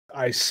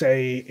I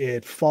say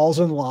it falls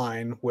in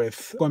line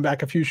with going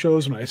back a few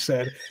shows when I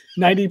said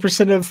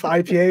 90% of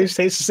IPAs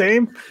taste the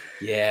same.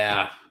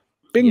 Yeah.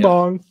 Bing Yep.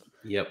 bong.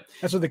 Yep.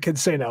 That's what the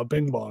kids say now,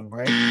 bing bong,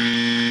 right?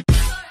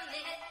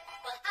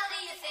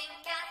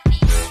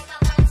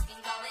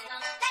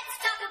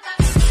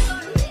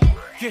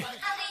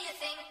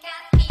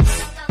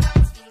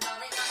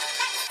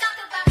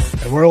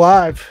 And we're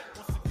live.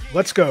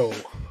 Let's go.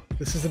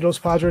 This is the Dos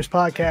Podres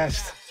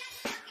podcast.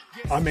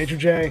 I'm Major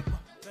J.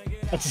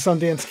 That's the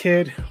Sundance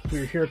Kid.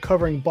 We're here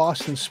covering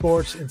Boston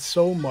sports and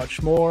so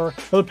much more.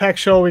 Another packed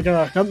show. We're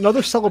gonna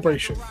another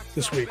celebration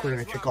this week. We're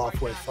gonna kick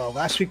off with.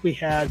 Last week we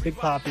had Big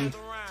Papi.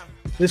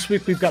 This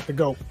week we've got the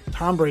GOAT.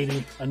 Tom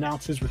Brady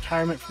announced his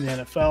retirement from the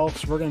NFL,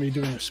 so we're gonna be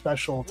doing a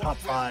special top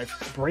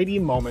 5 Brady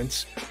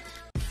moments,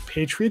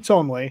 Patriots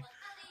only,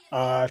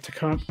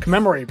 to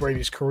commemorate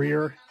Brady's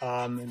career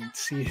and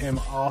see him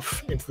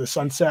off into the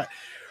sunset.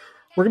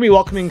 We're going to be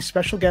welcoming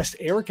special guest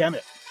Eric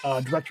Emet,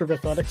 Director of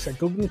Athletics at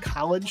Goodwin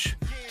College,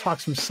 talk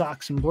some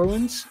Sox and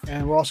Bruins,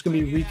 and we're also going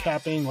to be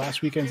recapping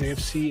last weekend's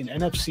AFC and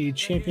NFC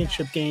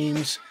Championship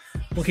games.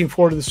 Looking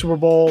forward to the Super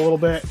Bowl a little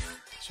bit,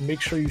 so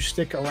make sure you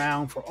stick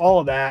around for all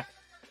of that.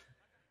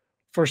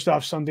 First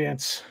off,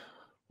 Sundance,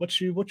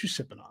 what you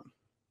sipping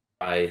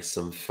on?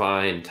 Some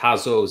fine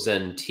Tazo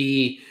Zen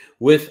tea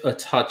with a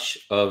touch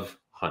of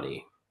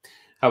honey.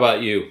 How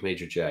about you,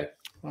 Major J?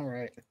 All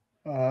right.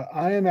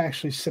 I am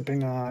actually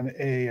sipping on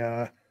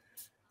a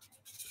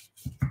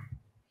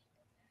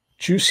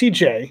Juicy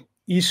J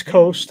East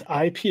Coast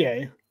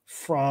IPA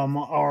from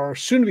our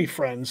soon-to-be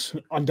friends,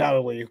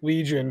 undoubtedly,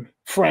 Legion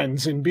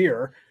friends in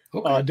beer,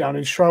 down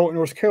in Charlotte,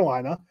 North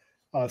Carolina.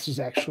 This is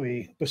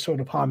actually bestowed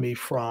upon me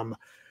from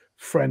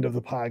friend of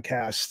the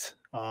podcast,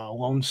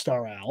 Lone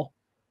Star Al,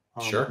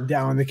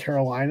 down in the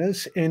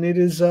Carolinas. And it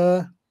is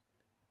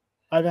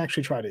I've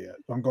actually tried it yet.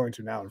 I'm going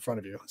to now in front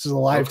of you. This is a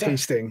live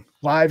tasting,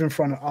 live in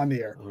front on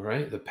the air. All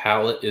right. The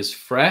palate is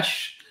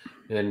fresh.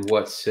 And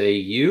what say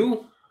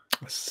you?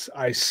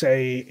 I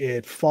say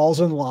it falls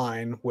in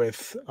line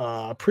with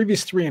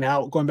previous 3 and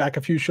Out, going back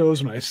a few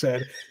shows when I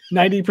said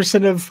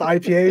 90% of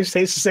IPAs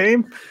taste the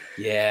same.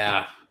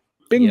 Yeah.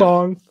 Bing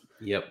bong.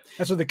 Yep.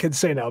 That's what the kids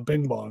say now,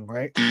 bing bong,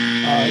 right?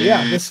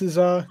 Yeah, this is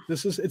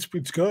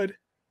it's good.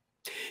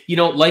 You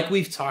know, like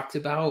we've talked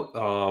about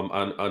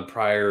on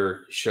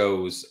prior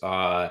shows,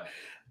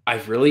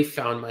 I've really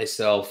found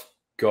myself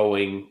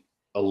going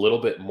a little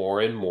bit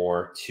more and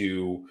more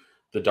to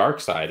the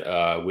dark side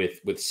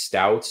with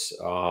stouts.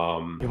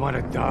 You want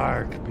a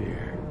dark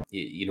beer?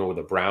 You know,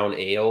 the brown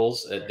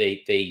ales.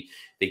 They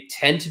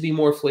tend to be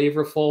more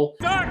flavorful.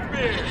 Dark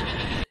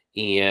beer.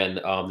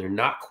 And they're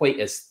not quite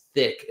as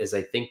thick as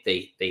I think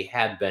they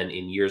had been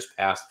in years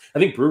past. I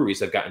think breweries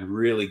have gotten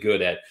really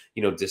good at,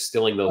 you know,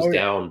 distilling those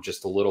down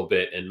just a little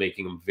bit and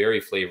making them very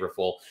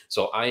flavorful.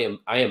 So I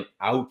am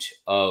out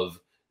of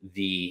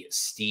the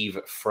Steve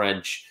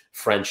French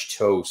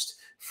toast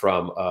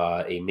from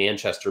a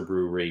Manchester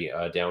brewery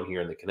down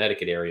here in the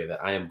Connecticut area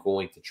that I am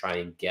going to try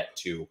and get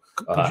to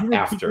Could you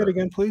after that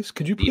again, please?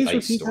 Could you please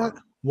repeat that?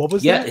 What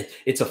was that? that?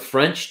 It's a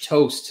French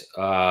toast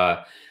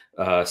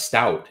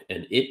stout,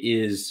 and it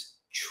is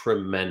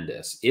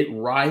tremendous. It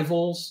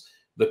rivals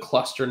the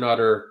Cluster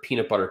Nutter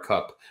Peanut Butter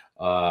Cup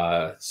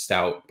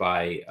stout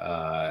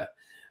by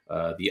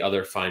the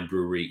other fine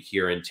brewery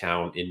here in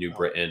town in New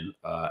Britain,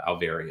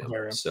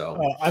 Alvarium. So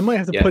I might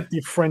have to put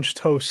the French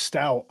toast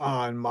stout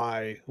on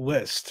my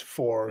list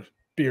for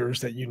beers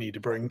that you need to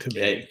bring to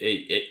me.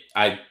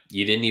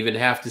 You didn't even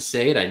have to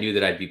say it. I knew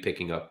that I'd be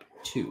picking up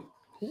 2.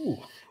 Ooh.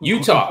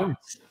 Utah,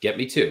 get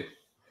me 2.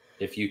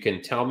 If you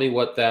can tell me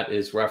what that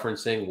is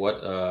referencing, what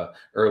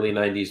early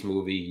 90s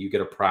movie, you get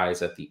a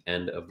prize at the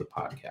end of the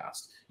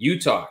podcast.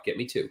 Utah, get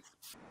me 2.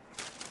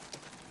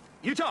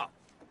 Utah,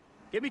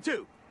 get me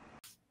 2.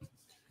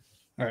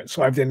 All right,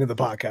 so I've ended the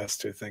podcast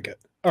to think it.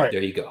 All right.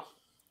 There you go.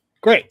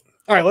 Great.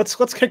 All right, let's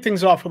kick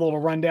things off with a little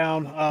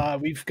rundown.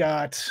 We've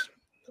got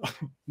a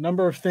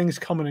number of things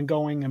coming and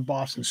going in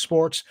Boston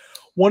sports.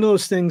 One of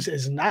those things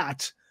is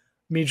not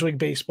Major League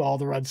Baseball,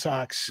 the Red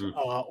Sox,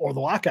 or the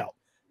lockout.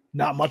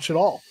 Not much at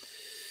all.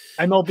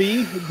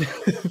 MLB,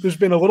 there's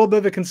been a little bit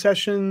of a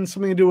concession,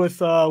 something to do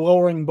with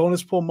lowering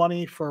bonus pool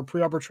money for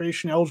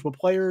pre-arbitration eligible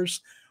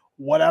players,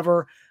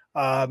 whatever.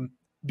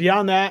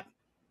 Beyond that,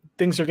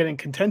 things are getting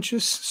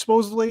contentious,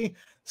 supposedly.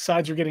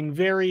 Sides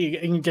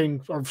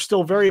are are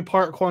still very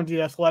apart, according to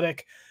The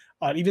Athletic.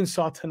 Even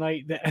saw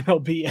tonight that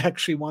MLB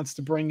actually wants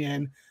to bring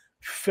in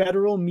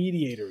federal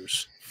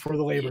mediators for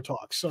the labor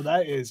talks. So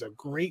that is a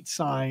great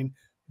sign,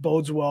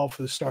 bodes well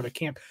for the start of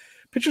camp.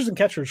 Pitchers and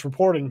catchers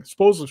reporting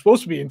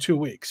supposed to be in 2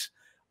 weeks.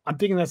 I'm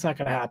thinking that's not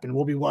going to happen.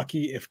 We'll be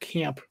lucky if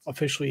camp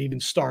officially even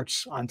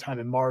starts on time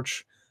in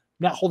March.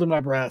 Not holding my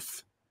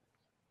breath.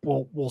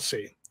 We'll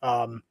see.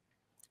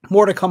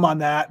 More to come on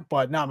that,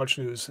 but not much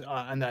news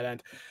on that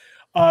end.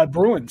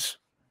 Bruins,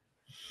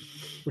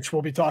 which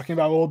we'll be talking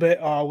about a little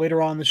bit later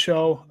on in the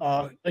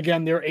show.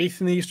 Again, they're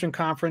 8th in the Eastern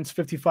Conference,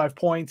 55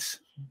 points.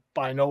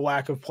 By no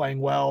lack of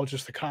playing well,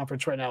 just the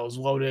conference right now is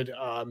loaded.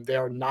 They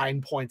are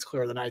 9 points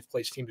clear of the 9th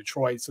place team,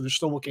 Detroit. So they're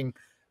still looking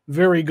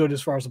very good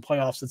as far as the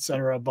playoffs,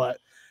 etc. But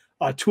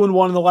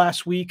 2-1 in the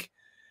last week,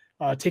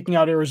 taking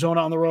out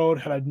Arizona on the road.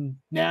 Had a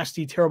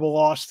nasty, terrible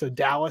loss to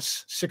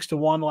Dallas,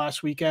 6-1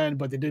 last weekend,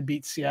 but they did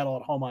beat Seattle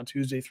at home on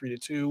Tuesday,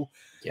 3-2.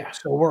 Yeah.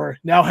 So we're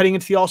now heading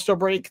into the All-Star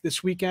break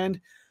this weekend.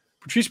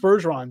 Patrice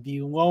Bergeron,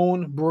 the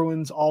lone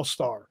Bruins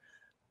All-Star.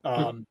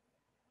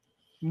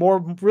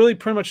 Really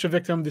pretty much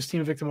this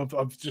team a victim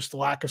of just the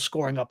lack of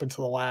scoring up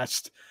until the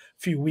last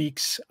few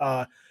weeks.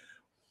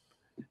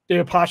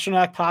 David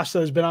Pastrnak, Pasta,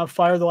 has been on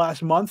fire the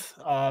last month.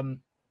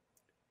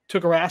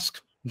 Took a rask,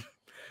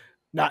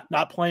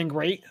 not playing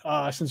great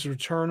since his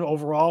return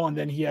overall, and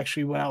then he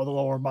actually went out with a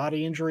lower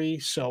body injury.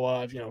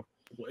 So,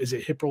 is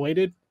it hip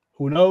related?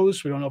 Who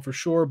knows? We don't know for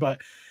sure, but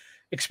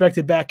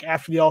expected back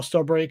after the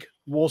All-Star break.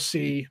 We'll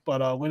see. But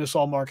Linus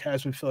Ullmark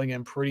has been filling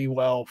in pretty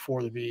well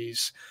for the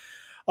Bees.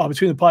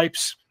 Between the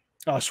pipes,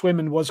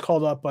 Swayman was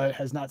called up, but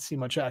has not seen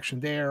much action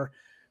there.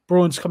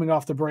 Bruins coming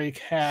off the break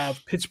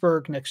have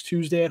Pittsburgh next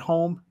Tuesday at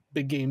home.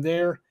 Big game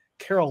there.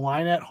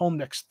 Carolina at home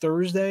next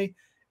Thursday.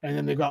 And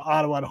then they've got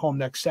Ottawa at home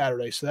next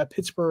Saturday. So that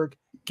Pittsburgh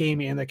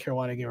game and that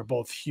Carolina game are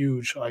both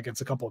huge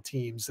against a couple of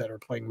teams that are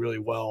playing really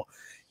well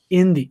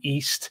in the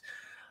East.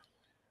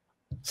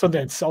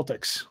 Sundance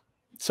Celtics.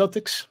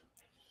 Celtics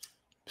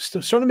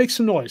still starting to make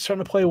some noise,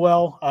 starting to play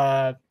well.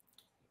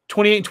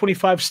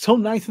 28-25, still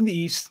ninth in the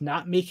East,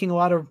 not making a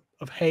lot of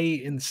hay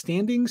in the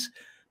standings,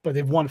 but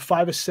they've won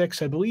 5 of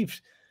 6, I believe.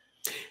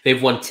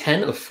 They've won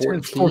 10 of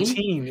 14.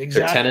 14,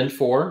 exactly. They're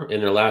 10-4 in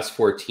their last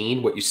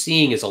 14. What you're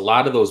seeing is a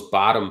lot of those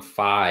bottom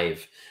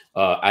 5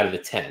 out of the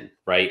 10,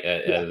 right?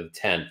 Out of the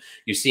 10.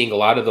 You're seeing a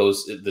lot of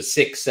those, the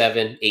 6,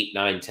 7, 8,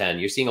 9, 10.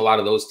 You're seeing a lot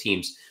of those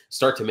teams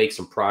start to make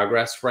some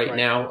progress right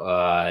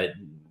now.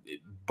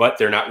 But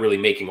they're not really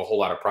making a whole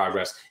lot of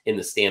progress in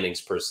the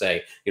standings per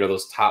se.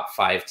 Those top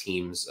 5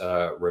 teams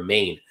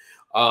remain.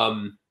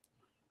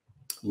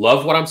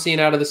 Love what I'm seeing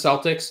out of the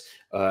Celtics.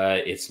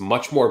 It's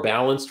much more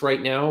balanced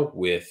right now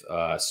with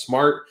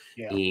Smart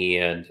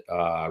and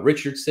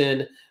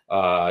Richardson,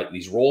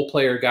 these role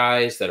player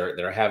guys that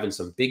are having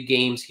some big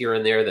games here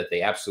and there that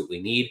they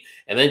absolutely need.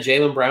 And then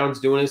Jaylen Brown's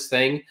doing his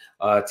thing.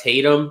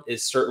 Tatum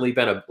has certainly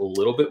been a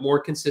little bit more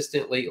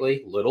consistent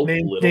lately.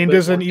 Named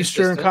as an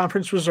Eastern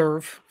Conference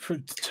reserve for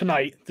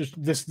tonight.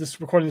 This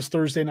recording this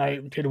Thursday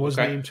night. Tatum was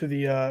named to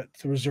the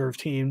reserve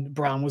team.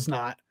 Brown was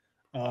not.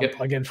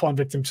 Again, falling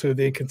victim to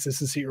the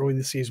inconsistency early in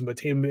the season, but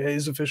Tatum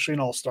is officially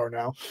an all-star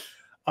now.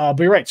 But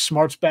you're right,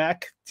 Smart's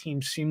back.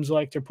 Team seems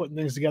like they're putting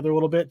things together a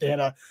little bit. They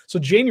had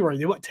January,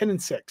 they went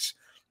 10-6.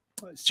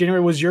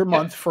 January was your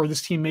month for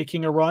this team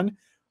making a run.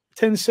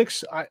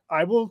 10-6.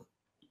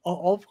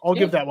 I'll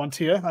give that one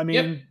to you. I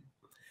mean,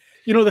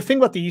 the thing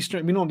about the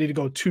Eastern, we don't need to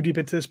go too deep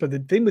into this, but the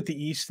thing with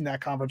the East in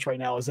that conference right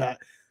now is that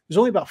there's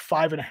only about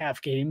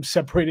 5.5 games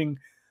separating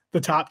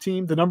the top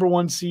team, the number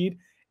 1 seed,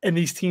 and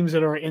these teams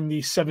that are in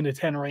the 7 to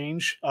 10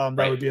 range.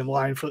 That would be in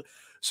line for.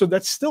 So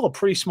that's still a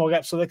pretty small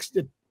gap. So that's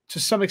to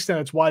some extent,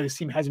 that's why this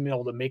team hasn't been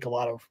able to make a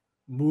lot of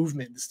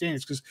movement in the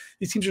standings, because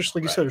these teams just,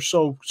 like you said, are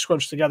so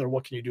scrunched together.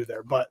 What can you do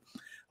there? But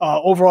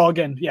overall,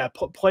 again,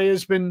 play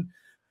has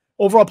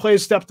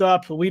stepped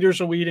up. The leaders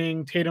are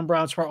leading. Tatum,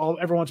 Brown, Smart,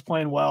 everyone's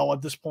playing well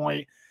at this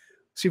point.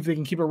 See if they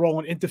can keep it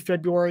rolling into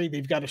February.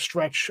 They've got a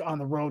stretch on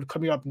the road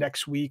coming up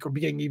next week, or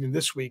beginning even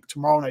this week,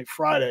 tomorrow night,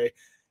 Friday,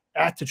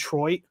 at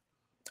Detroit.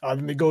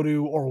 Then they go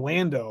to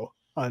Orlando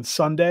on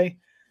Sunday,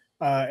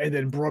 and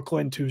then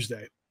Brooklyn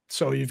Tuesday.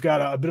 So you've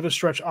got a bit of a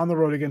stretch on the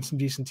road against some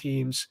decent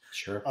teams.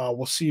 Sure.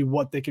 We'll see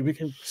what they can. We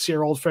can see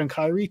our old friend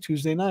Kyrie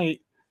Tuesday night.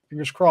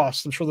 Fingers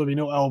crossed. I'm sure there'll be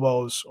no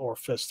elbows or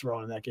fists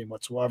thrown in that game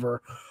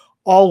whatsoever.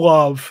 All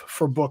love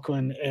for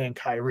Brooklyn and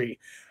Kyrie.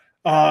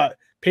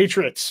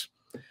 Patriots.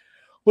 A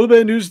little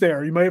bit of news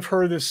there. You might have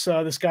heard this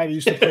guy that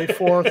used to play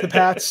for the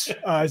Pats.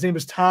 His name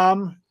is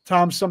Tom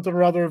something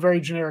or other, a very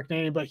generic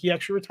name, but he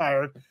actually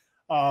retired.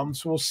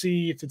 So we'll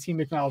see if the team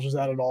acknowledges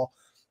that at all.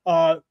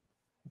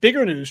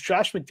 Bigger news,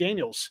 Josh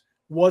McDaniels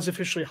was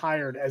officially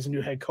hired as a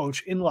new head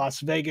coach in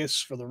Las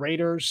Vegas for the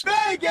Raiders.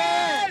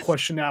 The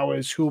question now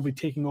is who will be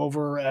taking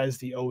over as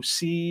the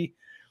OC.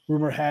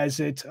 Rumor has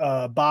it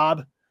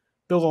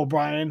Bill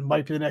O'Brien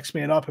might be the next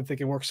man up if they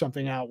can work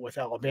something out with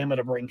Alabama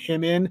to bring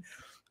him in.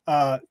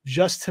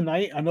 Just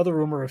tonight, another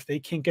rumor, if they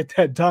can't get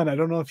that done, I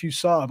don't know if you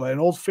saw, but an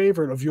old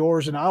favorite of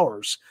yours and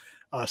ours,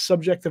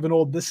 subject of an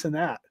old this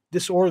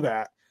or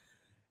that,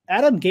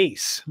 Adam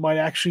Gase might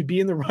actually be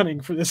in the running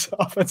for this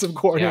offensive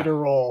coordinator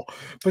role,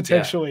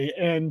 potentially.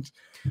 And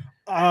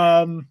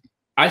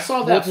I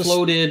saw that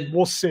floated.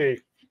 We'll see.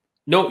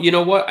 No, you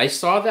know what? I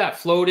saw that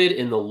floated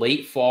in the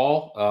late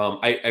fall.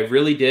 I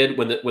really did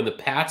when the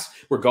Pats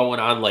were going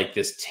on like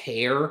this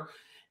tear,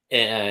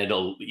 and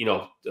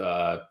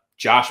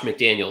Josh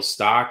McDaniels'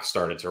 stock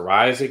started to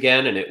rise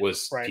again, and it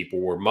was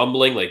people were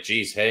mumbling like,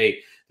 "Geez,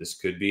 hey, this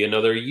could be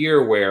another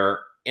year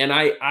where." And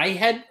I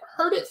had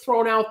heard it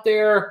thrown out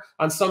there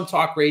on some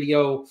talk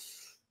radio,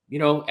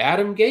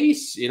 Adam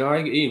Gase,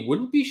 I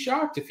wouldn't be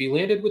shocked if he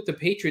landed with the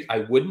Patriots. I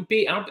wouldn't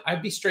be.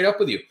 I'd be straight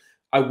up with you.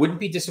 I wouldn't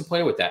be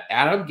disappointed with that.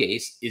 Adam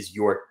Gase is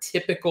your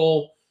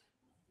typical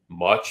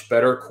much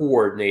better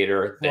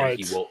coordinator than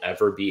he will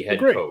ever be head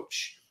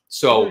coach.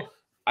 So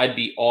I'd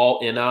be all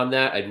in on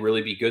that. I'd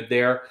really be good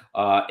there.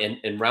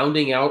 And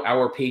rounding out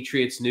our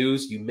Patriots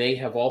news, you may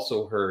have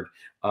also heard,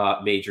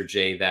 Major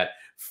J, that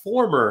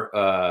former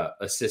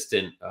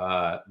assistant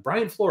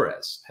Brian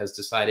Flores has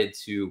decided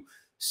to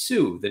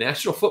sue the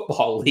National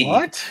Football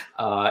League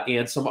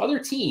and some other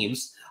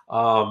teams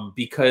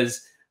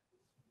because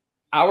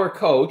our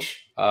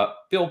coach,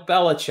 Bill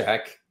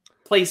Belichick,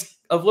 plays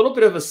a little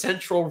bit of a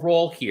central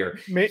role here.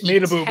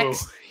 Made a boo-boo.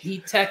 He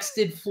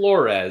texted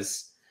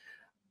Flores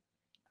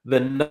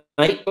the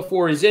night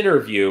before his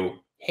interview,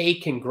 hey,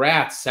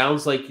 congrats,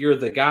 sounds like you're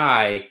the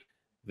guy.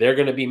 They're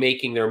going to be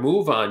making their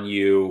move on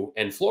you.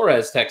 And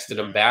Flores texted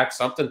him back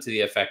something to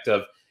the effect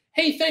of,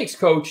 hey, thanks,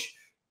 coach.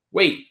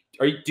 Wait,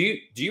 do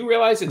you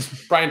realize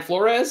it's Brian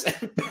Flores? And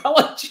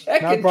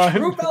Belichick in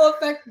true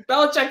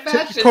Belichick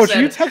fashion Coach, said,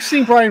 are you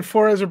texting Brian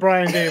Flores or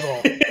Brian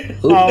Dable?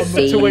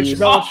 To which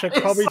Belichick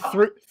probably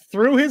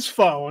threw his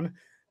phone,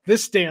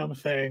 this damn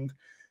thing,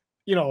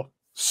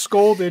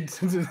 scolded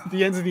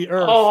the ends of the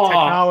earth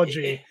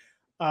technology.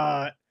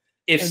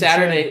 If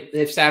Saturday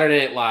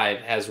Night Live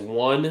has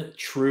one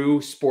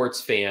true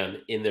sports fan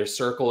in their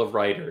circle of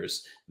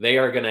writers, they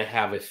are going to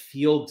have a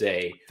field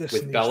day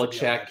with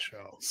Belichick,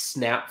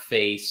 snap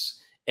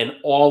face, and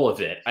all of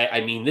it.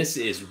 I mean, this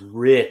is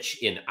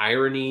rich in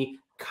irony,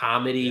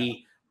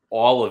 comedy,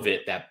 all of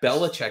it. That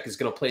Belichick is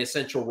going to play a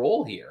central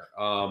role here.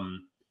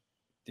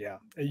 Yeah,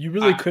 you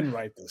really couldn't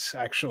write this,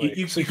 actually.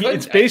 It's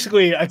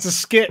a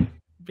skit.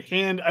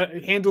 Hand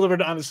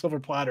delivered on a silver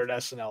platter at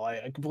SNL.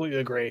 I completely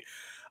agree.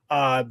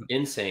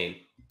 Insane.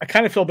 I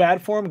kind of feel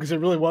bad for him because it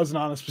really was an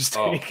honest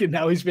mistake, and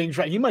now he's being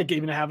tried. He might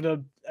even have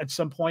to at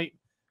some point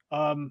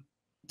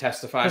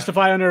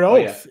testify under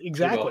oath. Yeah.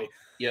 Exactly.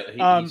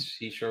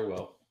 He sure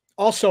will.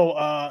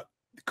 Also,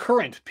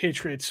 current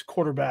Patriots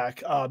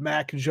quarterback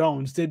Mac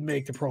Jones did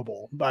make the Pro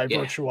Bowl by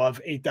virtue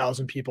of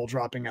 8,000 people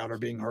dropping out or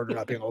being hurt or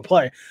not being able to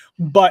play.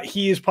 But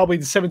he is probably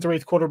the 7th or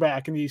 8th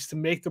quarterback and needs to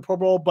make the Pro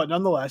Bowl. But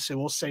nonetheless, it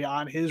will say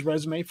on his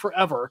resume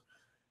forever,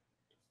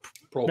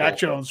 Mac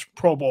Jones,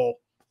 Pro Bowl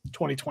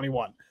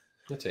 2021.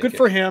 Good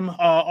for him.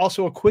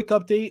 Also, a quick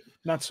update,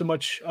 not so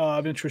much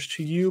of interest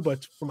to you,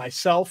 but for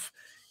myself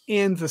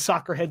and the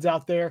soccer heads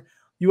out there.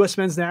 U.S.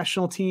 men's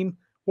national team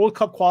World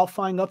Cup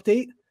qualifying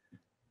update.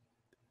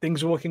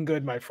 Things are looking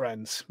good, my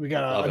friends. We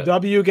got a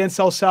W against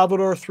El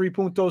Salvador, 3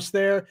 puntos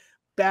there.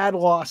 Bad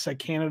loss at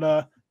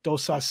Canada,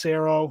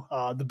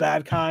 2-0, the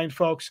bad kind,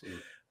 folks.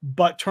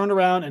 But turned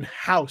around and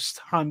housed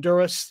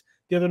Honduras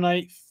the other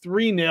night,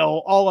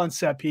 3-0, all on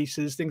set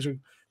pieces. Things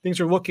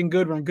are looking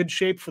good. We're in good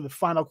shape for the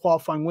final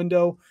qualifying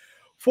window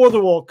for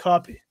the World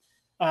Cup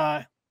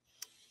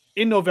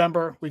in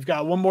November. We've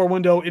got one more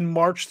window in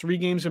March, 3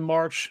 games in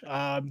March.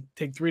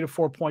 Take 3 to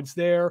 4 points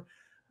there.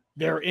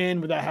 They're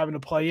in without having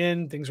to play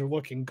in. Things are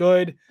looking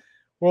good.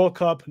 World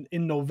Cup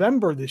in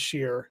November this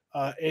year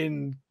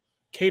in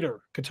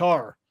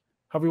Qatar,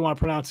 however you want to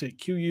pronounce it,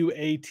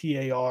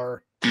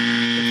 Q-U-A-T-A-R.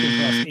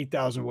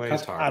 8,000 ways.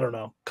 Qatar. I don't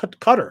know.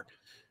 Qatar.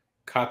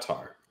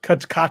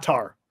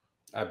 Qatar.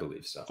 I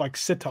believe so. Like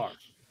sitar.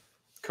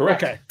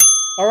 Correct. Okay.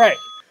 All right.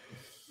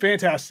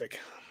 Fantastic.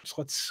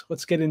 So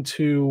let's get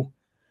into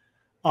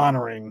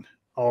honoring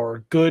our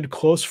good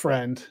close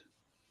friend,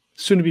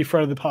 soon to be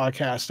friend of the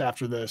podcast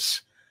after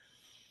this,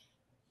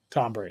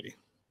 Tom Brady.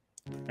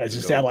 As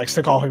his dad likes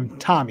to call him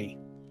Tommy.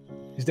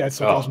 His dad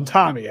still calls him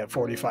Tommy at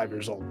 45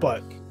 years old.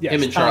 But yes,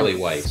 him and Charlie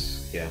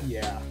Weiss. Yeah.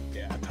 Yeah,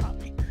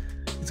 Tommy.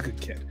 He's a good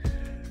kid.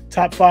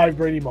 Top 5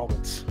 Brady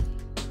moments.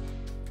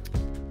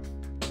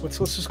 Let's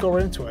just go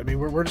right into it. I mean,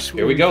 we're just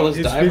here. We go. Let's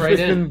dive right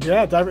in.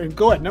 Dive right in.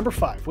 Go ahead. Number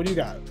 5. What do you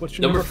got? What's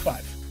your number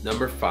 5?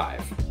 Number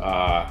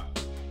 5.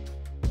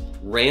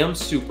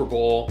 Rams Super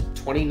Bowl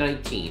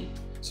 2019.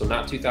 So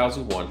not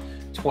 2001.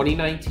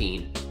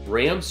 2019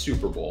 Rams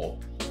Super Bowl.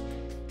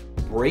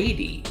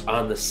 Brady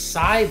on the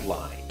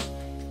sideline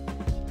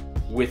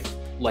with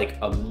like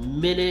a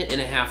minute and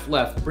a half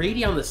left.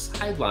 Brady on the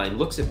sideline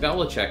looks at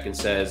Belichick and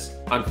says,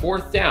 on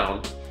 4th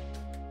down,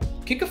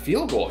 kick a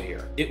field goal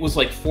here. It was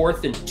like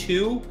 4th and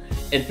 2,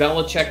 and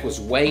Belichick was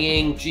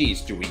weighing,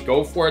 geez, do we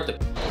go for it?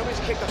 Nobody's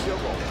kicked a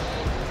field goal.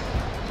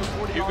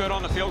 You good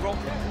on the field goal?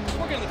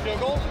 We're getting the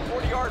field goal.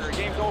 40-yarder,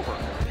 game's over.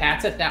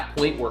 Pats at that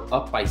point were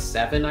up by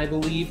 7, I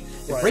believe.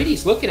 And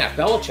Brady's looking at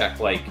Belichick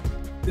like,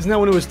 isn't that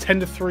when it was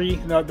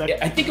 10-3? No,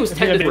 I think it was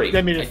 10-3.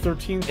 That made it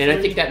 13-3. And I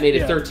think that made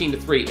it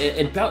 13-3.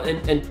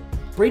 And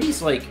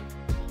Brady's like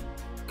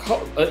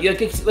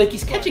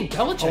he's catching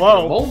Belichick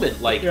in a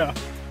moment. Like,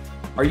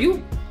 are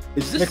you?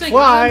 Is this thing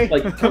on?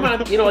 Like, come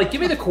on,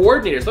 give me the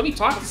coordinators. Let me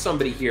talk to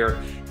somebody here.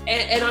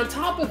 And on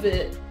top of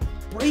it,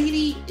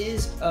 Brady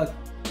is a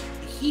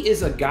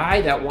guy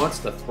that wants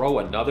to throw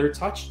another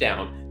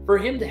touchdown. For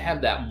him to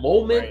have that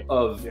moment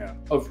of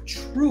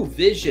true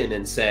vision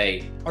and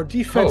say, our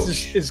defense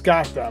is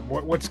got them.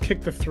 Let's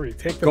kick the 3.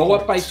 Take the go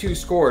points. Up by 2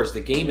 scores.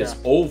 The game is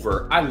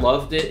over. I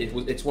loved it.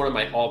 It's one of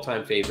my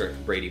all-time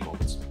favorite Brady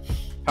moments.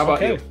 How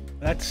about you?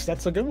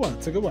 That's a good one.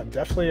 It's a good one.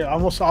 Definitely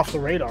almost off the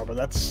radar, but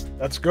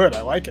that's good.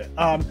 I like it.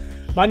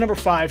 My number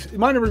 5,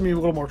 my number be a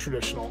little more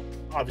traditional,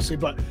 obviously,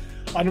 but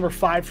number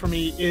 5 for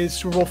me is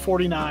Super Bowl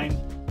 49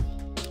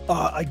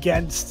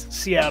 against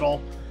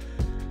Seattle.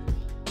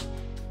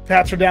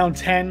 Pats are down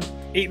 10,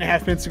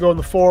 8.5 minutes to go in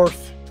the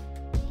fourth.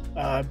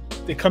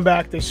 They come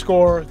back, they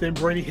score, then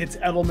Brady hits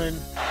Edelman.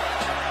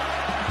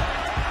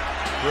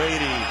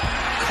 Brady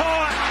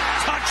caught,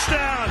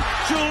 touchdown,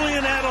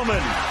 Julian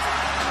Edelman.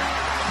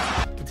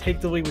 To take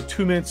the lead with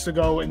 2 minutes to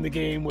go in the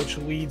game, which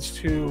leads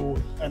to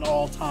an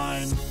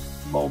all-time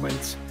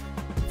moment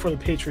for the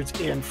Patriots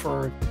and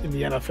for in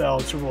the NFL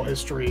in Super Bowl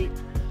history.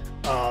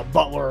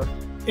 Butler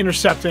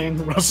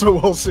intercepting Russell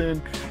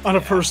Wilson on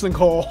a first and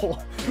goal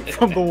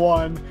from the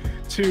 1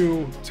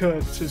 to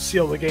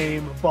seal the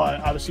game.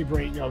 But obviously,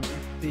 Brady,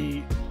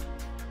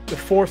 the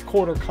fourth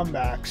quarter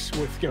comebacks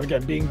with,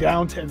 again, being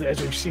down 10,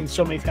 as we've seen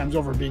so many times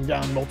over, being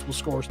down multiple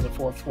scores in the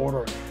fourth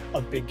quarter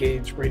of big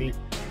games. Brady,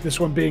 this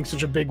one being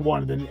such a big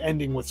one, and then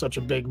ending with such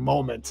a big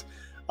moment.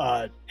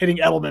 Hitting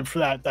Edelman for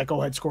that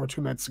go-ahead score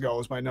 2 minutes ago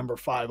is my number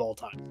 5 all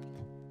time.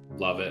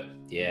 Love it.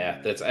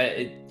 Yeah, that's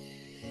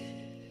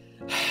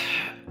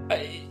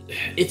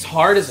it's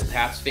hard as a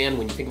Pats fan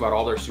when you think about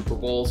all their Super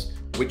Bowls,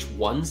 which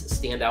ones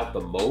stand out the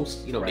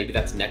most. Maybe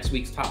that's next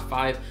week's top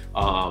 5.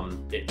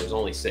 There's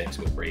only 6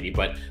 with Brady,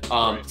 but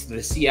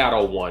the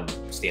Seattle one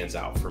stands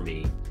out for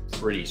me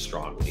pretty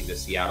strongly. The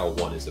Seattle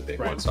one is a big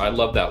one, so I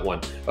love that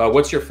one.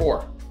 What's your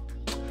 4?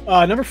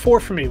 Number 4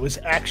 for me was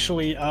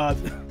actually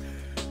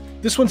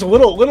this one's a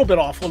little bit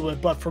off,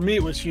 but for me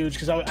it was huge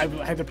because I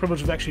had the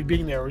privilege of actually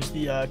being there. It was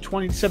the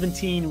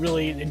 2017,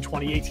 really in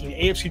 2018,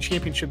 AFC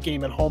Championship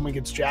game at home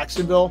against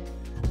Jacksonville.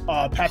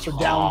 Pats are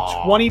down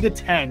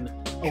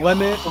 20-10,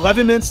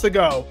 11 minutes to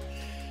go.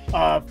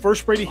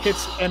 First, Brady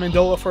hits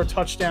Amendola for a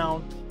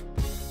touchdown,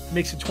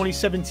 makes it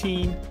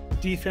 2017.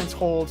 Defense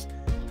holds.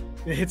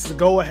 It hits the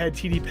go-ahead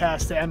TD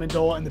pass to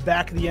Amendola in the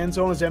back of the end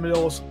zone as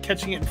Amendola's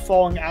catching it and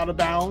falling out of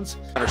bounds.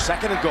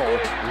 Second and goal.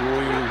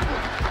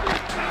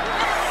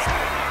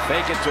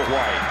 Fake it to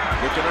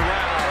White. Looking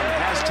around.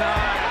 Has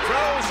time.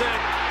 Throws it.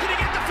 Did he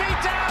get the feet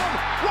down?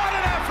 What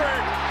an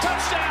effort.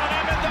 Touchdown,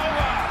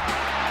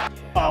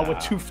 Amendola. With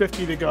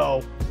 2:50 to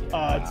go.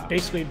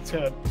 Basically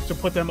to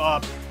put them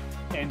up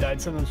and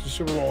send them to the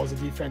Super Bowl as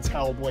the defense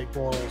held Blake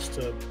Bortles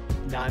to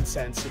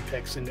nonsense and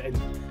picks. And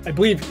I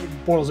believe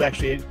Bortles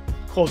actually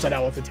closed that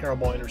out with a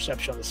terrible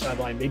interception on the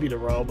sideline, maybe to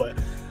Rowe. But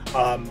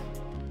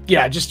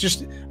yeah,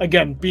 just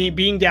again,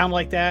 being down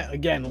like that,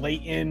 again,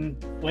 late in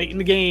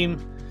the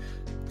game.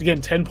 Again,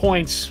 10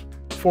 points,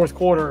 fourth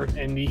quarter,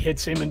 and he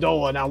hits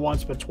Amendola not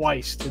once but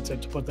twice to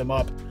put them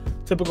up.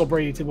 Typical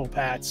Brady, typical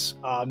Pats.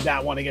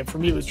 That one again for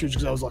me was huge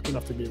because I was lucky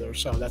enough to be there.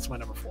 So that's my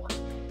number 4.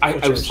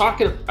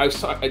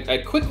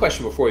 A quick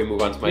question before we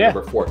move on to my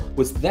number 4.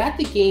 Was that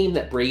the game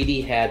that Brady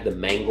had the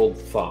mangled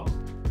thumb?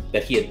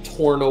 That he had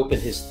torn open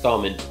his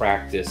thumb in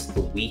practice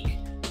the week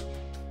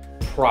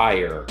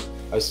prior?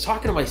 I was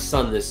talking to my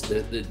son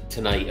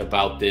tonight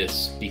about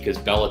this because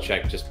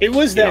Belichick just... It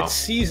was that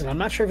season. I'm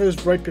not sure if it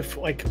was right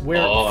before, like where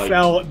it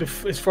fell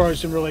as far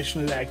as in relation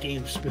to that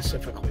game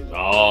specifically.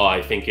 Oh,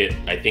 I think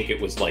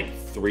it was like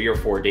 3 or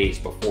 4 days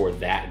before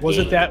that game. Was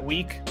it that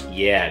week?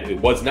 Yeah,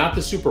 it was not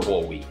the Super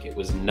Bowl week. It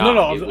was not.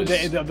 No, the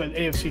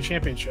AFC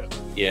Championship.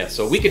 Yeah,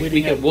 so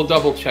we'll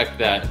double check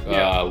that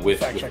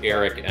with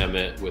Eric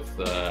Emet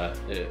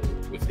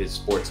with his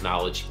sports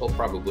knowledge. He'll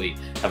probably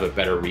have a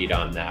better read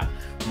on that.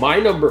 My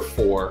number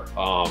 4,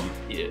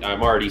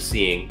 I'm already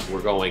seeing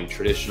we're going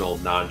traditional,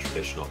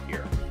 non-traditional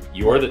here.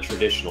 You're the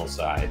traditional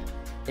side,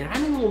 and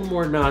I'm a little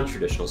more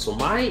non-traditional. So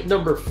my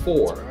number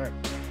 4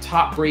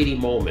 top Brady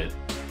moment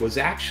was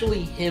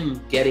actually him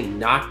getting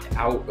knocked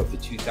out of the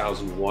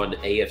 2001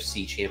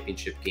 AFC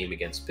Championship game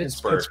against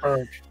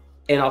Pittsburgh.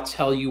 And I'll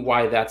tell you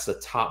why that's the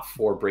top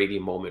 4 Brady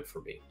moment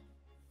for me.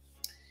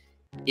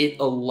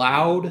 It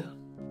allowed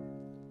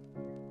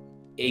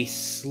a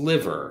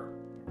sliver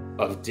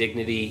of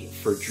dignity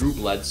for Drew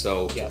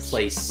Bledsoe to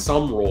play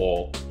some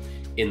role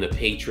in the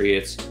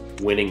Patriots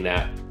winning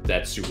that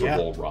Super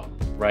Bowl run,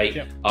 right?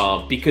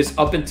 Yep. Because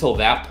up until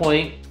that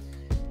point,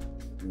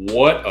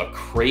 what a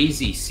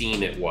crazy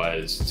scene it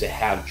was to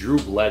have Drew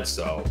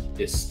Bledsoe,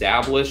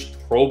 established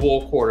Pro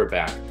Bowl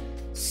quarterback,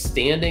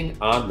 standing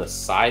on the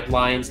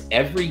sidelines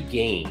every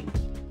game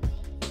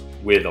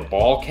with a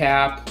ball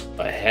cap,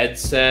 a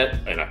headset,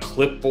 and a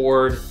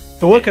clipboard.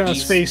 The look on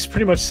his face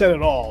pretty much said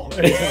it all.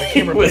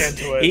 He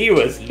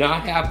was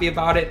not happy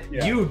about it.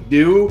 Yeah. You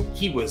knew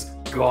he was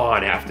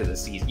gone after the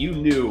season. You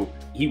knew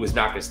he was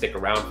not going to stick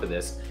around for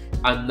this.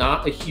 I'm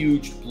not a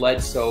huge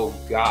Bledsoe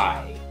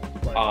guy.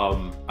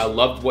 I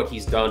loved what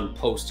he's done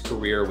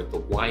post-career with the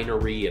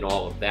winery and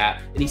all of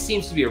that. And he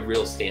seems to be a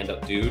real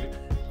stand-up dude.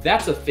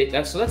 That's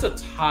a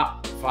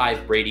top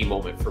 5 Brady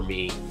moment for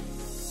me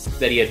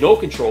that he had no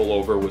control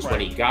over was when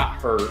he got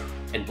hurt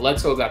and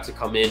Bledsoe got to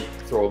come in,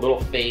 throw a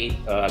little fade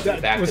to the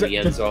back of the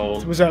end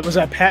zone. Was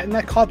that Patton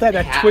that caught that?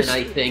 Patton, twist,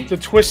 I think. The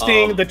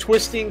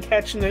twisting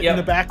catch in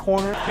the back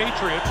corner.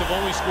 Patriots have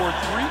only scored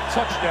 3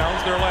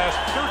 touchdowns their last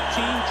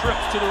 13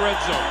 trips to the red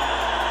zone.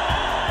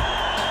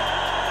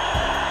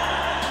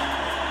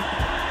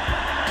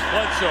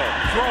 Mitchell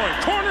throwing,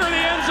 corner of the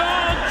end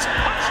zone,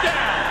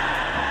 touchdown.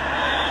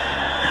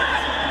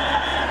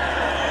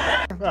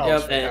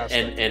 Yep,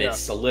 and it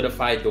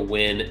solidified the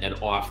win, and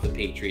off the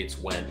Patriots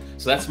went.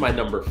 So that's my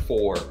number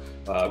 4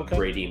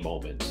 Brady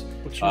moment.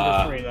 What's your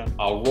number 3 then?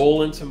 I'll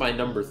roll into my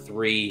number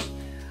 3.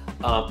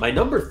 My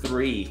number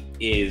 3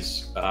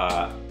 is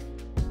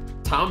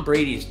Tom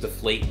Brady's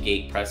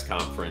Deflategate press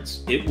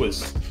conference. It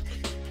was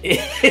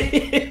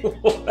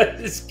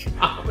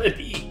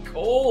comedy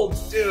gold,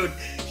 dude.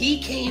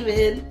 He came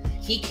in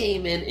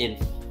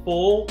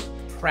full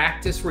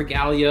practice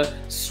regalia,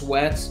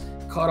 sweats,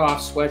 cut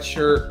off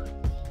sweatshirt,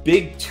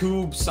 big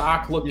tube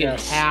sock looking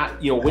hat,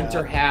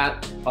 winter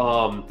hat.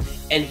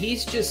 And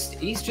he's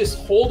just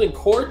holding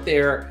court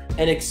there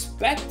and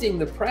expecting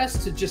the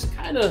press to just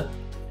kind of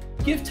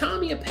give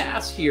Tommy a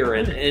pass here.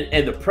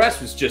 And the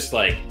press was just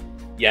like,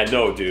 yeah,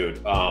 no, dude.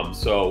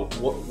 So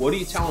what are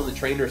you telling the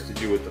trainers to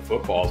do with the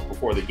footballs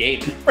before the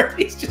game? And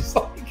he's just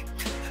like,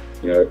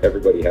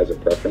 everybody has a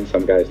preference.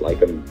 Some guys like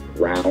them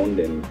round,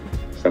 and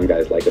some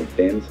guys like them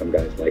thin. Some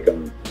guys like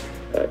them.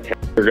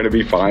 They're going to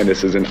be fine.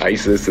 This isn't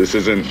ISIS. This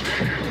isn't,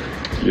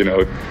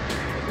 no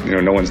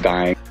one's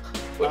dying.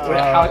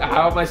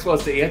 How am I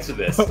supposed to answer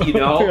this?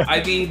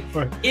 I mean,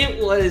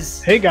 it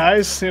was. Hey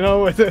guys,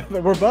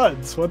 we're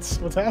buds. What's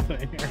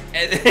happening here?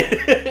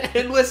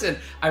 And listen,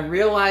 I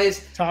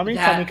realized Tommy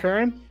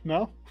Curran.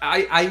 No,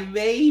 I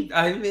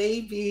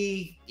may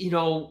be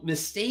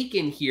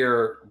mistaken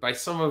here by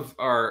some of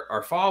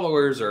our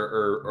followers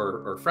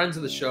or friends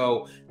of the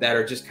show that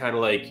are just kind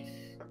of like,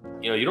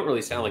 you don't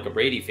really sound like a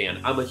Brady fan.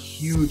 I'm a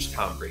huge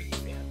Tom Brady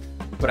fan.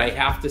 But I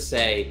have to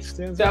say,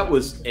 that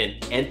was an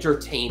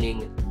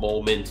entertaining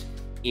moment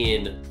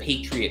in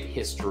Patriot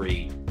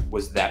history,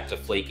 was that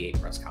Deflategate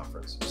press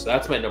conference. So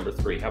that's my number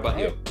 3. How about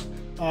you?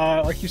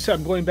 Like you said,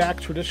 I'm going back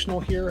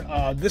traditional here.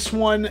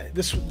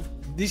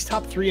 These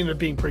top 3 ended up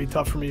being pretty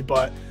tough for me,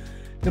 but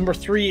number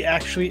 3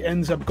 actually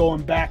ends up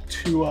going back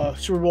to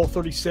Super Bowl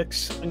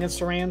 36 against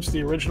the Rams,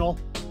 the original.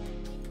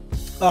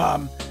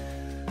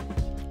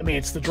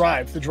 It's the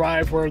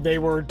drive where they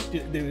were,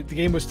 the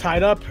game was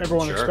tied up.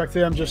 Everyone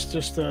expected them just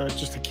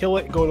to kill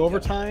it, go to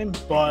overtime,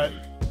 but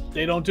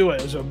they don't do it.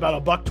 It was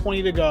about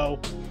 $1:20 to go,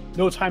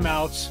 no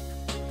timeouts.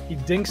 He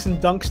dinks and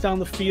dunks down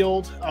the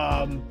field,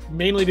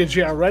 mainly to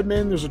J.R.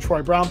 Redmond. There's a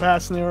Troy Brown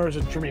pass in there. There's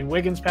a Jermaine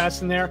Wiggins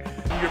pass in there.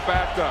 You're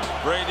backed up.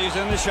 Brady's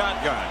in the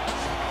shotgun,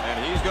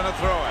 and he's going to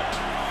throw it.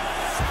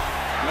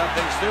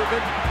 Nothing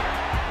stupid.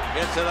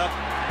 Gets it up.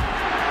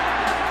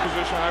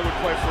 Position I would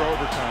play for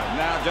overtime.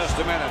 Now just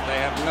a minute.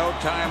 They have no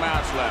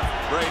timeouts left.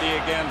 Brady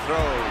again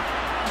throws.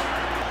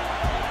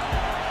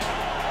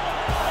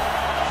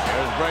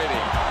 Here's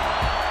Brady.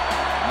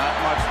 Not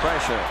much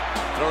pressure.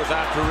 Throws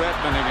out to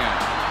Redmond again.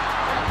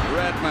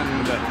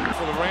 Redmond.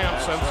 For the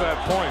Rams since that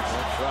point.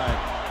 That's right.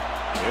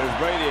 Here's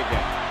Brady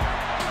again.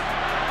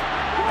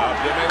 Up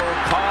the middle,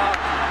 caught.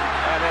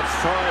 And it's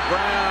Troy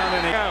Brown.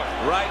 And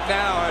right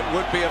now it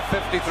would be a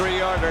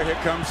 53-yarder.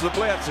 Here comes the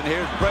blitz. And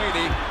here's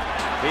Brady.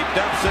 He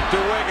dumps it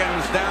to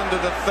Wiggins down to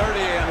the 30,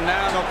 and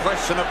now no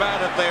question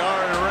about it, they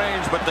are in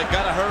range, but they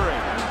got to hurry.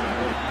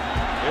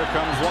 Here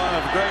comes one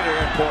of greater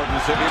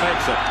importance if he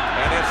makes it,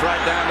 and it's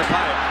right down the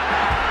pipe.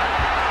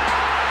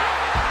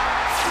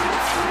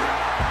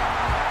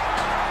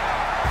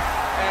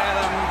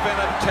 Adam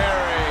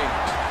Vinatieri.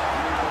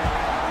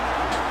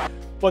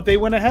 But they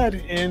went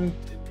ahead, and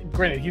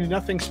granted, he did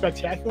nothing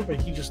spectacular, but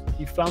he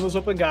found those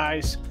open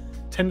guys,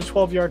 10 to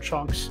 12-yard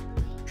chunks,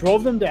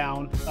 drove them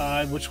down,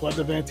 which led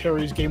to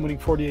Vinatieri's game-winning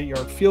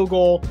 48-yard field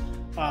goal,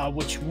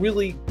 which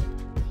really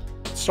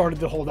started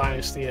the whole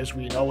dynasty as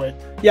we know it.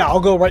 Yeah,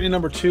 I'll go right to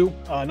number 2.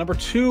 Number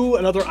 2,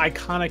 another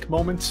iconic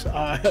moment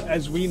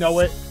as we know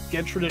it,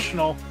 again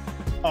traditional,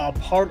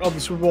 part of the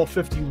Super Bowl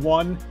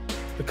 51,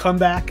 the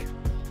comeback,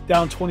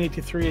 down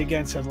 28-3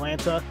 against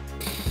Atlanta.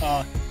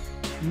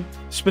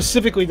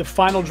 Specifically, the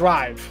final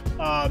drive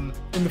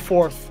in the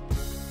 4th,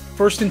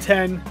 1st and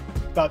 10,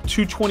 about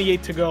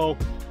 2:28 to go.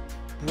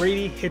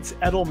 Brady hits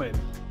Edelman,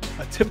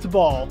 a tipped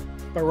ball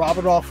by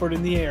Robert Alford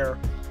in the air.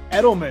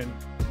 Edelman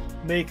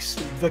makes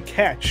the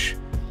catch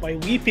by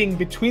leaping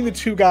between the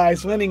 2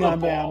 guys, landing on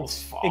them,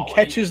 and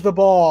catches the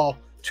ball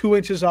 2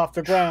 inches off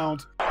the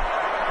ground.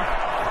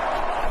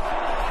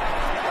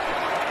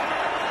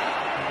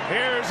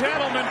 Here's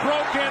Edelman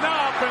broken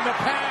up, and the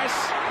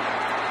pass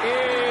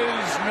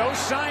is no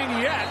sign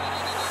yet.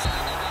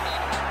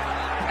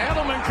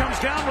 Edelman comes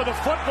down with a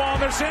football,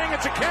 and they're saying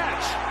it's a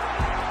catch.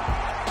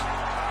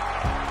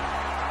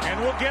 And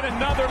we'll get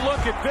another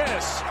look at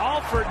this.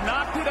 Alford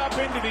knocked it up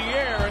into the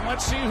air, and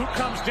let's see who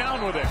comes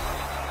down with it.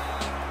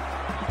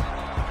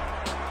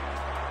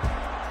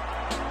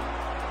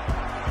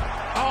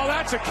 Oh,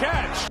 that's a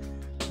catch.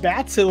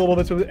 Bats it a little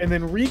bit, and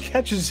then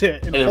re-catches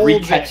it. And then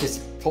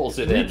pulls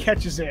it in.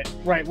 Re-catches it,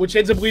 right, which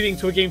ends up leading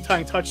to a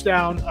game-tying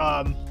touchdown.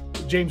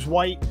 James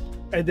White,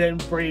 and then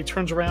Brady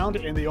turns around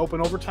in the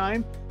open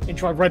overtime and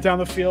drive right down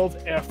the field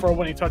for a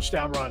winning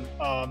touchdown run.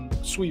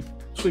 Sweep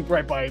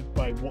right by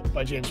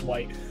James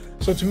White.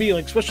 So to me,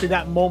 like, especially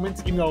that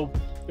moment, even though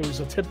It was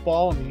a tip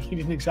ball, and he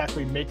didn't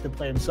exactly make the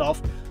play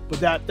himself. But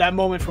that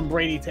moment from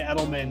Brady to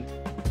Edelman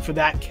for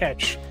that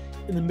catch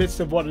in the midst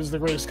of what is the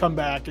greatest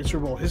comeback in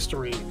Super Bowl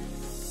history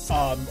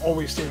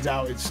always stands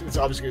out. It's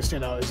obviously going to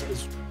stand out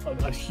as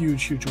a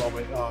huge, huge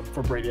moment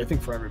for Brady, I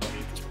think for everybody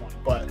at this point.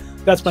 But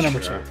that's my number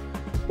 2.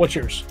 What's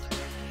yours?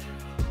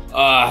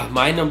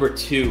 My number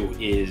 2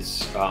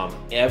 is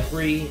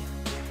every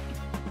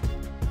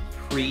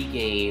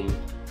pregame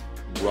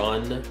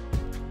run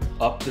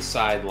up the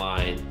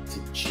sideline to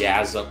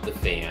jazz up the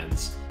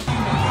fans.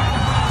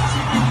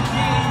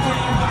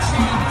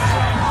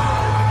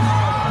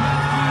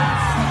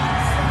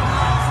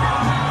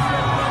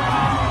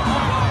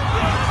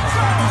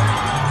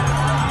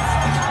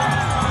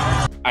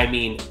 I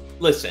mean,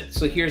 listen,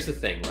 so here's the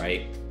thing,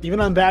 right? Even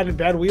on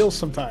bad wheels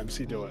sometimes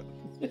you do it.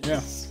 Yeah.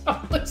 So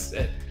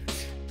listen,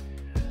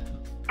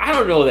 I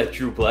don't know that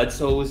Drew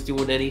Bledsoe was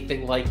doing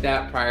anything like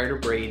that prior to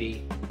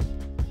Brady.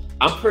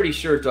 I'm pretty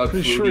sure Doug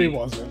Flutie. Sure he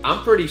wasn't.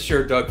 I'm pretty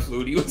sure Doug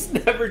Flutie was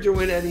never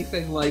doing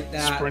anything like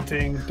that.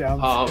 Sprinting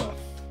down the field.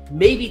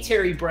 Maybe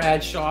Terry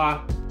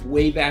Bradshaw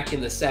way back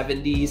in the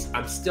 70s.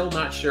 I'm still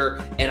not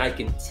sure. And I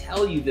can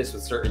tell you this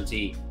with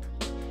certainty.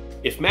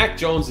 If Mac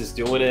Jones is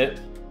doing it,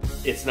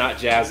 it's not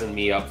jazzing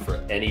me up for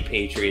any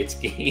Patriots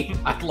game.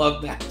 I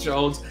love Mac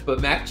Jones, but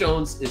Mac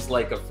Jones is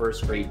like a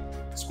first grade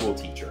school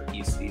teacher.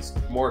 He's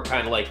more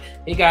kind of like,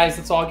 hey guys,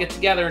 let's all get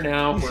together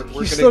now. We're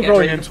going to get growing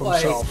ready into to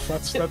play. himself.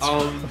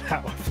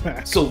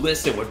 That's so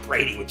listen, when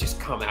Brady would just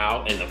come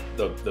out and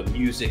the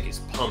music is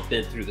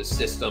pumping through the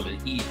system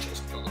and he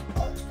just goes,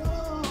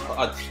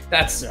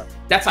 that's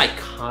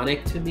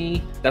iconic to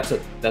me.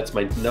 That's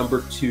my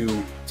number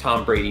 2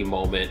 Tom Brady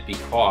moment,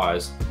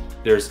 because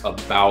there's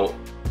about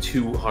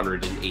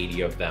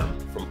 280 of them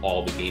from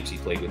all the games he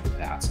played with the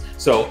Pats.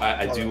 So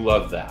I do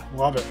love that.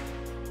 Love it.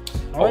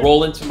 I'll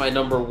roll into my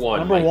number 1.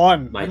 Number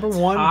one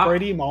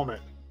Brady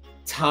moment.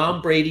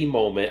 Tom Brady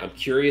moment. I'm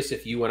curious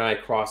if you and I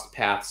crossed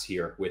paths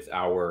here with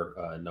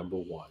our number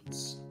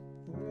 1s.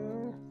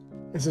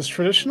 Is this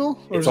traditional?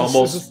 Or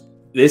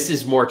this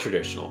is more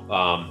traditional.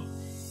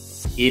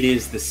 It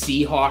is the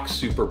Seahawks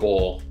Super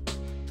Bowl.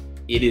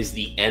 It is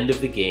the end of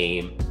the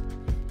game.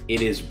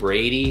 It is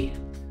Brady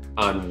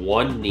on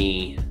one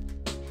knee,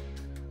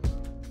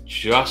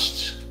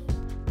 just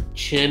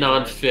chin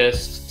on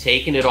fist,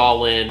 taking it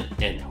all in,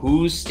 and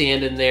who's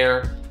standing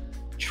there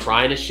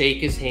trying to shake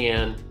his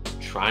hand,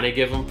 trying to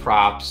give him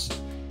props?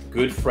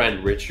 Good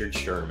friend Richard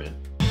Sherman.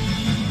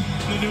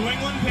 The New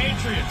England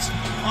Patriots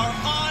are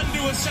on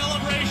to a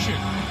celebration.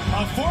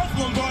 A 4th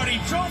Lombardi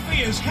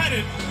trophy is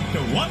headed to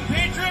one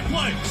Patriot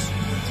place.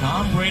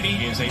 Tom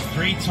Brady is a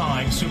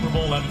 3-time Super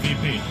Bowl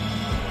MVP.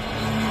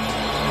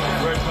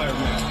 Great player,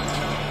 man.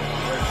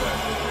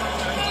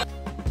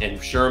 And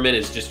Sherman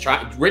is just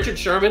trying. Richard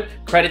Sherman,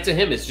 credit to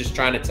him, is just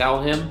trying to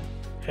tell him,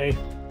 hey,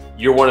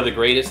 you're one of the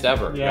greatest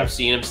ever. Yeah. I've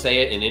seen him say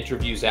it in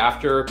interviews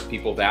after.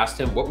 People have asked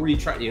him, what were you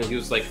trying? He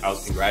was like, I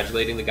was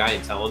congratulating the guy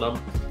and telling him,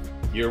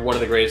 you're one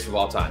of the greatest of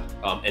all time.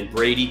 And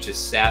Brady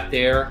just sat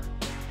there,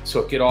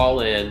 took it all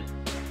in,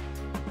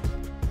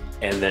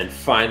 and then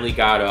finally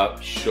got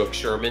up, shook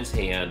Sherman's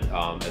hand,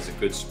 as a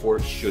good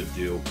sport should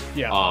do.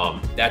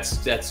 Yeah.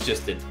 That's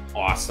just an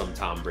awesome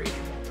Tom Brady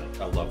moment.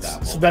 I love that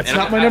moment. So that's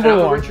not my I'm number 1.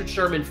 I'm a Richard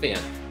Sherman fan.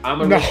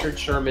 I'm a Richard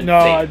Sherman fan. No,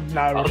 I'm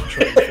not a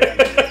Richard Sherman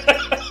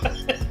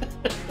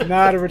fan.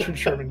 Not a Richard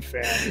Sherman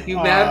fan. You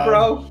mad,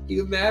 bro?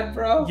 You mad,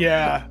 bro?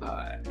 Yeah.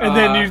 And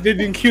then they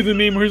didn't cue the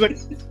meme where he's like,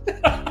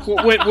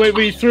 wait,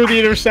 we threw the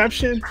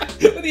interception?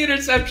 The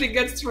interception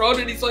gets thrown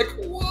and he's like,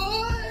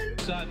 what?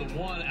 Inside the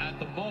 1 at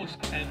the most,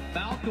 and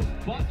Malcolm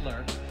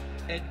Butler,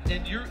 and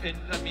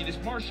it's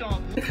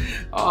Marshawn.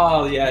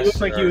 Oh, yeah. It looked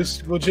like he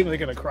was legitimately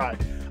going to cry.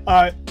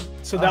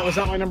 So that was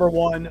not my number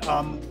 1.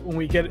 When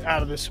we get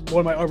out of this,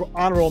 one of my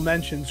honorable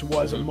mentions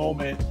was a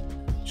moment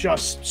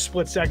just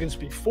split seconds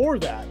before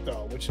that,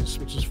 though, which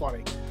is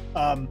funny.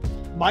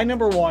 My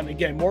number 1,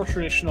 again, more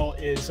traditional,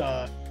 is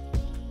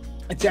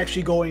it's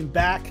actually going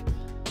back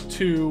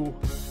to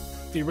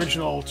the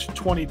original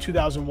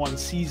 2001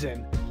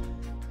 season,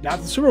 not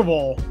the Super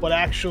Bowl, but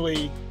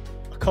actually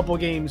a couple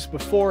games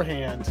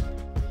beforehand,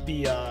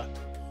 the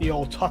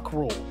old tuck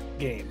rule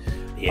game.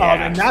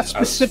 Yeah, and not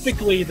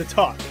specifically the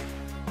tuck,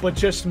 but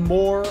just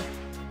more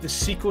the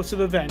sequence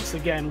of events,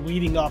 again,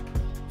 leading up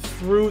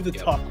through the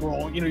tuck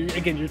roll.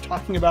 You're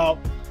talking about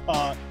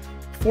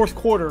 4th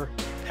quarter,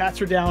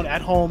 Pats are down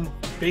at home,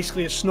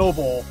 basically a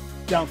snowball,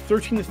 down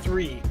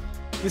 13-3.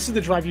 This is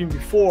the drive even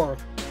before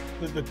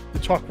the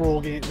tuck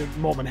roll game, the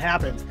moment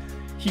happened.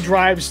 He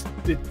drives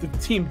the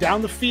team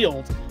down the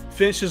field,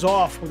 finishes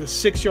off with a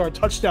 6-yard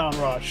touchdown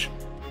rush,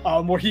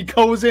 where he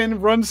goes in,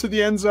 runs to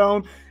the end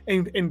zone,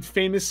 and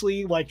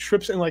famously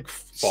trips and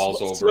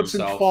falls over slips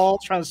himself. And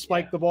falls, trying to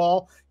spike the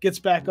ball, gets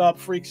back up,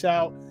 freaks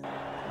out.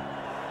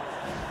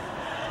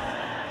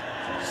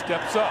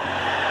 Steps up,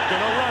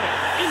 gonna run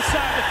it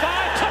inside the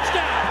 5,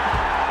 touchdown.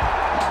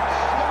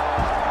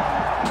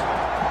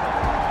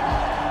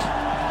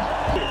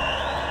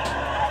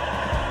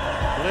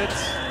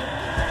 Blitz.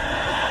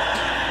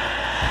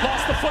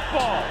 Lost the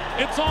football.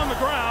 It's on the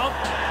ground.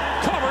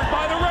 Caught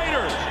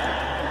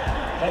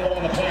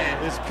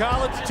His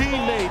college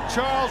teammate,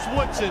 Charles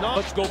Woodson.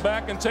 Let's go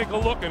back and take a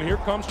look, and here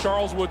comes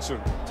Charles Woodson.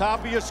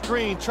 Top of your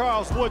screen,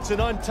 Charles Woodson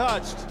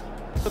untouched.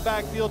 The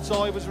backfield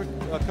saw he was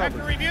covered.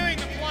 After reviewing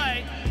the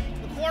play,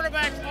 the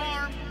quarterback's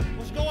arm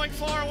was going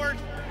forward.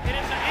 It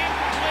is an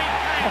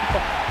incomplete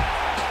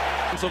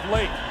pass. Of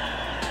late.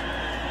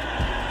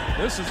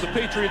 This is the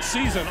Patriots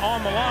season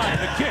on the line.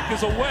 The kick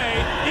is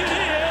away. It is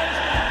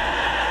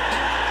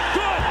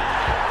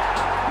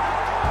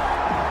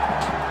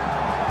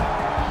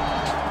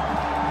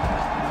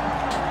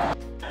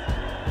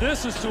good.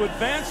 This is to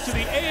advance to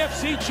the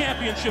AFC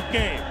Championship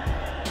game.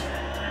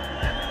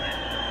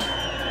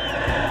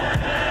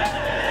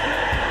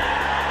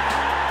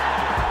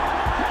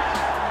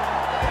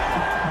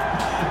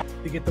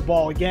 They get the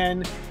ball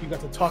again. You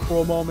got the tuck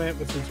roll moment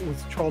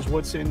with Charles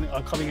Woodson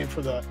coming in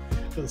for the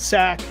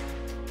sack.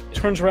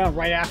 Turns around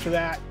right after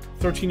that,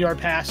 13-yard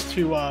pass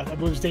to I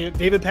believe it was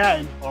David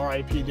Patton,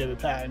 R.I.P. David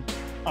Patton,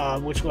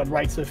 which led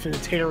right to the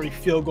Vinatieri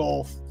field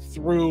goal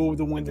through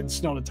the wind and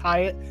snow to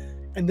tie it.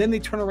 And then they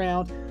turn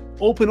around,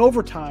 open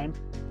overtime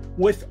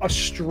with a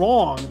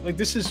strong, like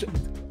this is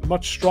a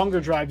much stronger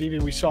drive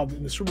even we saw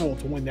in the Super Bowl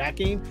to win that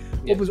game.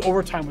 Yeah. It was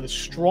overtime with a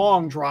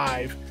strong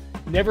drive.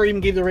 Never even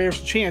gave the Raiders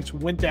a chance,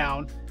 went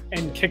down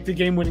and kicked the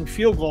game-winning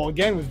field goal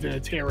again with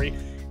Vinatieri.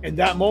 And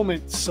that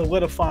moment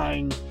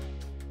solidifying,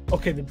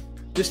 okay,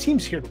 this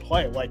team's here to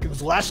play. Like, it was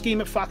the last game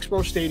at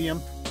Foxborough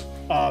Stadium.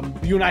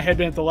 You and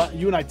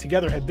I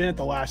together had been at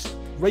the last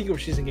regular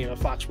season game at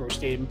Foxborough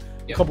Stadium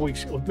a couple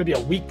weeks, maybe a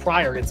week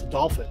prior against the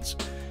Dolphins.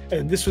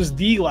 And this was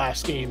the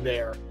last game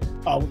there.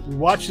 We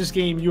watched this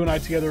game, you and I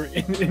together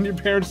in your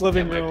parents'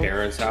 living room. My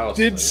parents' house.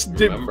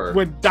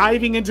 Went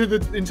diving into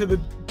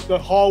the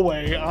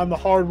hallway on the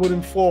hard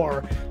wooden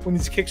floor when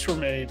these kicks were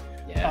made.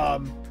 Yeah.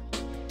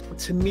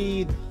 To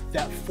me,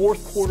 that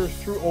fourth quarter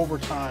through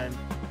overtime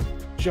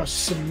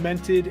just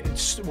cemented and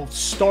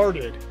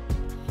started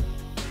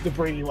the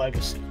Brady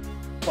legacy.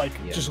 Like,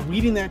 just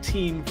leading that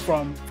team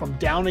from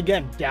down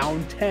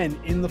 10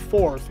 in the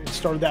fourth, and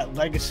started that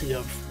legacy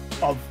of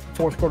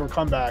fourth quarter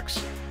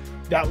comebacks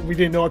that we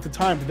didn't know at the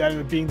time, but that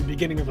ended up being the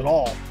beginning of it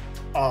all.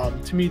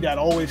 To me, that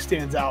always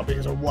stands out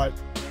because of what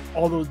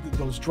all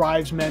those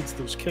drives meant,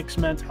 those kicks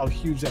meant, how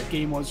huge that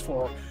game was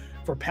for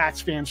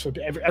Pats fans, for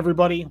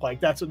everybody. Like,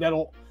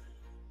 that'll.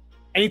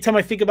 Anytime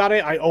I think about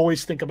it, I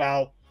always think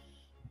about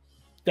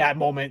that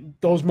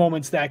moment, those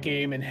moments, that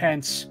game, and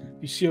hence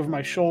you see over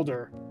my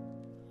shoulder,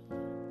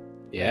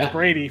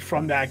 Brady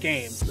from that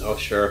game. Oh,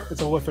 sure, it's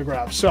a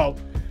lithograph. So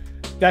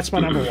that's my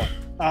number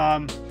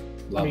one.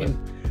 Love it.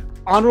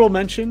 Honorable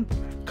mention,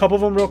 a couple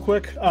of them real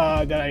quick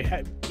that I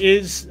had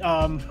is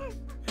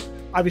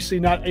obviously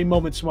not a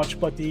moment so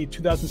much, but the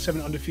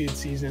 2007 undefeated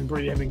season,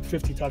 Brady having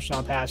 50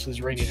 touchdown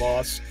passes, Rainy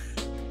loss.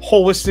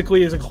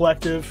 Holistically, as a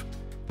collective,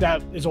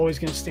 that is always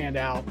going to stand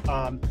out.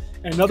 And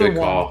another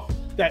one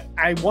that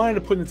I wanted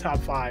to put in the top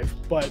 5,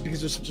 but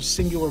because it's such a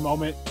singular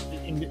moment,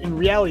 in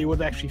reality, it would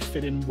actually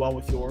fit in well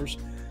with yours,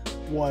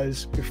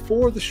 was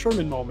before the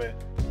Sherman moment,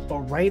 but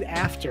right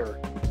after,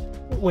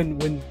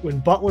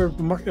 when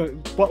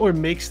Butler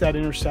makes that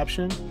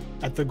interception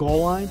at the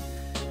goal line,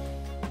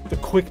 the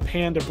quick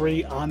pan to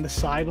Brady on the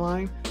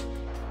sideline.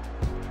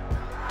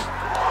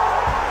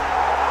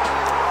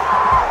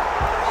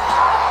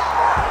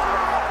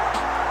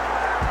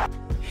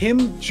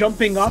 Him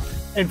jumping up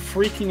and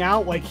freaking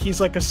out like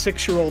he's like a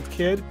 6-year-old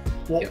kid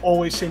will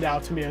always stand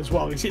out to me as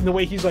well. In the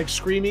way he's like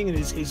screaming and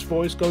his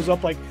voice goes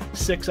up like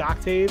 6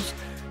 octaves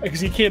because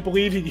he can't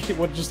believe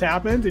what just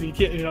happened, and he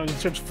can't, he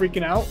starts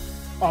freaking out,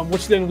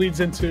 which then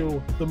leads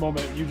into the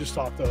moment you just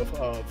talked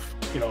of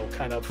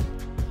kind of,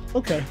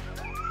 okay.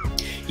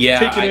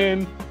 Yeah. Take it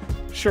in,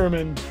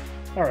 Sherman.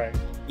 All right.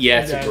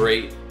 Yeah, it's a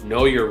great.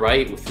 No, you're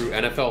right. Through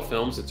NFL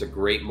films, it's a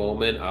great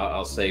moment.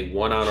 I'll say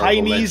one honorable high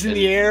knees mention. In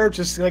the air,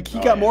 just like he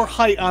got more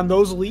height on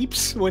those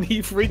leaps when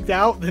he freaked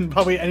out than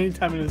probably any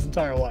time in his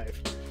entire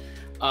life.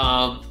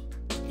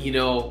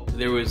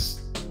 There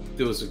was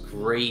a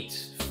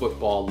great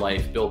football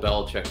life, Bill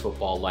Belichick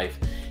football life,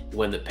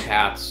 when the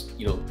Pats,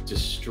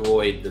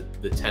 destroyed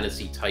the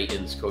Tennessee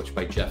Titans, coached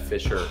by Jeff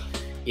Fisher,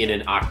 in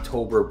an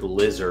October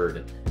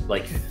blizzard,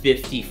 like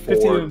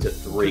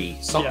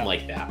 54-3, something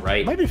like that, right?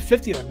 It might be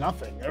 50-0.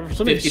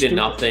 50-0,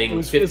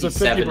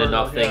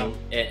 57-0,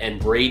 and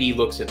Brady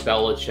looks at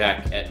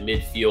Belichick at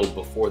midfield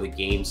before the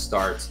game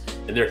starts,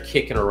 and they're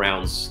kicking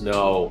around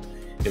snow.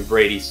 And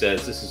Brady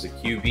says, "This is a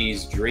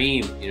QB's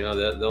dream.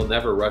 They'll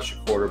never rush a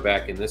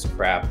quarterback in this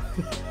crap."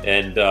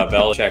 And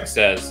Belichick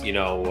says,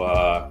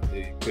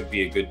 "It could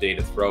be a good day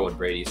to throw." And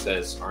Brady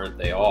says, "Aren't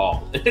they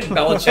all?" And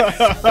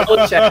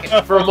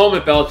Belichick, for a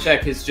moment,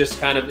 Belichick is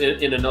just kind of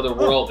in another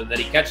world, and then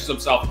he catches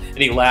himself and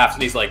he laughs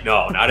and he's like,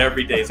 "No, not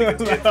every day is a good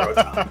day to throw."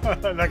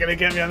 Tom. Not gonna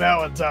get me on that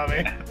one,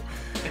 Tommy.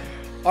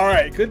 All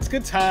right,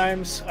 good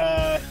times.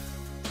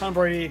 Tom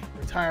Brady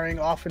retiring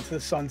off into the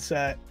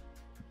sunset.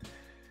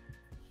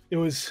 It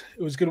was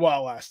good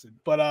while it lasted,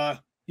 but all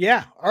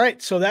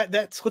right. So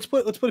that's let's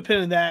put a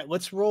pin in that.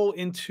 Let's roll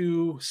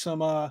into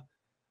some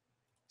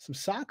some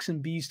Sox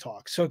and Bees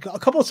talk. So a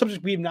couple of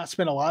subjects we have not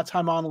spent a lot of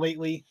time on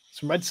lately.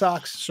 Some Red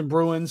Sox, some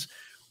Bruins.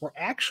 We're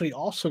actually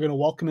also going to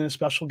welcome in a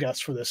special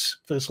guest for this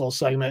little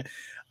segment.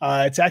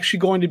 It's actually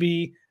going to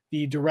be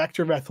the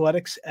director of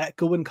athletics at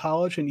Goodwin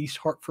College in East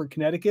Hartford,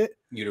 Connecticut.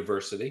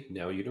 University.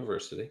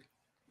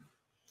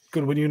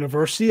 Goodwin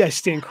University. I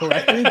stand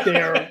corrected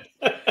there.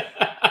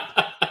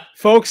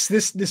 Folks,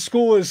 this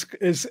school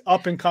is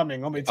up and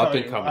coming. Let me tell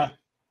you.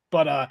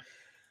 But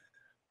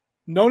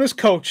known as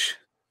Coach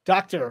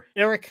Dr.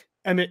 Eric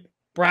Emet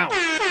Brown.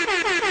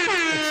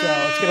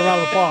 Let's get a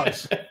round of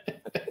applause.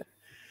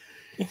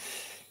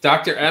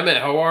 Dr. Emet,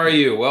 how are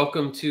you?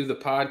 Welcome to the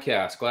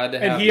podcast. Glad to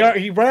have you.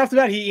 And he right after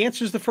that, he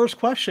answers the first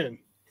question.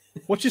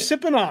 What you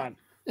sipping on?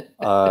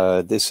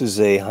 This is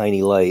a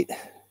Heine Light.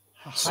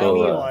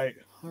 Light.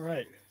 All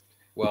right.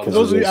 Well, for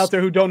those of you out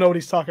there who don't know what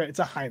he's talking about, it's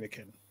a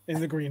Heineken in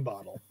the green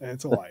bottle, and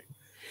it's a light.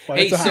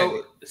 Hey,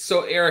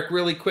 so Eric,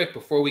 really quick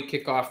before we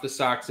kick off the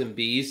Sox and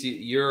Bees,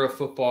 you're a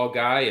football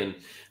guy,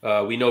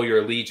 and we know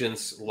your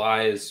allegiance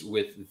lies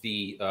with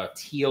the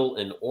teal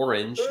and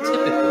orange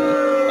typically,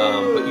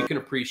 but you can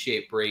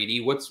appreciate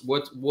Brady.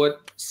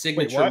 What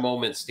signature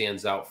moment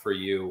stands out for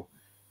you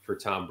for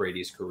Tom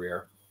Brady's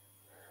career?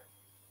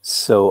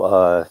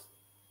 So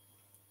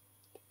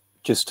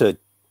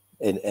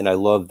and I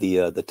love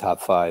the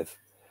top five.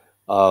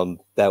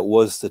 That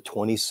was the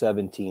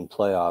 2017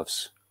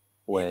 playoffs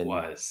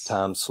when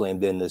Tom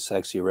slammed in the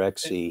sexy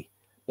Rexy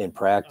in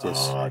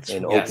practice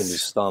and opened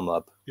his thumb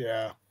up.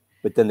 Yeah.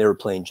 But then they were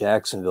playing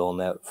Jacksonville in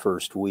that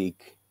first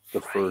week,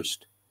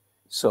 first.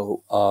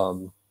 So,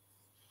 no,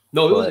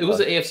 it was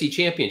the AFC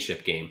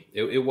Championship game.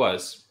 It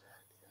was.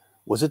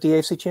 Was it the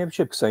AFC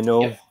Championship? Because I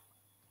know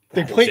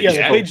they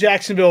played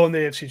Jacksonville in the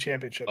AFC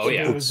Championship. Oh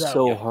yeah, it's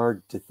so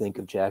hard to think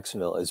of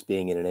Jacksonville as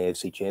being in an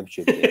AFC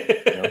Championship game.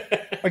 You know?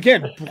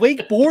 Again,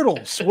 Blake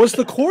Bortles was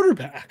the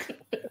quarterback.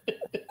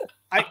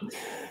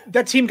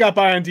 That team got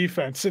by on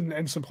defense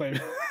and some play.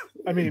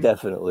 I mean,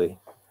 definitely.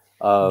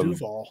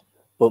 Duval.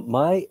 But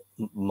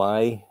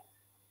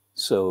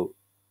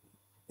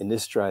and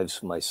this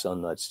drives my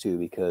son nuts too,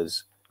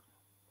 because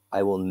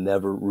I will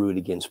never root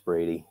against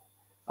Brady.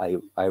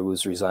 I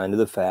was resigned to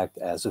the fact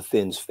as a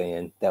Finns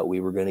fan that we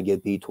were going to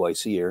get beat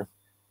twice a year,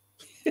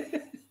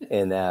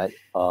 and that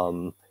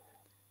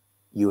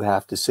you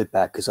have to sit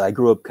back, because I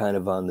grew up kind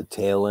of on the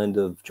tail end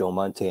of Joe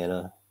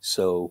Montana.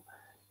 So,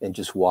 and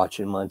just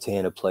watching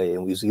Montana play,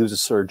 and he was a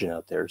surgeon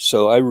out there.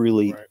 So I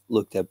really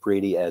looked at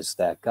Brady as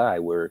that guy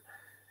where,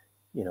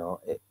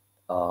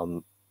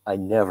 I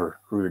never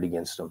rooted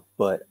against him.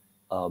 But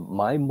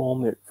my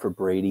moment for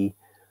Brady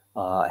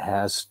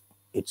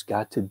it's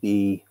got to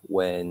be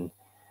when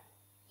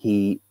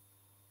he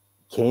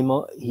came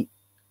up.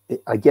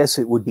 I guess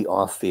it would be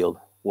off field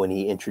when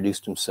he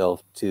introduced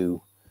himself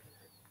to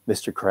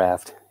Mr.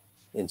 Kraft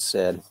and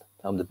said,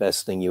 "I'm the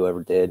best thing you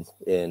ever did,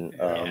 and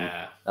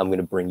I'm going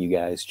to bring you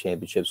guys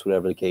championships,"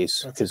 whatever the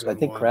case. Because I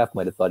think Kraft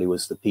might have thought he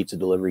was the pizza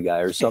delivery guy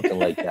or something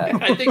like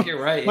that. I think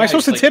you're right. Am I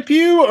supposed to tip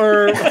you,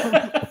 or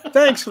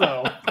thanks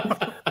though?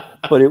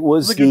 But it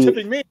was you're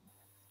tipping me.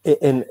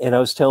 And I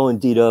was telling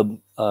D-Dub,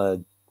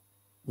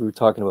 we were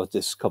talking about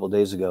this a couple of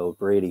days ago,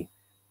 Brady,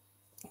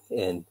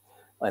 and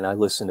I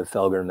listened to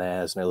Felger and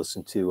Maz, and I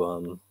listened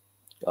to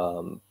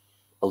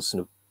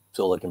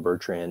Zolik and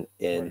Bertrand,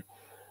 and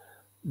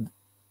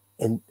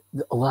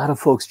a lot of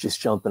folks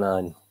just jumping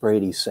on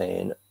Brady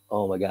saying,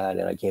 "Oh my God,"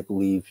 and I can't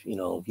believe,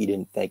 he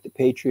didn't thank the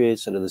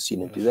Patriots, and he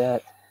didn't do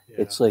that.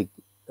 Yeah. It's like,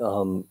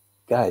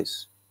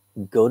 guys,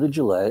 go to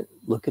Gillette,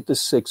 look at the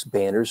 6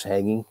 banners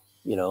hanging,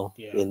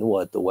 in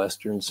the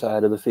western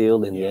side of the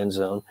field in the end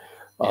zone.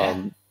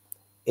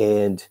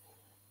 And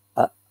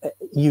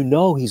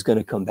he's going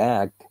to come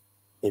back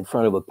in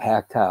front of a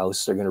packed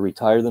house. They're going to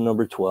retire the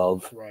number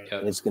 12,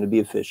 and it's going to be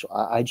official.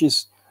 I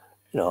just,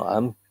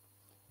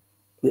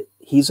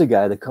 he's a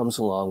guy that comes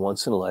along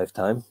once in a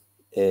lifetime,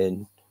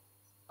 and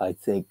I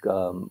think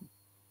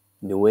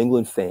New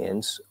England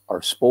fans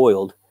are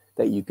spoiled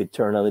that you could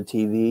turn on the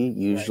TV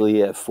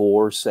usually at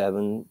 4,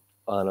 7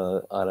 on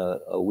a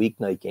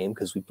weeknight game,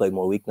 because we played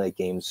more weeknight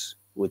games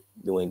with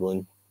New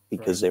England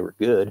because they were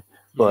good,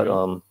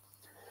 but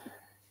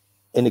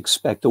and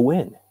expect a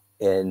win.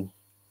 And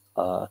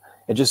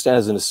just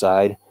as an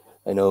aside,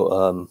 I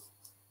know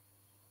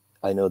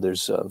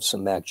there's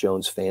some Mac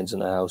Jones fans in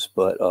the house,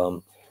 but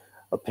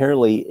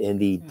apparently in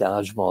the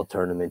dodgeball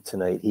tournament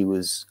tonight, he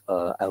was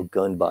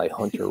outgunned by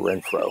Hunter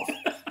Renfrow.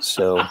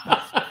 So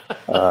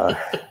I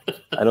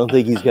don't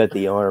think he's got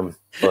the arm,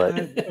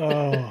 but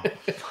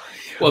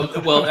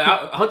well,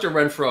 Hunter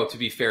Renfrow, to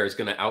be fair, is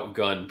going to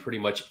outgun pretty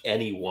much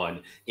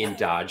anyone in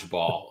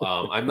dodgeball.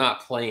 I'm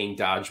not playing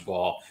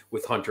dodgeball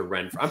with Hunter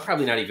Renfrow. I'm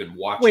probably not even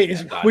watching. Wait,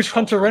 which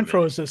Hunter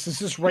Renfrow is this? Is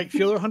this right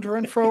fielder Hunter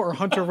Renfrow or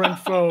Hunter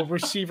Renfrow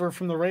receiver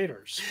from the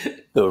Raiders?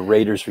 The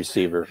Raiders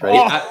receiver,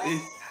 right?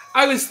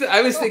 I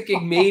was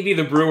thinking maybe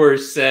the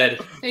Brewers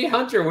said, "Hey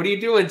Hunter, what are you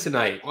doing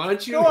tonight? Why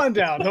don't you go on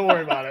down? Don't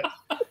worry about it."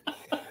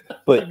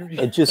 But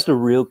and just a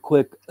real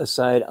quick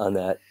aside on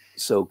that.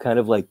 So kind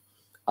of like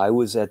I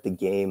was at the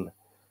game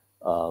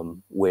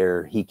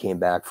where he came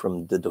back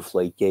from the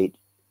Deflategate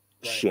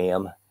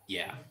sham.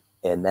 Yeah.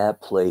 And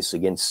that place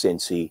against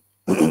Cincy,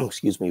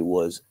 excuse me,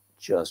 was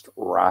just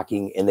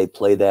rocking. And they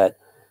play that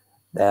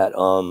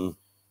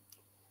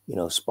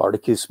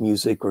Spartacus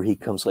music where he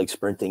comes like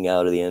sprinting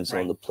out of the end zone.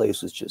 Right. The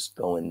place was just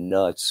going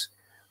nuts.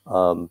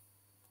 I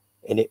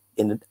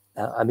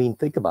mean,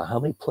 think about how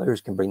many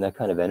players can bring that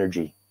kind of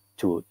energy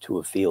to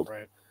a field.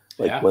 Right.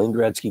 Like Wayne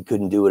Gretzky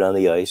couldn't do it on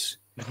the ice,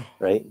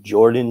 right?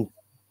 Jordan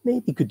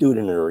maybe could do it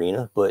in an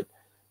arena, but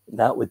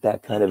not with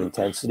that kind of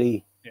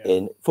intensity. Yeah.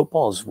 And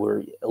footballs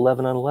were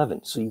 11 on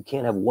 11, so you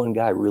can't have one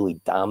guy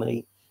really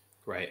dominate.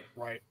 Right.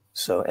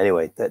 So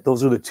anyway,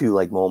 those are the two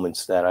like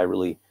moments that I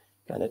really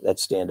that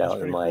stand out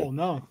in my. Cool.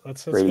 No,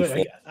 that's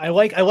good. I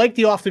like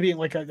the off the beat.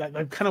 Like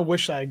I kind of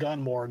wish I had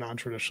gotten more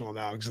non-traditional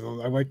now because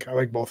I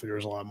like both of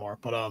yours a lot more.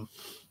 But all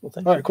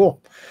right,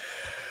 cool.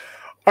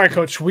 All right,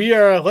 Coach. We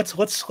are let's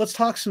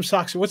talk some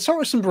Sox. Let's start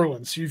with some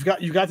Bruins. You've got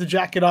the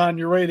jacket on.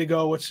 You're ready to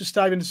go. Let's just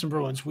dive into some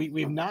Bruins.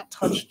 We've not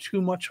touched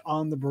too much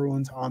on the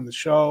Bruins on the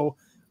show.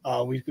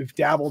 We've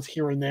dabbled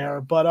here and there,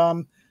 but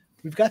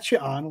we've got you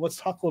on. Let's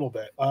talk a little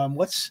bit.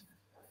 Let's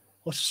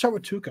start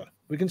with Tuukka.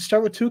 We can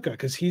start with Tuukka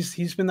because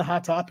he's been the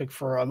hot topic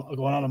for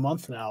going on a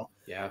month now.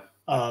 Yeah.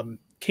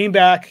 Came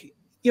back,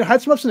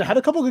 had some ups and downs, had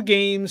a couple good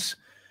games,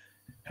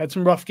 had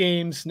some rough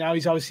games. Now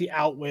he's obviously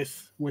out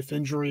with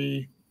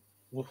injury.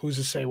 Well, who's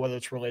to say whether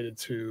it's related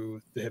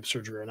to the hip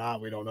surgery or not?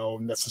 We don't know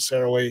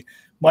necessarily.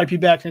 Might be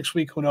back next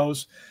week. Who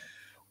knows?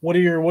 What are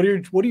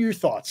your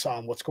thoughts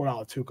on what's going on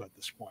with Tuukka at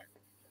this point?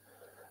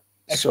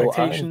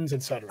 Expectations,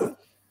 etc.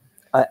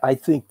 I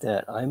think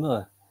that I'm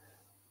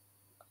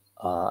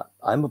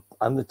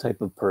the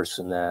type of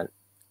person that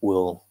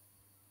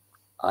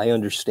I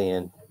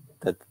understand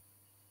that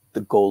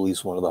the goalie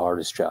is one of the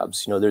hardest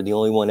jobs. They're the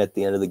only one at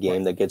the end of the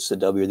game that gets the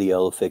W or the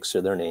L affixed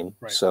to their name.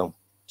 Right. So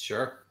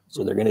sure.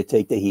 So they're going to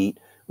take the heat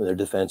when their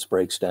defense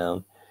breaks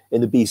down.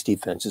 And the Beast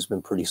defense has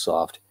been pretty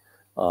soft.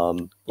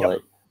 But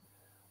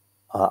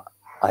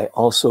I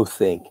also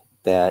think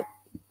that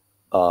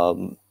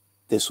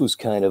this was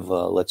kind of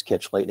let's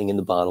catch lightning in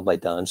the bottle by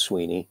Don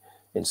Sweeney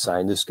and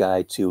sign this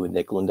guy to a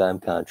nickel and dime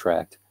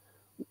contract.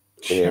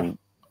 And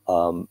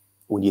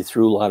when you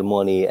threw a lot of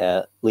money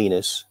at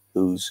Linus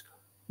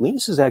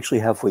is actually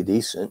halfway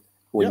decent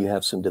when you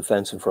have some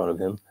defense in front of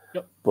him.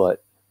 Yep.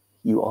 But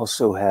you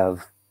also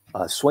have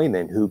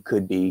Swayman, who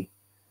could be,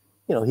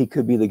 he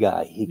could be the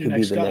guy. He could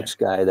be the next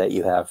guy that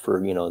you have for,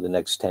 the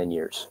next 10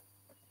 years.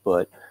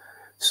 But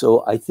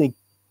so I think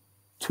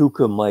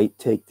Tuukka might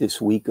take this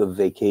week of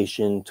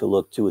vacation to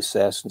look to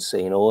assess and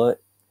say, you know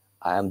what,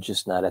 I'm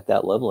just not at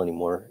that level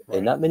anymore. Right.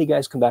 And not many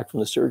guys come back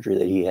from the surgery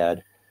that he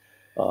had.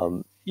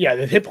 The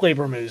hip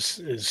labrum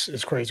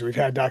is crazy. We've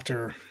had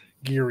Dr.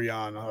 Geary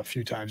on a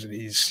few times, and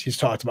he's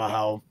talked about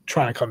how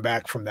trying to come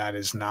back from that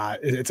is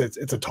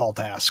it's a tall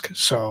task.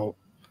 So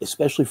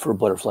especially for a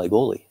butterfly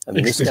goalie. I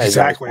mean, this guy's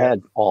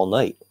had all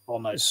night.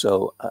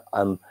 So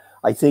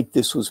I think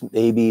this was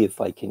maybe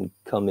if I can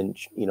come and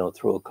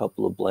throw a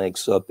couple of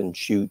blanks up and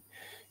shoot,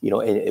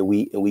 and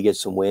we get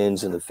some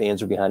wins and the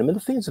fans are behind him, and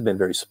the fans have been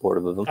very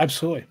supportive of him.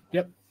 Absolutely,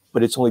 yep.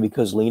 But it's only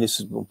because Linus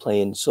has been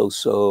playing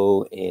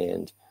so,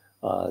 and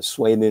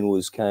Swayman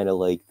was kind of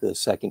like the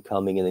second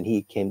coming, and then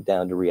he came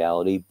down to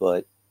reality.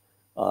 But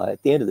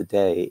at the end of the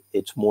day,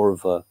 it's more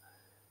of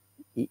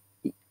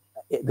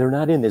they're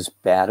not in as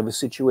bad of a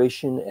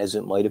situation as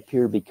it might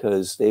appear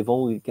because they've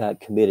only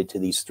got committed to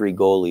these three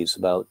goalies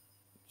about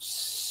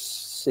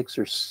 $6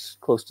 or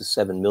close to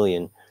 $7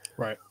 million.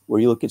 Right.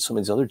 Where you look at some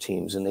of these other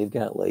teams and they've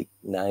got like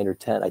 9 or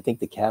 10. I think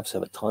the Caps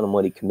have a ton of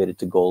money committed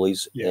to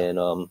goalies,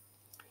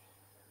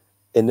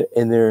 and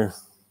they're,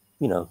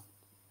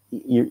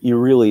 you're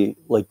really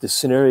like the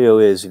scenario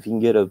is if you can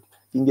get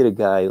a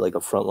guy like a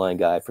frontline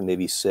guy for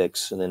maybe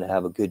 6 and then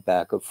have a good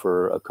backup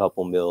for a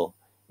couple mil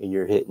and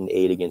you're hitting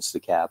 8 against the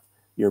cap,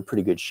 you're in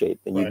pretty good shape.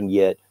 And you can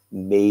get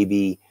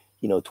maybe,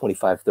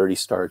 25, 30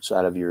 starts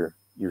out of your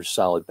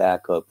solid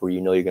backup where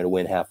you're going to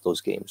win half those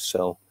games.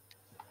 So,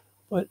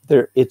 but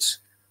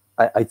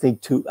I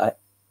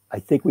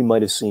think we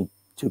might have seen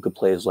Tuukka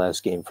play his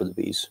last game for the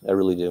Bees. I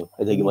really do.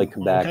 I think he might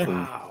come back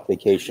from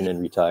vacation and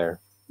retire.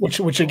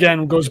 Which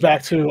again goes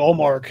back to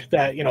Ullmark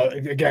that,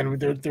 again,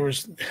 there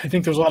was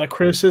a lot of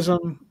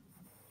criticism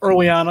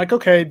early on, like,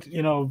 okay,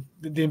 the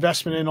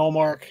investment in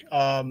Ullmark,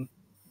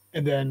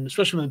 and then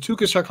especially when the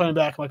Tuukka start coming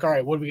back, I'm like, all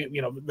right, what do we get?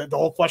 The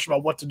whole question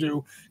about what to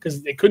do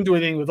because they couldn't do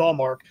anything with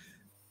Ullmark.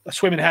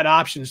 Swayman had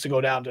options to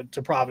go down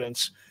to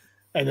Providence,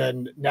 and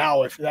then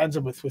now if it ends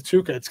up with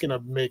Tuukka, it's going to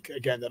make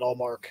again that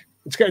Ullmark.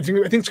 I think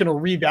it's going to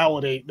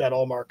revalidate that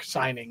Ullmark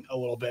signing a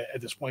little bit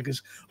at this point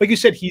because, like you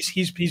said,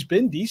 he's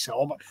been decent,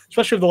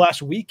 especially over the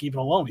last week, even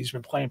alone. He's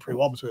been playing pretty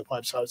well between the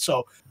pipes.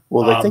 So,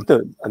 I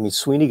think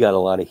Sweeney got a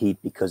lot of heat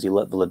because he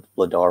let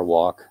Vladar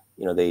walk.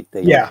 They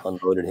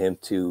unloaded him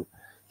to.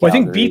 Well, I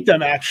think beat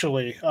them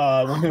actually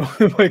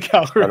when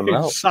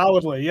Calgary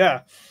solidly,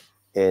 yeah.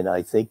 And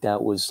I think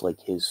that was like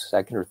his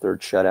second or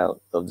third shutout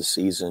of the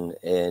season.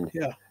 And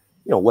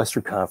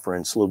Western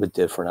Conference, a little bit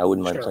different. I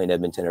wouldn't mind playing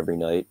Edmonton every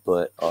night,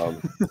 but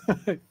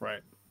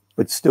right.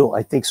 But still,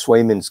 I think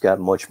Swayman's got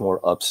much more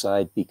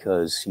upside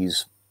because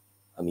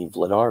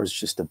Vladar is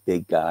just a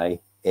big guy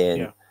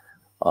and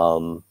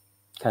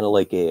kind of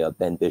like a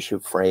Ben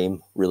Bishop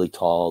frame, really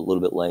tall, a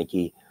little bit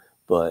lanky.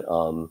 But,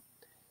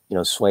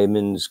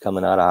 Swayman's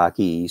coming out of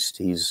Hockey East.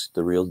 He's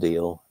the real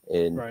deal.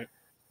 And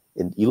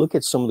you look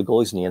at some of the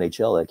goalies in the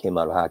NHL that came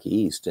out of Hockey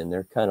East, and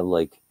they're kind of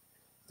like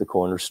the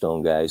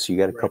cornerstone guys. You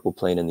got a couple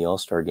playing in the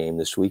All-Star game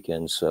this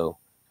weekend. So,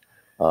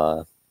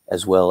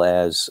 as well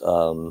as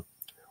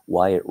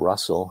Wyatt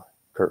Russell,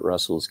 Kurt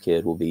Russell's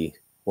kid, will be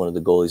one of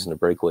the goalies in the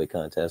breakaway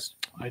contest.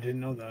 I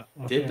didn't know that.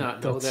 Okay. Did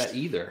not know that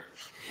either.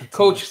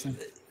 Coach,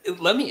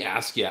 let me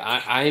ask you.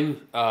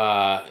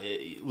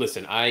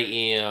 Listen, I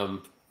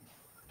am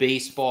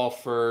baseball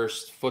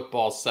first,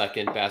 football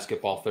second,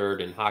 basketball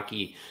third, and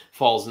hockey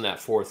falls in that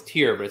fourth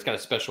tier, but it's got a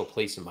special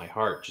place in my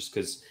heart just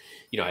because,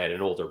 I had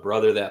an older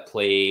brother that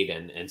played,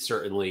 and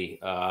certainly,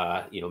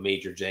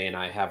 Major J and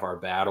I have our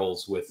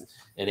battles with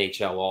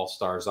NHL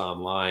All-Stars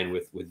online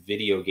with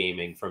video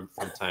gaming from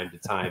time to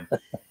time.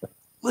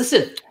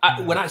 Listen,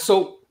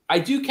 I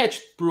do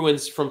catch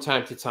Bruins from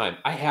time to time.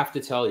 I have to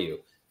tell you,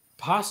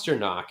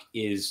 Pastrnak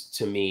is,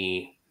 to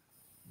me,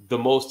 the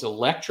most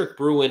electric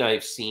Bruin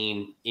I've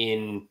seen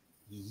in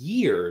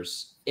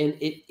years. And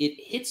it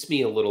hits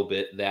me a little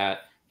bit that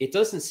it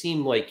doesn't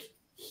seem like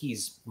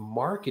he's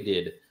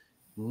marketed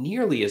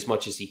nearly as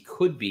much as he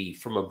could be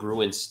from a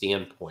Bruin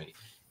standpoint.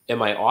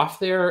 Am I off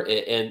there?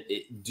 And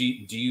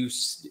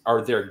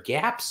are there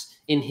gaps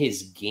in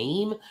his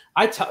game?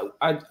 I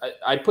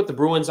put the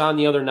Bruins on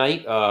the other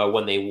night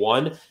when they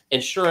won,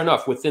 and sure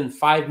enough, within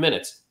 5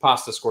 minutes,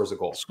 Pasta scores a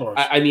goal.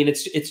 The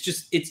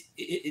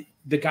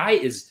guy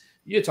is.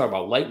 You talk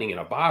about lightning in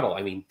a bottle.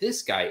 I mean,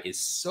 this guy is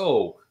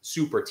so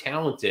super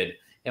talented.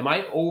 Am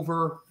I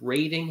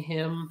overrating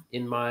him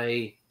in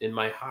my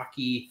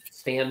hockey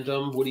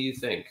fandom? What do you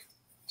think?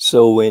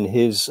 So when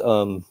his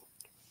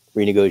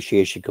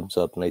renegotiation comes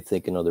up, and I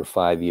think another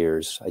 5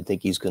 years, I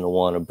think he's going to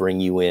want to bring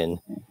you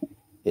in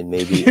and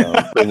maybe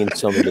bring in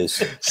some of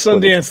this.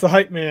 Sundance, the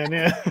hype man,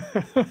 yeah.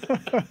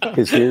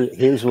 Because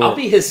here's what I'll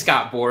be his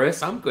Scott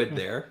Boras. I'm good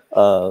there.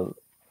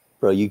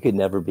 Bro, you could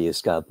never be a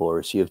Scott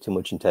Boras. You have too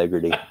much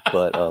integrity.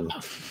 But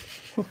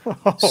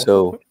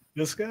so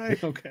this guy,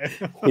 okay.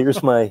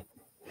 here's my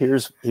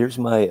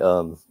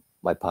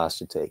my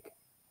Pasta take.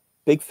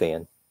 Big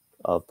fan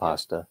of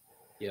Pasta.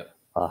 Yeah.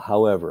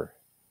 However,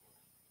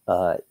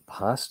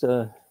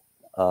 Pasta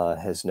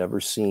has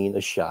never seen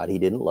a shot he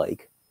didn't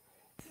like,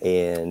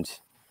 and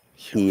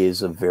he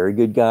is a very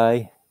good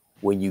guy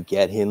when you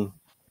get him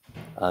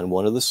on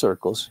one of the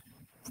circles,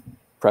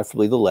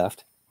 preferably the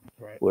left.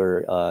 Right.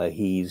 Where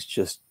he's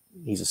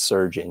a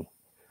surgeon.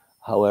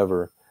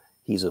 However,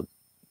 he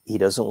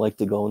doesn't like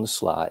to go in the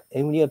slot.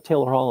 And when you have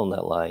Taylor Hall on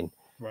that line,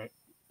 right,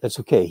 that's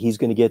okay. He's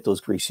going to get those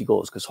greasy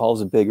goals because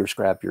Hall's a bigger,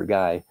 scrappier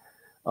guy.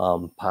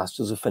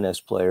 Pasta's a finesse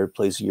player,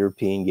 plays a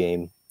European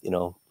game,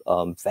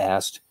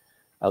 fast,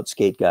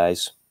 outskate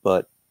guys.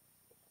 But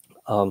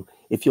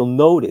if you'll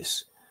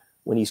notice,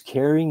 when he's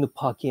carrying the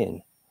puck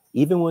in,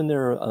 even when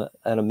they're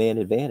at a man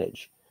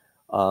advantage,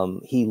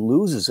 he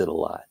loses it a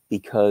lot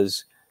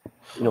because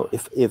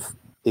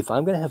if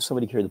I'm going to have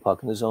somebody carry the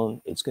puck in the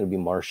zone, it's going to be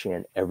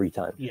Marchand every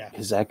time. Yeah.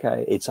 Because that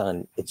guy, it's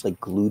like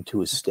glued to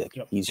his stick.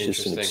 Yep. He's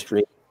just an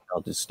extreme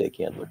talented stick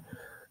handler.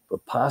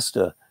 But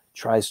Pasta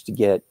tries to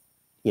get,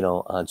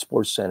 on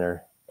Sports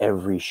Center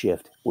every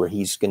shift where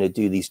he's going to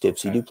do these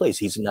dipsy-do plays.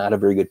 He's not a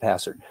very good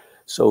passer.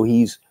 So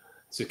he's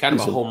kind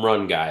of a home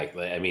run guy.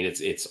 I mean,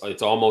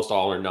 it's almost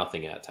all or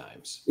nothing at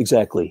times.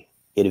 Exactly.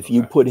 And if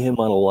you put him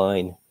on a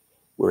line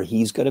where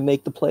he's going to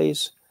make the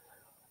plays,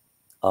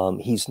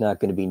 he's not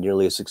going to be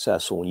nearly as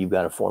successful when you've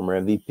got a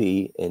former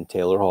MVP in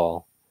Taylor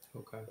Hall.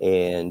 Okay.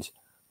 And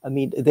I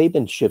mean, they've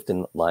been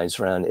shifting lines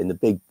around. And the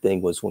big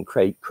thing was when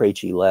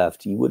Krejci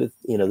left, you would have,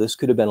 this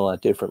could have been a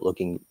lot different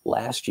looking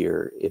last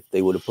year if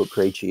they would have put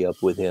Krejci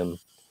up with him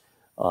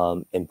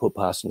and put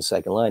Pasta in the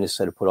second line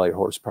instead of put all your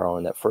horsepower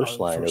on that first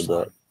line with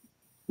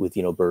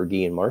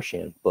Berge and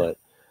Marchand. But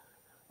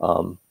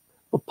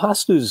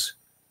Pasta's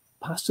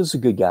a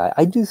good guy.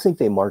 I do think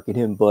they market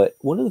him, but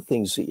one of the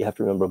things that you have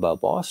to remember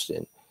about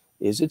Boston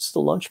is it's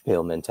the lunch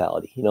pail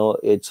mentality.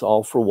 It's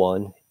all for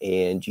one,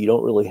 and you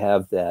don't really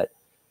have that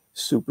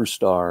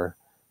superstar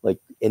like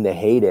in the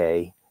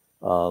heyday,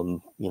 a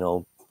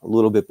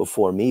little bit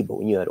before me, but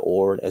when you had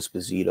Orr and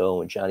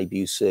Esposito and Johnny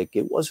Busick,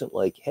 it wasn't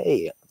like,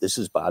 hey, this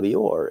is Bobby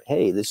Orr.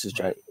 Hey, this is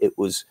Johnny. It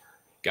was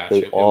Gotcha.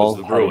 They all it was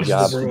the had Bruins. a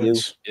job to do.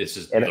 This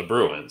is the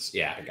Bruins.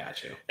 Yeah, I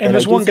got you. And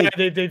there's one guy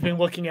they've been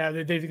looking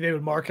at. They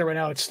would market right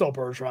now. It's still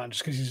Bergeron,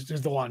 just because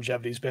there's the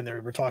longevity. He's been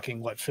there. We're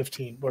talking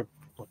 13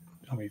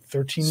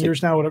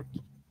 years now. Whatever.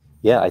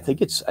 Yeah, I think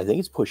it's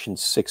pushing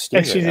 16.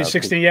 Actually, right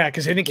 16. Yeah,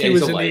 because I think he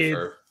was in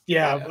lifer.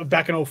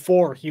 back in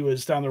 2004. He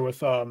was down there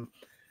with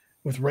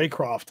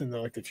Raycroft in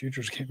the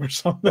Futures game or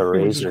something,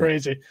 which is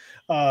crazy.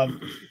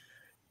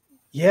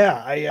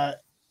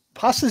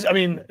 Pasta's, I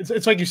mean,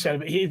 it's like you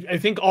said. I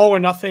think all or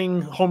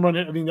nothing home run.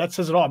 I mean, that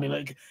says it all. I mean,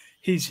 like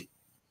his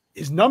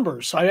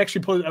numbers. So I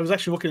was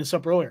actually looking this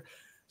up earlier.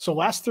 So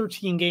last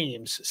 13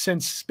 games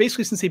since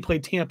they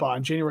played Tampa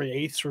on January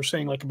 8th. So we're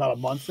saying like about a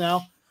month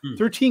now.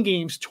 13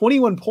 games,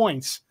 21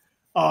 points,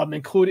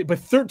 included, but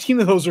 13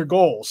 of those are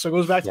goals. So it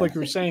goes back to like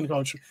you were saying,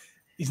 Coach.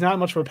 He's not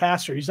much of a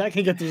passer. He's not going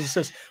to get those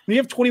assists. When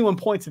you have 21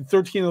 points and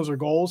 13 of those are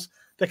goals,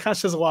 that kind of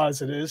says a lot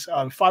as it is.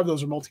 5 of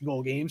those are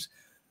multi-goal games.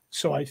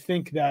 So I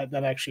think that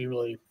actually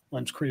really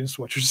lends credence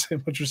to what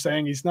you're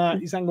saying. He's not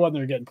going out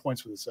there getting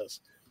points with assists.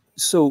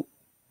 So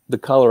the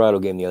Colorado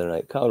game the other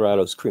night,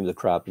 Colorado's cream of the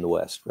crop in the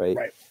West, right?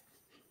 Right.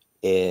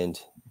 And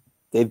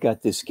they've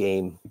got this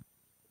game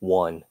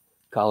won.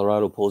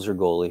 Colorado pulls their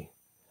goalie.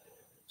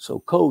 So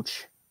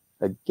Coach,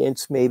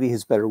 against maybe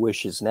his better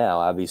wishes now,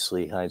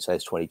 obviously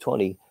hindsight's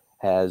 2020,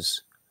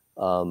 has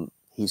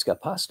he's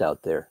got Pasta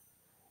out there.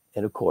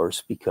 And of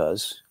course,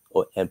 because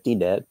empty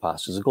net,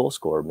 Pasta's a goal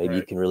scorer. Maybe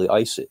you can really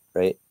ice it,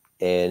 right?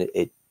 And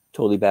it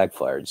totally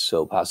backfired.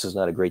 So Pasta's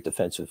not a great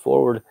defensive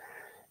forward,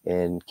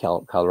 and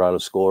Colorado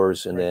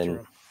scores, and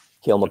then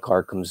Cale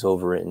Makar comes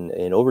over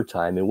in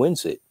overtime and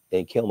wins it.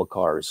 And Cale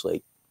Makar is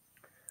like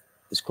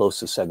as close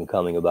to second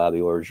coming of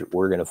Bobby Orr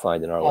we're going to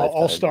find in our lifetime.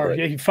 All-star.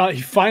 Yeah, he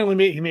finally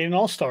made an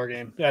all-star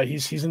game. Yeah,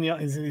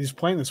 he's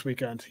playing this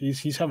weekend.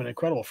 He's having an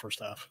incredible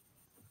first half.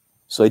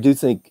 So I do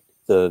think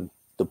the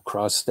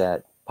cross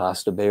stat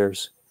Pasta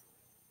bears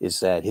is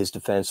that his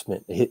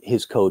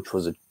coach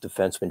was a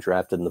defenseman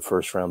drafted in the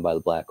first round by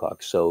the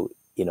Blackhawks. So,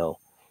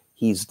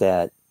 he's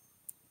that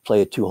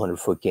play a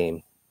 200-foot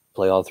game,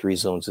 play all 3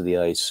 zones of the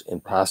ice,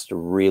 and Pasta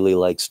really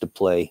likes to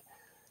play,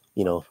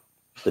 the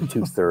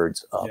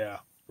 2/3 up. Yeah,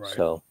 right.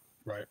 So,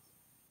 right.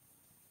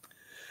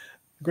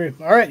 Great.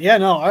 All right. Yeah,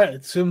 no. All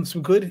right. Some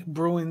good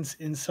Bruins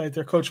insight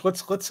there, Coach.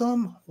 Let's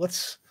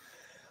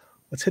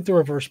hit the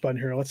reverse button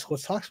here. Let's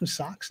talk some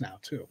Sox now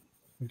too.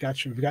 We've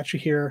got you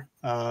here.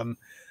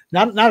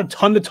 Not a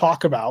ton to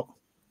talk about,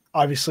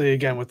 obviously,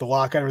 again, with the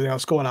lockout and everything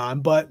else going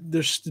on, but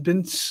there's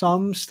been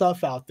some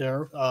stuff out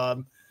there.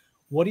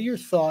 What are your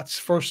thoughts,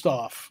 first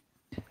off?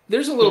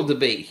 There's a little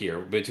debate here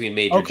between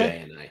Major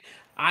J and I.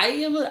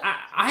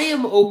 I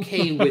am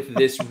okay with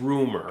this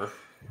rumor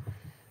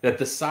that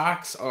the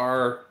Sox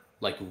are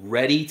like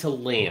ready to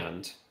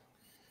land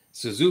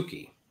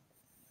Suzuki.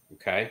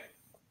 Okay.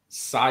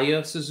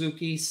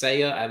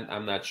 Seiya,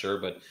 I'm not sure,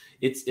 but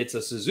it's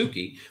a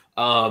Suzuki.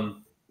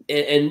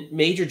 And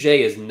Major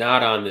J is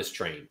not on this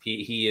train.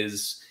 He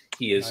is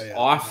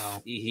off.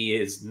 No. He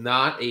is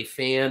not a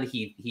fan.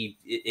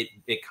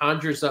 It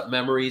conjures up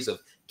memories of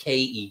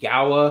Kei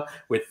Igawa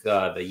with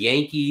the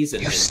Yankees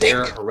and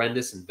their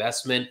horrendous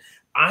investment.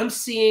 I'm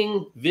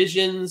seeing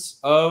visions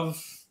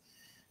of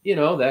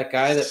that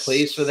guy that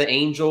plays for the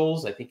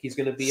Angels. I think he's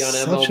going to be on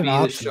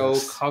MLB The Show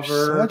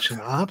cover. Such an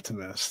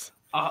optimist.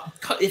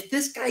 If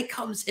this guy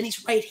comes and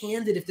he's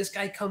right-handed, if this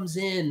guy comes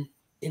in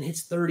and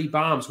hits 30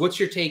 bombs, what's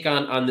your take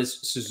on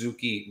this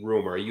Suzuki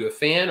rumor? Are you a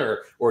fan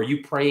or are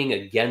you praying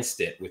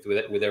against it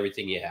with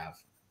everything you have?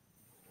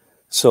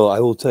 So I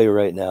will tell you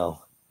right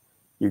now,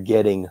 you're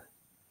getting,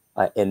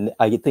 and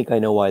I think I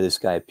know why this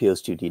guy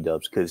appeals to you,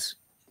 D-Dubs, because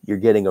you're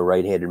getting a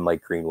right-handed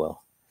Mike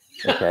Greenwell.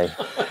 Okay.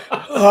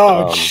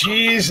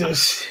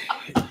 Jesus.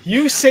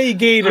 You say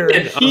Gator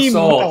and he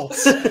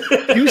melts.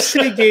 You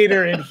say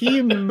Gator and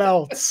he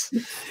melts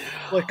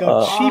like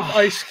a cheap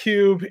ice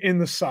cube in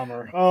the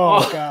summer.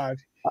 Oh God.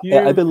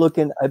 I've been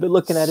looking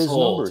at his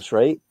numbers,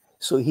 right?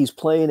 So he's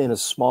playing in a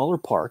smaller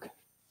park,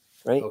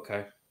 right?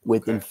 Okay.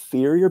 With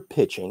inferior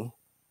pitching.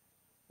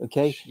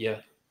 Okay. Yeah.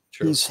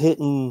 True. He's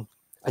hitting,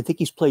 I think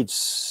he's played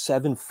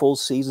 7 full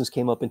seasons,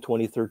 came up in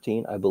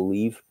 2013, I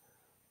believe.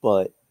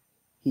 But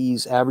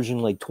he's averaging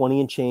like 20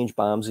 and change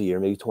bombs a year,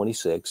 maybe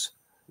 26.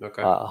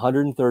 Okay.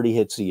 130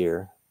 hits a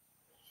year,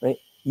 right?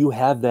 You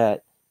have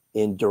that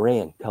in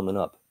Duran coming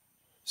up.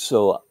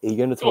 So you're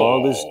going to throw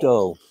all this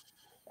dough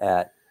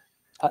at.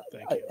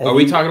 Are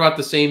we talking about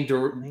the same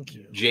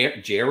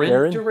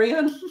Jaron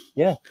Duran?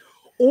 Yeah.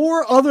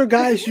 Or other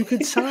guys you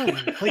could sign.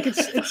 Like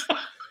it's.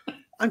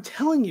 I'm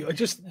telling you,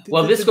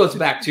 this goes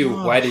back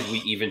to why did we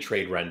even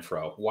trade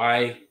Renfroe?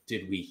 Why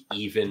did we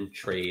even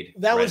trade?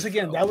 That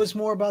Renfroe? That was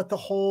more about the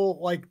whole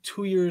like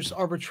 2 years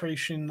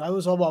arbitration. That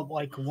was all about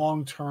like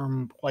long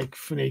term like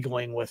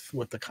finagling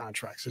with the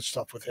contracts and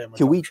stuff with him.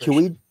 Can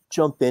we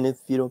jump in if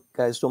you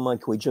guys don't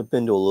mind? Can we jump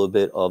into a little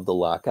bit of the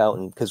lockout,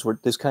 and because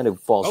this kind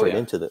of falls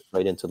into the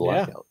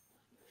lockout,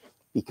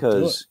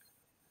 because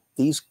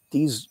these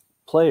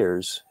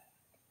players,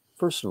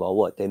 first of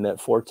all, they met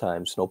 4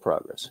 times, no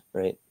progress,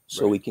 right?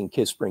 So we can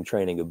kiss spring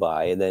training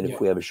goodbye. And then if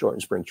we have a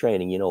shortened spring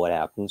training, you know what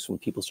happens when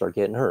people start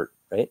getting hurt,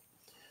 right?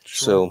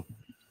 Sure. So,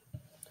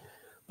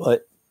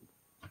 but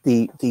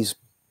the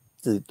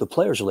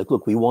players are like,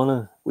 look, we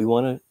want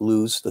to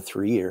lose the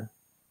 3-year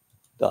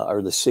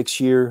or the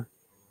 6-year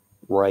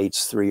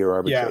rights, 3-year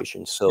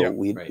arbitration. So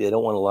they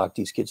don't want to lock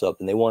these kids up,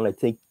 and they want to, I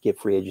think, get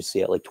free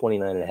agency at like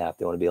 29.5.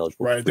 They want to be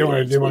eligible. Right. They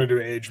want to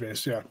do age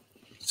based. Yeah.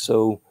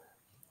 So,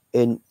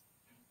 and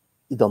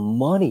the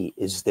money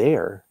is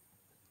there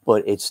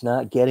but it's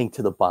not getting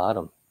to the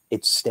bottom.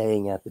 It's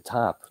staying at the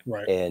top.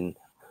 Right. And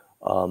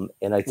I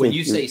think when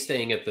you say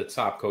staying at the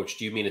top, Coach,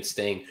 do you mean it's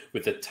staying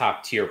with the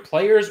top tier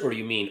players, or do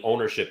you mean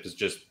ownership is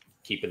just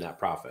keeping that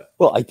profit?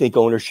 Well, I think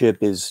ownership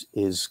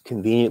is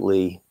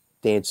conveniently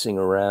dancing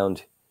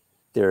around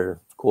their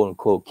quote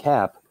unquote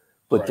cap,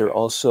 but they're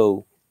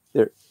also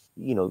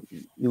you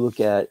look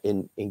at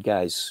in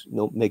guys,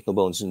 make no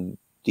bones, and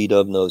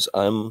D-Dub knows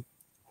I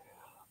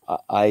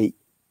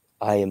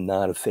am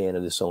not a fan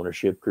of this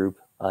ownership group.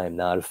 I am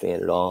not a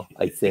fan at all.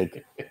 I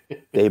think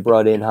they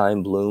brought in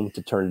Chaim Bloom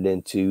to turn it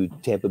into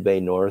Tampa Bay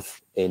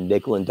North and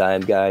nickel and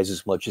dime guys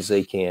as much as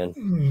they can.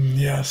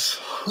 Yes.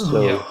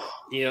 So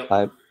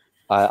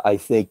I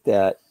think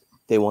that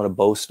they want to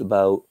boast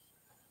about,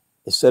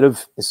 instead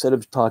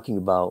of talking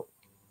about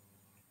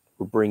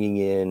we're bringing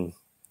in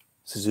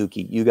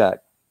Suzuki, you got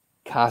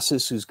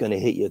Casas, who's going to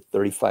hit you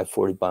 35,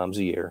 40 bombs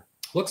a year.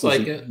 Looks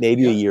like it.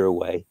 Maybe a year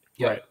away.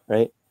 Yeah.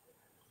 Right.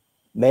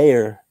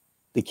 Mayer,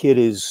 the kid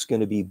is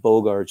going to be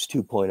Bogarts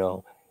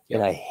 2.0. Yep.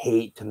 And I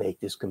hate to make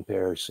this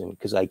comparison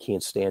because I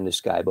can't stand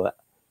this guy, but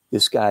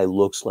this guy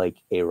looks like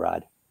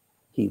A-Rod.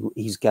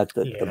 He's got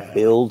the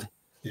build,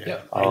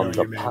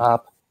 the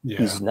pop.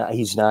 Yeah.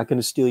 He's not going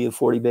to steal you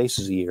 40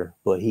 bases a year,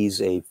 but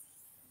he's a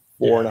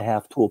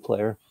 4.5 tool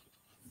player.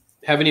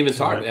 Haven't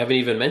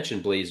even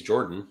mentioned Blaze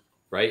Jordan,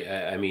 right?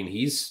 I mean,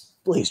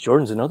 Blaze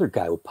Jordan's another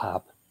guy with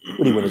pop.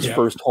 What he won his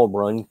first home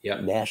run,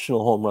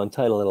 national home run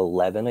title at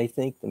 11, I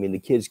think. I mean, the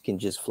kids can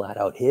just flat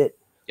out hit.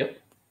 Yep.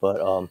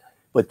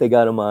 But they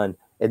got him on.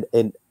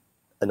 And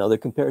another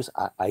comparison,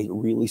 I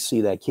really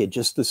see that kid,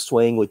 just the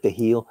swing with the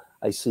heel.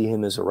 I see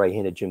him as a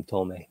right-handed Jim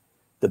Tomei.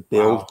 The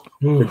build,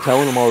 they're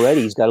telling him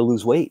already he's got to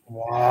lose weight.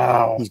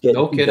 Wow. He's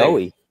getting too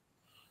doughy.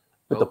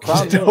 But the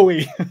problem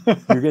is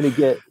you're gonna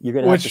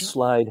have to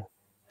slide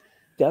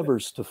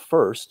Devers to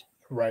first.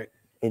 Right.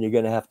 And you're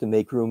going to have to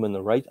make room on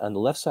the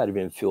left side of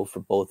the infield for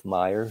both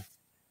Meyer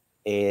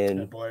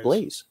and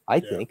Blaze, I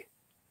think,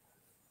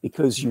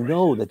 because you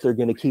know that they're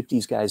going to keep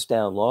these guys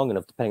down long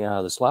enough, depending on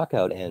how this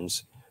lockout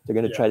ends. They're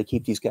going to try to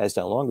keep these guys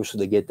down longer so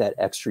they get that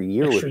extra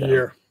year with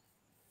them.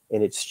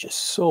 And it's just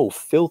so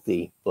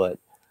filthy, but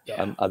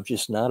I'm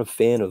just not a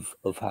fan of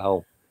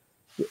how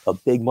a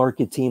big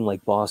market team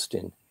like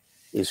Boston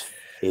is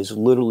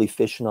literally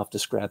fishing off the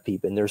scrap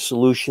heap, and their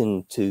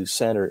solution to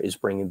center is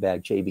bringing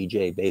back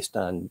JBJ based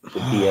on the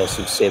BS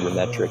of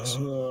sabermetrics.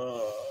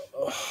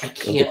 I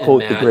can't to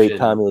quote the great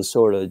Tommy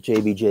Lasorda,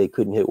 JBJ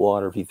couldn't hit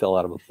water if he fell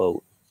out of a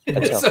boat.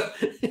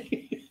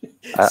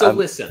 So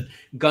listen,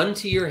 gun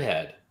to your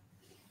head.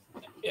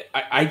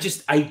 I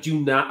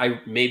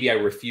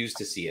refuse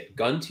to see it.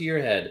 Gun to your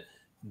head.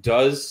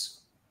 Is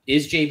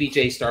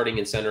JBJ starting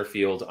in center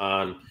field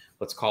on,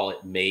 let's call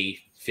it May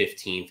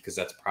 15th, because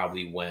that's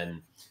probably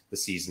when the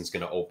season's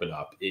going to open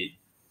up?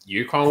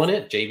 You're calling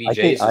it?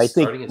 JBJ is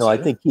starting in center? I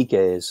think Kike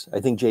is.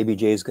 I think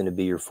JBJ is going to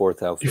be your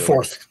fourth outfielder. Your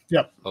fourth.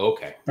 Yep.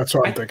 Okay. That's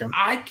what I'm thinking.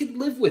 I can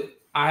live with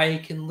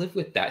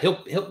that.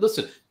 He'll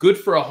listen, good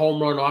for a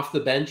home run off the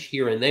bench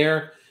here and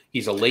there.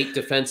 He's a late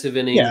defensive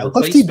inning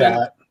replacement.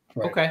 Bat.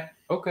 Right.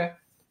 Okay.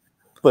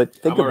 But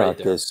think about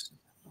this.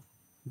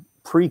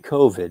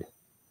 Pre-COVID,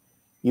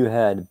 you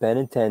had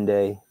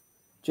Benintendi,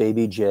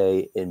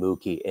 JBJ, and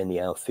Mookie in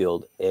the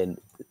outfield, and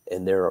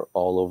they're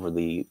all over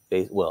the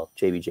base. Well,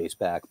 JBJ's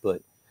back,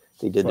 but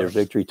they did their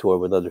victory tour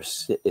with other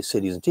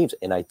cities and teams.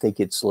 And I think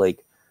it's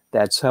like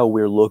that's how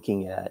we're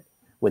looking at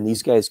when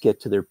these guys get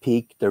to their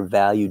peak, they're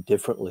valued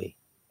differently.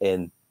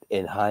 And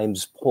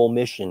Chaim's whole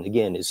mission,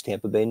 again, is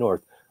Tampa Bay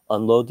North.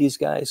 Unload these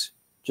guys,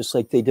 just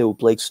like they did with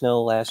Blake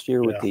Snell last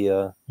year with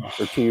or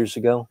 2 years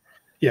ago.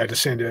 Yeah, to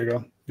San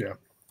Diego. Yeah.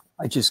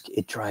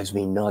 It drives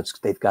me nuts.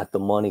 They've got the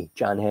money.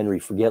 John Henry,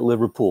 forget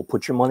Liverpool.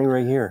 Put your money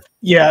right here.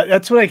 Yeah,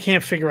 that's what I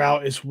can't figure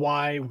out is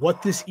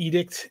what this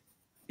edict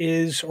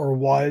is or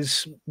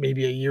was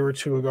maybe a year or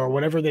two ago or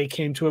whatever they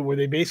came to it, where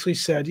they basically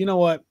said, you know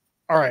what?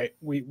 All right,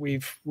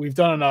 we've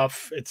done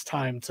enough. It's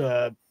time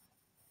to,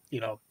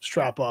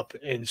 strap up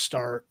and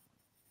start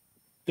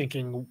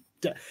thinking.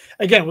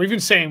 Again, we've been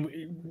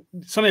saying,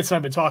 Sundance and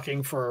I've been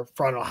talking for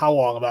I don't know how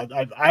long about.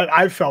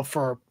 I've felt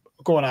for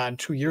going on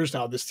 2 years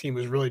now, this team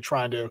was really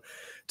trying to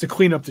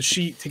clean up the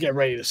sheet to get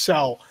ready to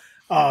sell.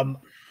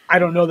 I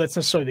don't know that's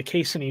necessarily the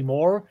case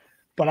anymore,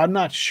 but I'm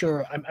not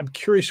sure. I'm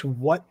curious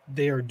what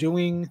they are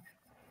doing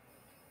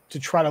to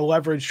try to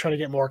leverage, try to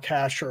get more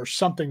cash or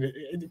something.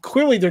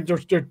 Clearly, they're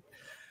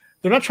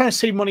not trying to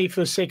save money for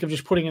the sake of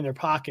just putting it in their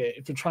pocket.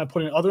 If they're trying to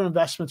put in other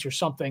investments or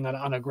something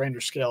on a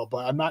grander scale,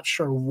 but I'm not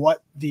sure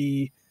what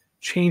the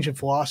change in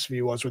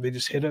philosophy was, where they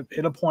just hit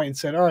a point and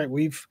said, all right,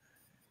 we've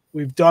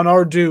done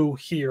our due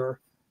here.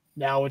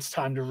 Now it's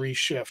time to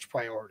reshift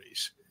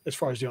priorities as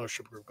far as the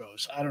ownership group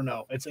goes. I don't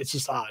know. It's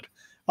just odd.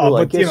 Well,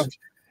 I guess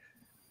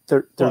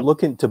they're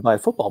looking to buy a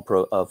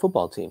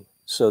football team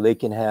so they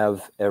can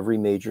have every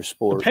major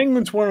sport. The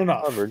Penguins weren't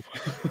enough.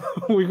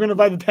 We're going to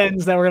buy the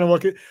Pens. Now we're going to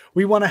look at.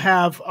 We want to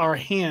have our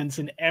hands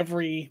in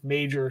every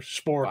major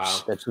sport.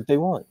 Wow. That's what they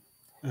want.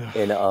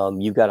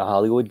 And you've got a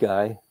Hollywood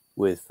guy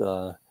with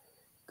good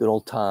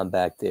old Tom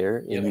back there,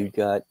 and you've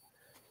got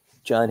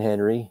John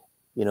Henry,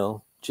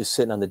 just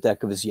sitting on the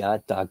deck of his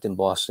yacht docked in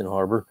Boston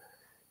Harbor,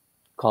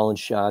 calling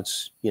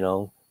shots,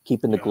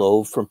 keeping the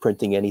Globe from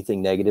printing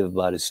anything negative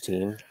about his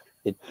team.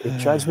 It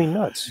drives me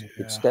nuts.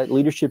 It's that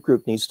leadership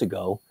group needs to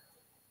go,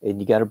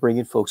 and you got to bring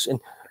in folks. And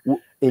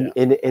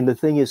the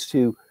thing is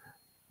too,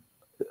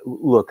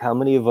 look, how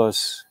many of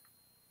us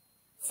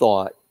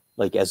thought,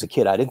 like as a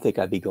kid, I didn't think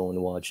I'd be going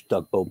to watch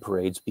duck boat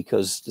parades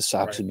because the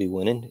Sox would be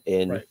winning.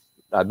 And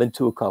I've been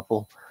to a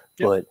couple,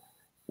 but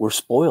we're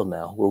spoiled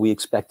now where we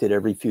expect it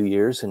every few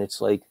years. And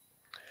it's like,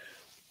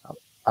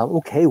 I'm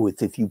okay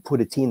with if you put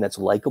a team that's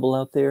likable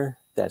out there,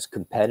 that's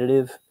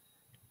competitive,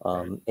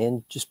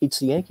 and just beats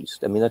the Yankees.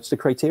 I mean, that's the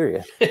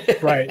criteria.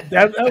 Right.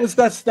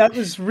 That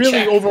was really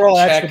Check, overall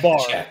check, that's the bar.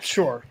 check.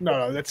 Sure.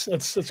 No, that's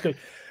good.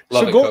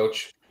 Love it,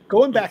 Coach.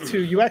 Going back to,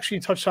 you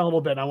actually touched on a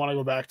little bit, and I want to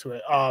go back to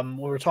it.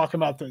 We were talking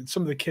about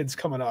some of the kids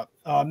coming up.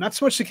 Not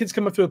so much the kids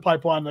coming through the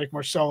pipeline like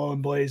Marcelo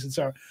and Blaze and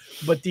so,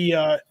 but some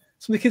of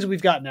the kids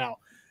we've got now.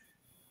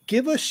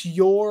 Give us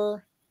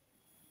your,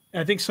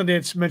 and I think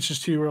Sundance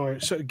mentions to you earlier,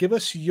 so give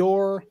us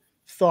your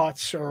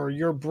thoughts or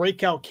your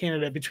breakout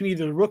candidate between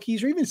either the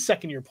rookies or even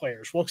second-year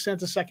players. We'll extend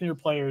to second-year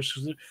players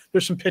because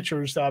there's some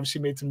pitchers that obviously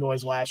made some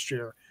noise last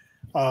year,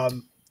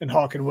 and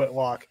Hawk and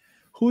Whitlock.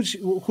 Who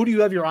do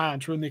you have your eye on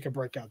to really make a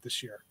breakout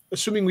this year,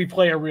 assuming we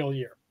play a real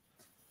year?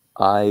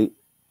 I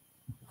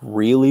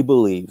really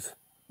believe,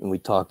 and we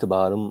talked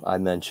about him, I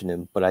mentioned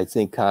him, but I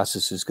think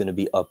Casas is going to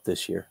be up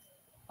this year.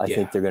 I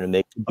think they're going to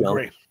make the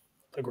jump.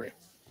 Agree.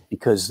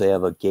 Because they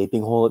have a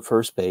gaping hole at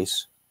first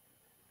base.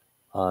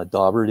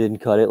 Dauber didn't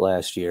cut it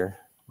last year.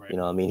 Right.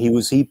 I mean,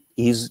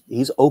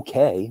 he's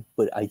okay,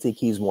 but I think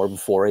he's more of a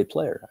 4A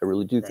player. I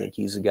really do think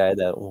he's a guy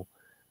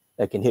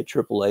that can hit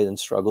AAA and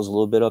struggles a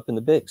little bit up in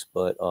the bigs.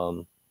 But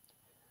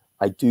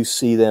I do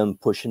see them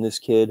pushing this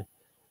kid,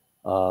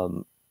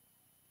 and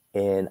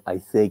I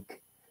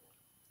think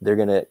they're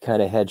going to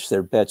kind of hedge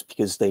their bets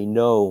because they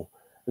know.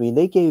 I mean,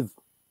 they gave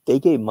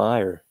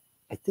Meyer.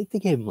 I think they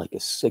gave him like a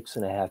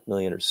 $6.5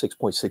 million or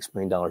 $6.6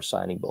 million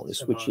signing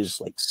bonus, which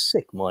is like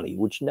sick money,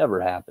 which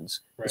never happens,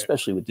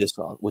 especially with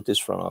this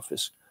front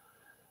office.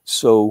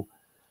 So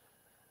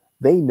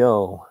they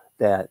know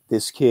that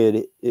this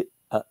kid.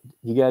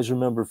 You guys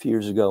remember a few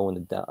years ago when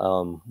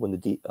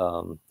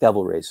the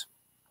Devil Rays,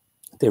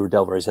 they were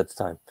Devil Rays at the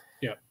time.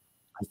 Yeah,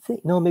 I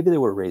think maybe they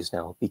were Rays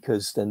now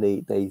because then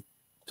they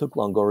took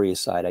Longoria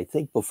aside. I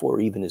think before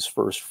even his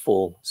first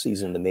full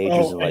season in the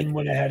majors, and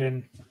went ahead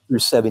and threw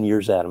 7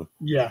 years at him.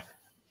 Yeah,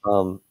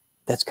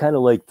 that's kind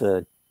of like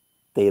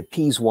they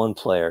appease one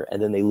player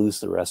and then they lose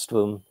the rest of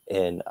them.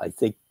 And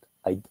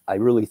I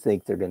really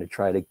think they're going to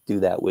try to do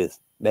that with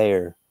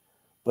Mayer,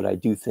 but I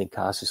do think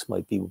Casas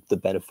might be the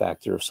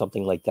benefactor of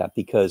something like that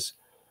because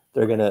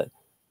they're going to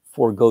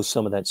forego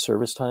some of that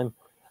service time.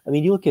 I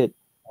mean, you look at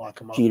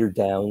Jeter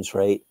Downs,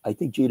 right? I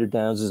think Jeter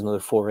Downs is another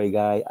 4A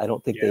guy. I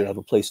don't think they have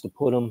a place to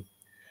put him.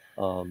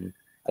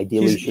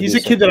 Ideally, he's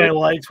a kid that I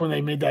liked when they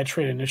made that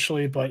trade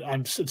initially, but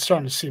it's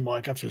starting to seem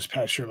like after this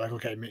past year, like,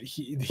 okay,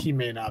 he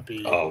may not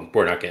be. Oh,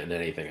 we're not getting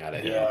anything out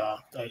of him. Yeah,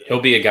 he'll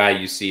be a guy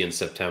you see in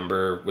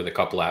September with a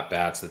couple at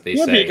bats that they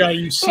he'll say. He'll be a guy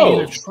you see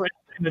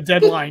in the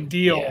deadline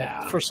deal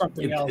for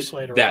something else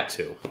later. That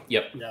too.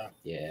 Yep.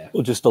 Yeah.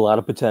 Well, just a lot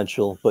of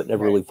potential, but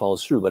never really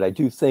follows through. But I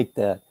do think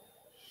that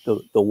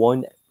the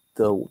one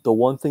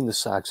thing the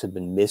Sox have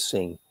been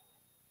missing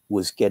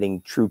was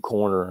getting true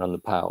power on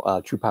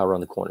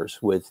the corners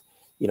with.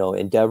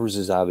 Endeavors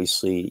is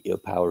obviously a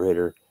power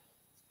hitter,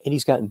 and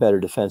he's gotten better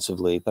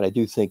defensively. But I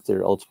do think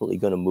they're ultimately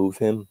going to move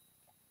him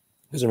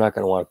because they're not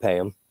going to want to pay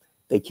him.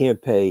 They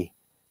can't pay.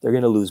 They're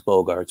going to lose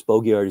Bogarts.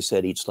 Bogey already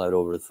said he'd slide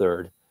over a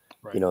third,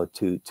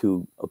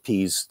 to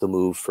appease the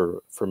move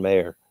for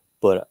Mayer.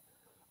 But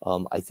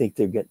I think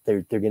they're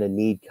going to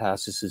need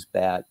Casas's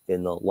bat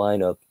in the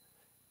lineup,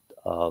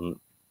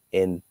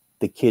 and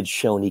the kid's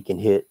shown he can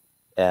hit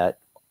at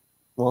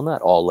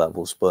not all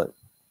levels, but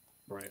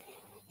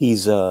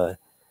he's the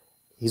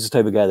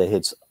type of guy that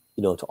hits,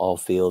 to all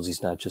fields.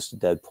 He's not just a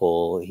dead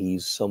pull.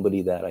 He's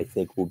somebody that I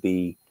think will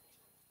be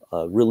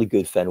a really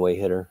good Fenway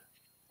hitter.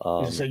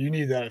 So you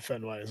need that at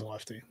Fenway as a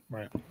lefty,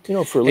 right?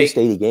 For at least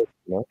 80 games.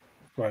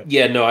 Right.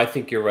 Yeah, no, I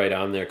think you're right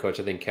on there, Coach.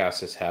 I think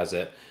Casas has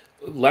it.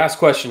 Last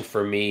question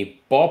for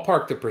me.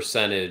 Ballpark the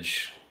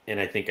percentage, and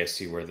I think I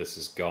see where this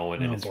is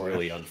going, and it's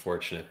really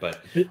unfortunate.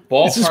 But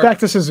ballpark. Is this back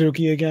to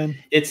Suzuki again?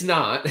 It's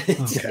not.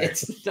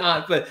 It's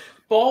not. But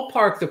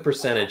ballpark the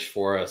percentage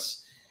for us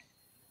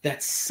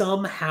that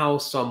somehow,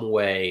 some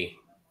way,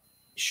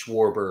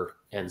 Schwarber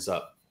ends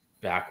up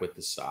back with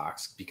the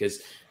Sox.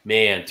 Because,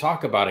 man,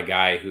 talk about a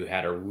guy who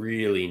had a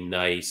really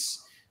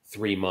nice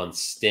 3-month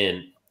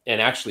stint and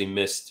actually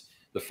missed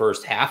the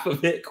first half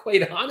of it,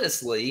 quite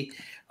honestly,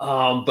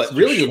 but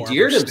really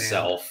endeared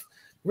himself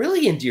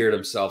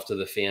to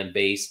the fan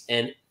base.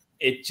 And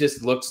it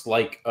just looks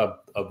like a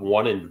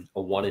one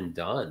and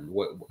done.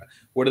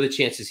 What are the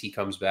chances he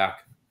comes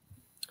back?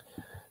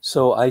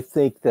 So I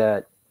think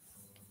that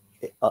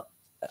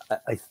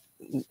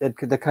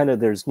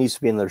there needs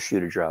to be another shoe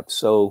to drop.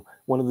 So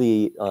one of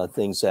the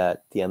things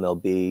that the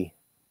MLB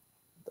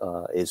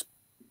is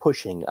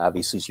pushing,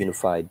 obviously, is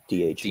unified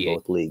DH in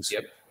both leagues,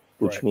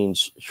 which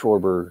means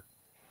Schwarber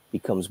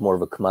becomes more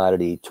of a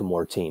commodity to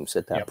more teams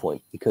at that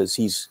point, because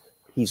he's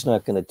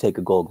not going to take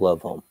a Gold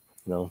Glove home.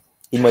 You know,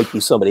 he might be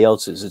somebody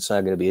else's. It's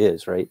not going to be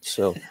his, right?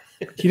 So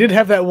he did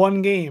have that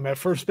one game at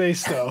first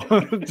base though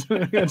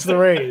against the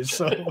Rays.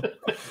 So,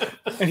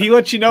 and he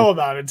let you know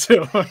about it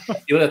too.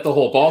 You let the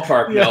whole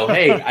ballpark know,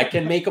 hey, I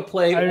can make a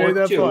play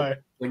or two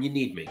when you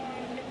need me.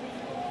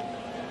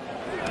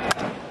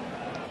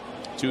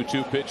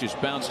 2-2 pitches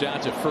bounced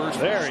out to first.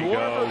 There he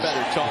goes.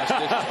 Better toss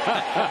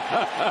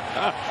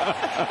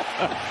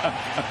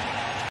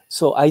it.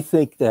 So I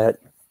think that,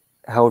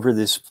 however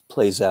this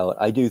plays out,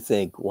 I do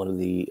think one of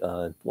the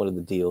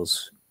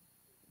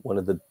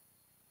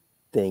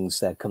things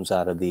that comes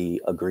out of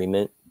the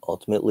agreement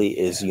ultimately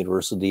is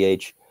universal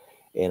DH.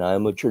 And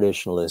I'm a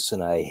traditionalist,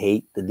 and I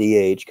hate the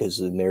DH because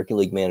the American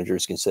League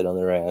managers can sit on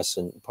their ass,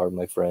 and pardon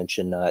my French,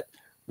 and not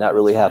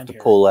really have to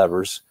pull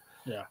levers.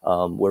 Yeah.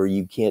 Where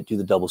you can't do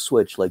the double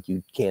switch like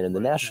you can in the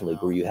National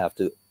League, where you have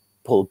to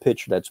pull a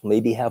pitcher that's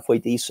maybe halfway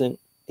decent,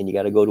 and you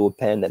got to go to a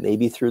pen that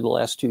maybe through the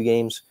last 2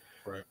 games.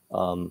 Right.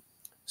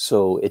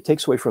 So it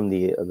takes away from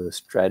the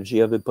strategy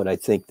of it, but I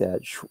think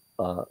that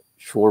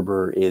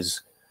Schwarber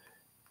is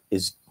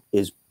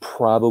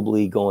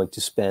probably going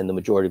to spend the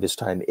majority of his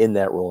time in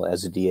that role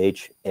as a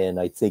DH, and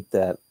I think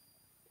that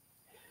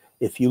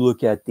if you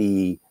look at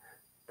the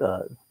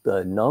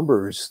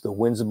numbers, the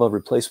wins above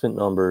replacement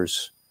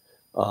numbers.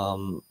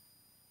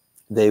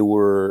 They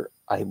were,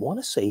 I want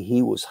to say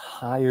he was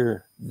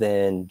higher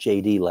than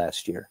JD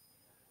last year.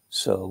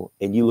 So,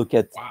 and you look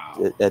at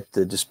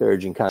the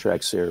disparaging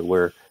contracts there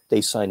where they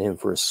signed him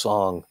for a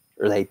song,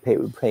 or they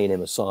paying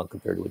him a song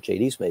compared to what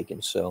JD's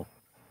making. So,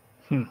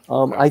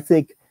 I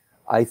think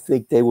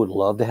they would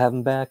love to have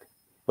him back,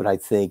 but I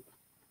think,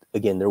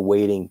 again, they're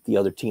waiting. The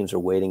other teams are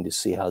waiting to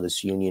see how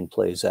this union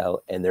plays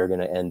out, and they're going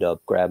to end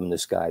up grabbing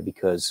this guy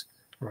because,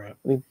 I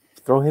mean,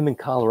 throw him in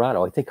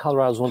Colorado. I think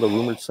Colorado is one of the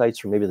rumored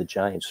sites, or maybe the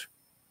Giants.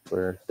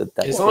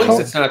 As long as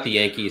it's not the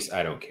Yankees,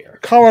 I don't care.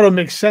 Colorado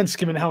makes sense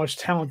given how much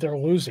talent they're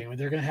losing. I mean,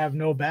 they're going to have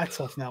no bats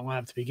left in that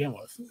lineup to begin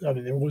with. I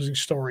mean, they're losing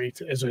Story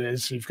as it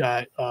is. You've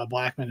got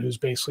Blackman, who's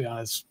basically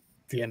on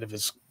the end of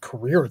his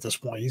career at this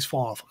point. He's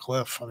fallen off a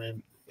cliff. I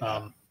mean,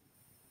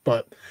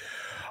 but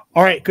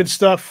all right, good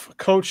stuff,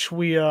 Coach.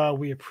 We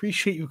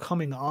appreciate you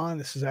coming on.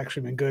 This has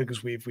actually been good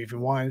because we've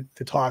been wanting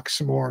to talk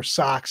some more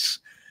Sox,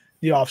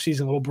 the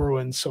offseason, little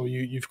Bruins. So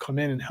you've come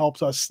in and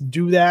helped us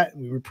do that.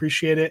 We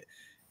appreciate it.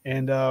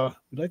 And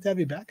we'd like to have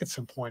you back at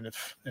some point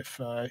if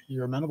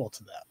you're amenable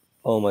to that.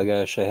 Oh my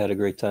gosh, I had a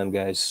great time,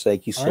 guys.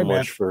 Thank you so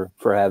much for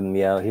having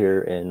me out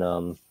here.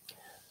 And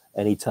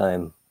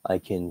anytime I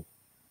can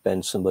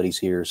bend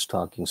somebody's ears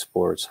talking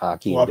sports,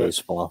 hockey, and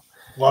baseball.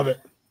 Love it.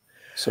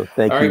 So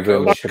thank you very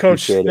much,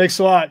 Coach. Thanks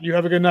a lot. You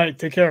have a good night.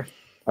 Take care.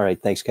 All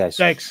right, thanks, guys.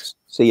 Thanks.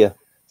 See ya.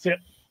 See ya.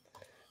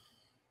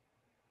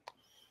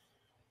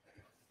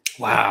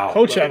 Wow,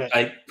 Coach Emet.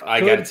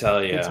 I got to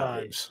tell you, good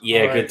times.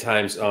 Good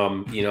times.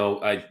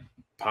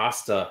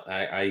 Pasta.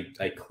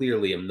 I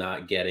clearly am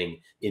not getting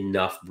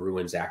enough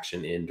Bruins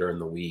action in during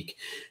the week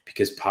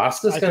because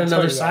Pasta's got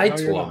another side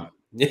to him.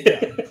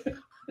 Yeah.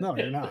 No,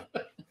 you're not.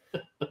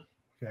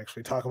 We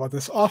actually talk about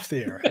this off the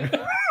air,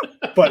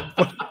 but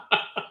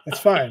that's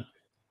fine.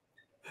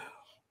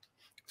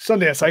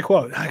 Sundance, I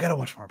quote. I gotta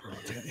watch more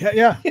Bruins.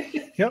 Yeah,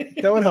 yep,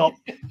 that would help.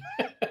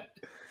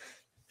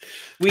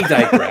 We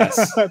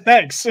digress.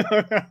 Thanks.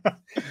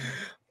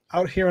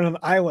 Out here on an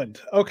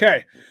island.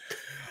 Okay.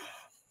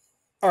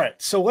 All right.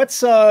 So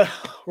let's we're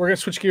gonna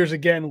switch gears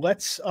again.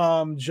 Let's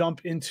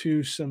jump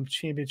into some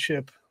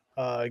championship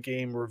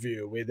game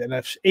review. We had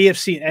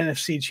AFC and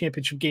NFC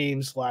championship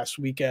games last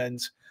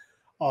weekend.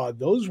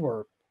 Those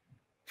were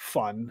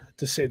fun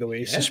to say the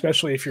least,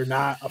 especially if you're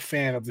not a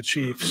fan of the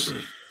Chiefs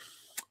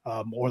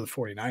or the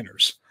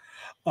 49ers.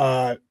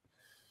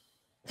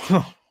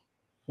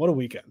 What a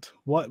weekend.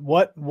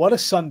 What a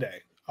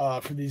Sunday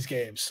for these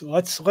games.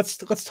 Let's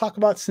talk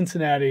about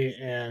Cincinnati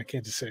and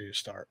Kansas City to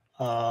start.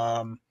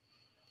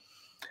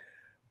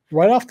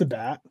 Right off the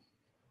bat,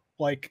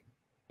 like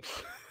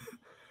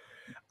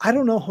I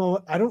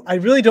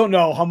really don't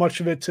know how much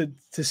of it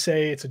to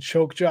say it's a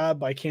choke job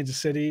by Kansas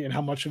City and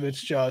how much of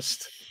it's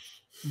just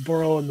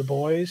Burrow and the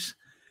boys.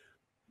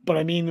 But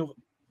I mean,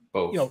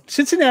 both.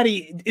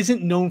 Cincinnati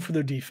isn't known for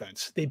their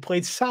defense. They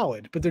played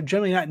solid, but they're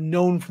generally not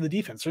known for the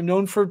defense. They're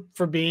known for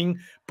being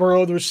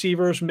Burrow, the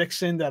receivers,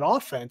 mix in that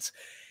offense.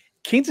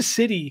 Kansas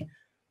City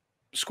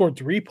scored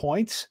 3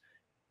 points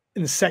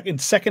in the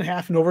second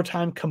half and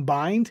overtime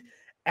combined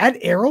at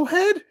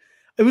Arrowhead.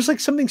 It was like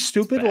something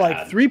stupid,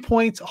 like 3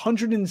 points,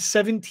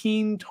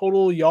 117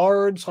 total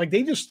yards. Like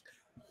they just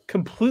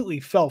completely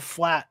fell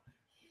flat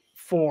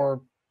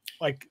for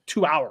like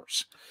 2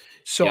 hours.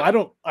 So I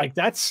don't like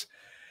that's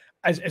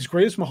as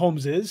great as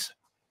Mahomes is,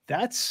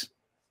 that's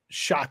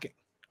shocking.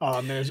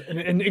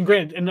 And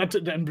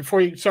granted, and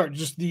before you start,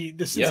 just the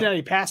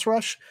Cincinnati pass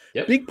rush,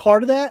 big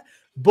part of that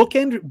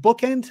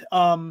bookend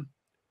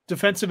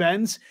defensive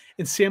ends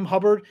in Sam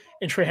Hubbard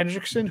and Trey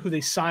Hendrickson, who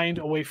they signed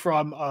away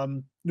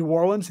from New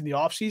Orleans in the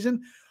offseason.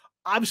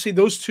 Obviously,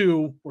 those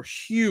two were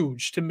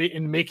huge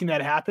in making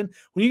that happen.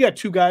 When you got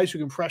two guys who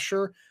can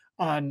pressure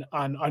on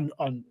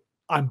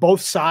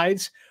both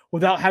sides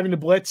without having to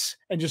blitz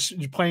and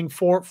just playing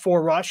four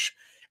rush,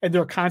 and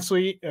they're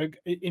constantly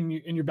in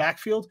your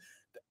backfield,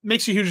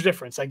 makes a huge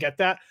difference. I get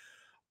that.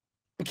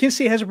 But Kansas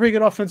State has a pretty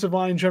good offensive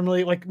line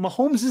generally. Like,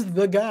 Mahomes is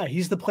the guy.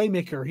 He's the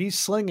playmaker. He's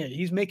slinging it.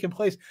 He's making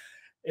plays.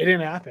 It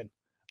didn't happen.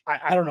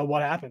 I don't know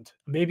what happened.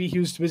 Maybe he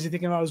was too busy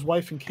thinking about his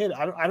wife and kid.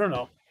 I don't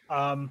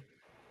know.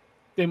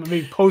 They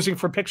may be posing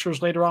for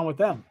pictures later on with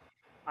them.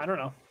 I don't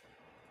know.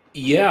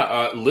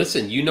 Yeah,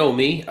 listen, you know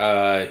me.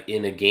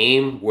 In a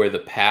game where the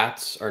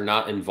Pats are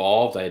not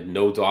involved, I had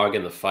no dog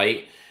in the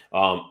fight.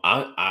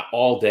 I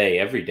all day,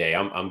 every day,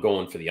 I'm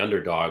going for the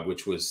underdog,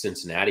 which was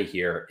Cincinnati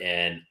here.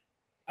 And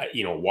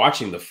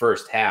watching the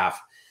first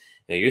half,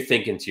 you're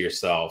thinking to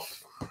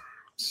yourself,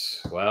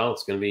 well,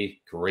 it's going to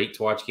be great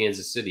to watch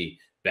Kansas City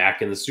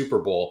back in the Super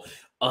Bowl.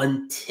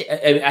 Until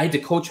I had to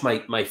coach my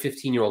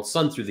 15-year-old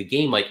son through the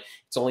game. Like,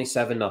 it's only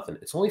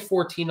 7-0. It's only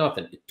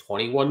 14-0.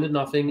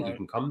 21-0. Right. You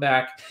can come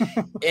back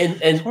and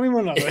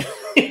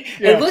 21-0.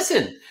 And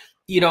listen,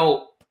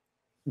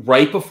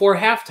 right before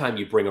halftime,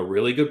 you bring a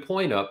really good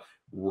point up.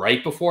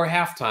 Right before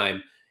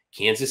halftime,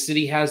 Kansas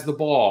City has the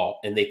ball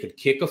and they could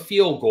kick a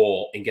field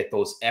goal and get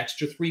those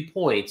extra 3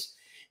 points.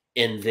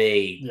 And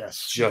they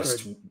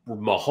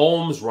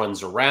Mahomes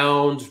runs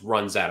around,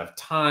 runs out of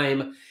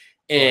time.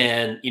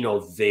 And,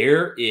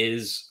 there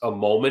is a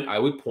moment I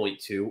would point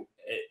to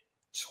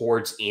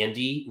towards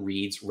Andy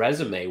Reid's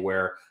resume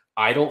where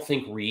I don't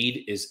think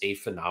Reid is a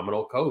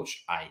phenomenal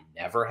coach. I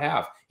never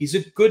have. He's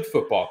a good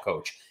football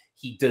coach.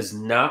 He does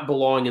not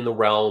belong in the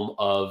realm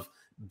of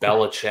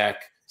Belichick,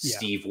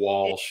 Steve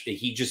Walsh.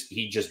 He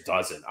just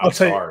doesn't. I'm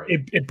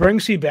sorry. It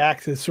brings you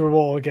back to the Super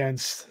Bowl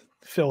against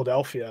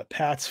Philadelphia,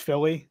 Pats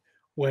Philly,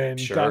 when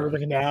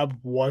Donovan McNabb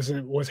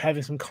was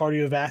having some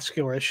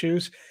cardiovascular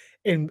issues.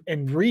 And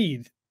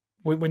Reid,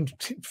 when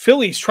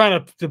Philly's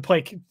trying to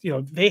play,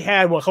 they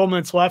had a couple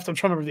minutes left. I'm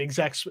trying to remember the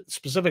exact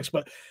specifics,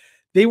 but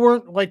they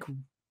weren't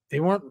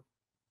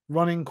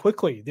running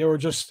quickly. They were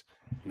just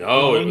it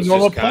was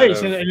normal just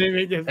plays. Kind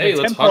of,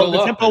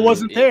 the tempo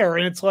wasn't there.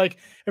 And it's like,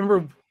 I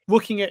remember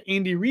looking at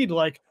Andy Reid,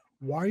 like,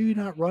 why are you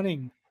not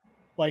running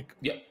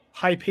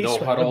high pace? No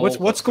huddle,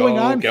 what's going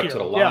on get here? Up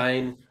to the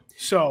line. Yeah.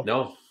 So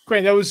no,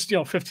 great. That was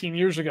 15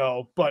 years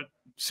ago, but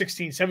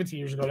 16, 17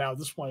 years ago now at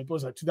this point. It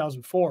was like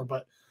 2004,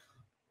 but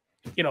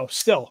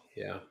still.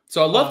 Yeah.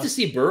 So I love to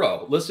see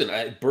Burrow.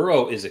 Listen,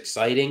 Burrow is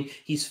exciting.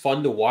 He's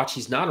fun to watch.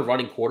 He's not a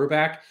running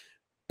quarterback,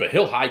 but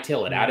he'll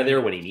hightail it out of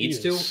there when he needs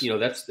to.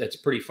 That's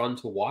pretty fun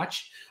to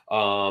watch.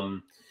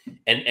 And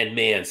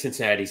man,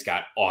 Cincinnati's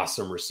got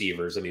awesome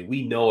receivers. I mean,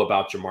 we know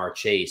about Jamar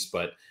Chase,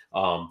 but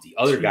the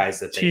other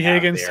guys that they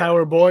have Higgins, there,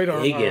 Tyler Boyd,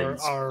 are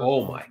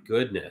oh my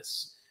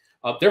goodness.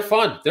 They're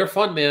fun. They're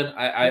fun, man.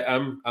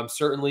 I'm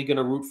certainly going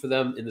to root for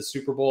them in the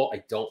Super Bowl.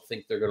 I don't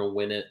think they're going to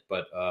win it,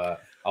 but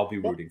I'll be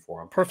rooting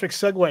for them. Perfect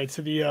segue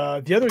to the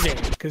other game,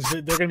 because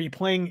they're going to be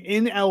playing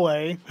in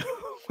LA.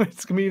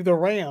 It's going to be the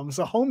Rams,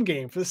 a home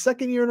game for the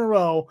second year in a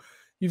row.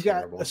 You've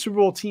got a Super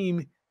Bowl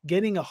team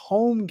getting a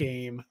home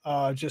game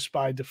just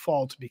by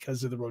default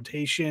because of the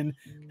rotation.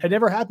 Had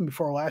never happened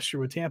before last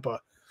year with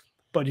Tampa.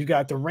 But you've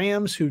got the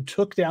Rams, who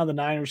took down the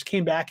Niners,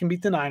 came back and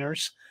beat the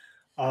Niners.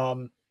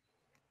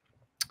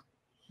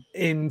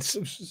 And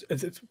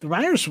the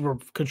Niners were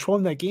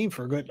controlling that game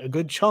for a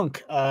good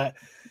chunk. At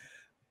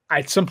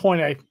some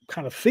point, I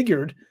kind of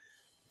figured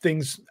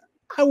things,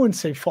 I wouldn't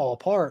say fall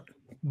apart,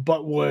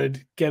 but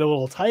would get a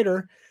little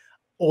tighter.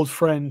 Old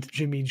friend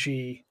Jimmy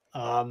G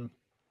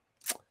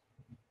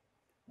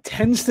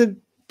tends to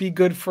be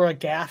good for a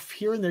gaffe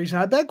here and there. He's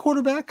not a bad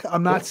quarterback.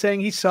 I'm not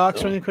saying he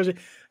sucks or anything crazy.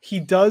 He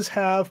does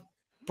have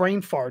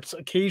brain farts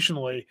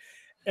occasionally,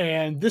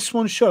 and this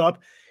one showed up.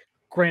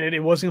 Granted, it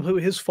wasn't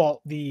completely his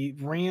fault. The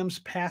Rams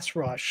pass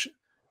rush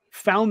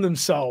found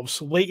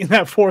themselves late in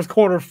that fourth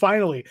quarter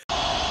finally.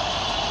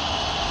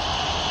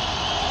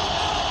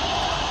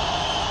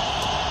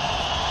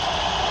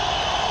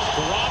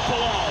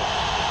 Garoppolo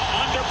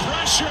under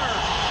pressure.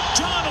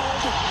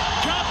 Donald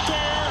got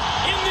there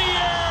in the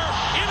air,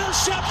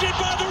 intercepted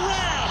by the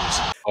Rams.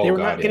 They were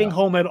not getting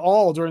home at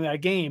all during that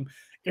game.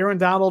 Aaron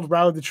Donald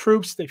rallied the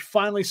troops. They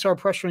finally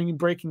started pressuring and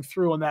breaking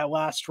through on that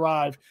last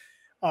drive.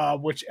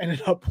 Which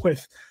ended up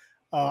with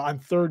on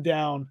third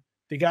down,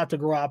 they got to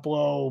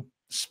Garoppolo,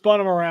 spun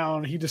him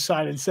around. He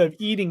decided instead of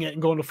eating it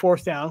and going to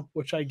fourth down,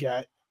 which I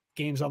get,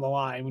 game's on the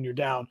line when you're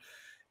down,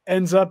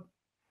 ends up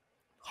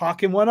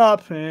Hawkin went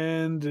up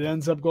and it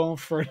ends up going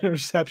for an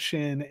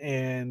interception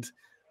and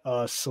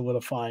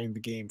solidifying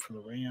the game for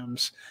the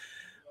Rams.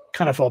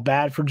 Kind of felt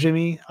bad for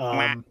Jimmy.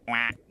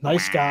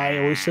 Nice guy,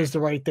 always says the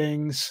right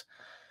things.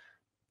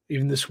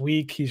 Even this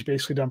week, he's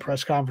basically done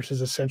press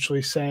conferences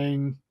essentially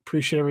saying,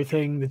 appreciate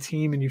everything the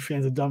team and you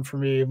fans have done for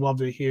me. I'd love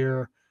to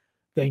hear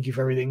thank you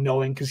for everything,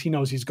 knowing because he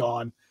knows he's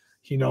gone.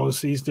 He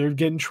knows they're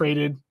getting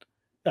traded.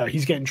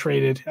 he's getting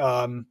traded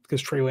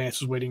because Trey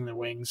Lance is waiting in the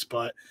wings.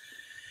 But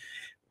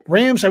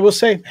Rams, I will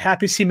say,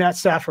 happy to see Matt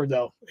Stafford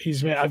though.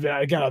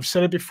 I've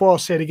said it before. I'll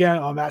say it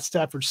again. I'm Matt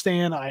Stafford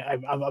stan.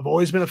 I've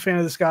always been a fan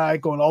of this guy,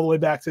 going all the way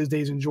back to his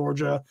days in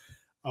Georgia.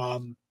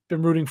 Been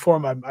rooting for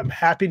him. I'm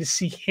happy to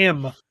see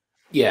him.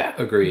 Yeah,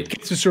 agreed.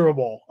 Get to Super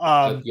Bowl.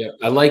 Yeah,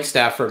 I like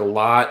Stafford a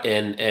lot,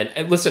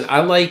 and listen, I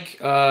like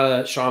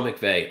Sean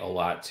McVay a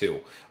lot too.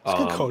 He's a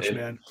good coach,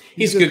 man.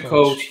 He's a good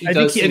coach. I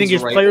think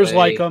his players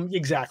like him.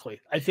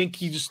 Exactly. I think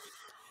he's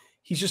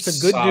just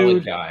a good solid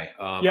dude. Guy.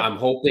 I'm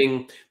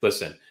hoping.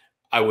 Listen,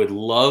 I would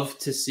love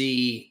to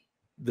see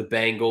the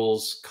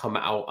Bengals come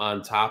out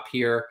on top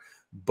here,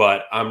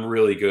 but I'm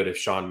really good if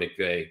Sean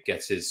McVay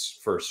gets his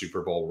first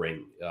Super Bowl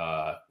ring.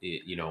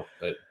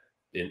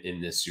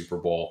 In this Super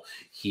Bowl,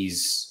 he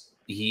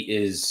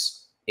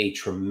is a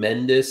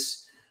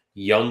tremendous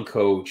young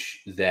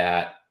coach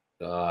that,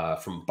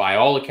 by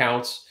all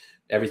accounts,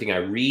 everything I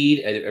read,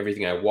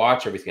 everything I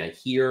watch, everything I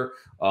hear,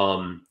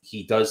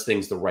 he does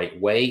things the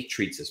right way,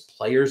 treats his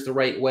players the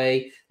right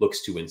way,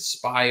 looks to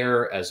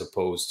inspire as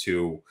opposed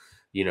to,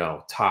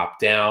 top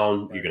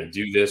down. Right. You're going to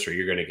do this or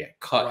you're going to get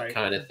cut,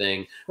 kind of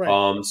thing.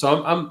 Right.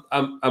 So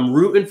I'm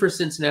rooting for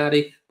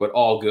Cincinnati, but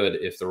all good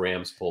if the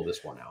Rams pull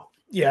this one out.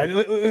 Yeah,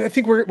 I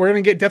think we're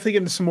going to definitely get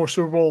into some more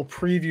Super Bowl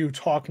preview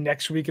talk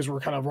next week as we're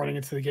kind of running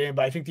into the game.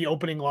 But I think the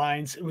opening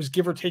lines, it was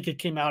give or take, it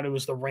came out, it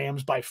was the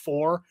Rams by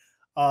 4,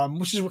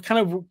 which is kind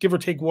of give or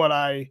take what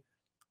I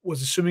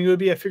was assuming it would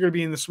be. I figured it'd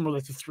be in the somewhere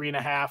like the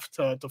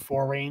 3.5 to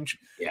 4 range.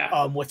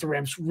 Yeah. With the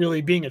Rams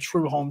really being a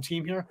true home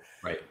team here.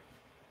 Right.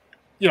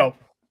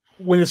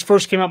 When this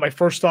first came out, my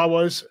first thought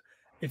was,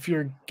 if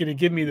you're going to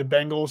give me the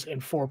Bengals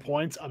and 4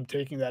 points, I'm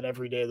taking that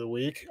every day of the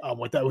week.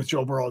 With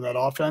Joe Burrow and that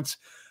offense.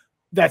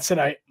 That said,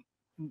 I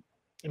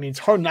mean, it's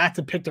hard not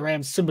to pick the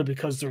Rams simply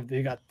because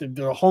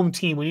they're a home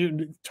team. When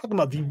you're talking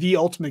about the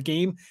ultimate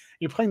game,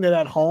 you're playing that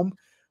at home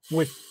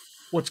with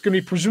what's going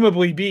to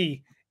presumably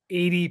be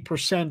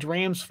 80%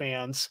 Rams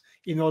fans,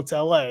 even though it's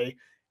LA.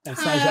 And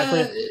it's not exactly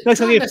not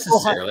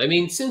necessarily. I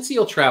mean, since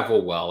he'll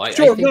travel well, that's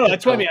what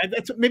I mean.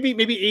 That's maybe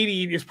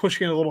 80 is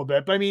pushing it a little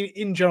bit, but I mean,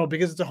 in general,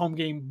 because it's a home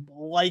game,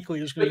 likely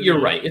there's going to be.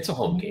 You're right. It's a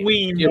home game.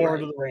 Lean more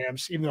to the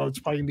Rams, even though it's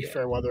probably going to be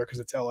fair weather because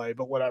it's LA.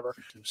 But whatever.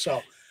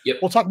 So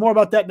we'll talk more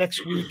about that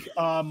next week.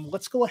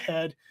 Let's go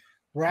ahead,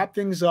 wrap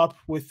things up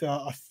with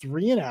a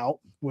 3 and out,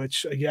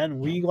 which again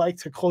we like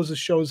to close the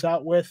shows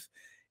out with.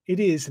 It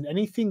is an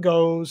anything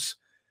goes,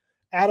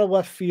 out of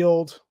left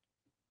field.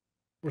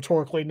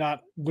 Rhetorically,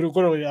 not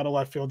literally out of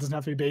left field. It doesn't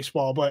have to be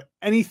baseball, but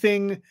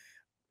anything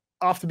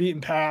off the beaten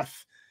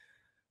path.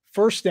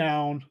 First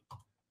down.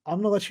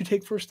 I'm going to let you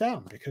take first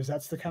down because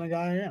that's the kind of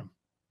guy I am.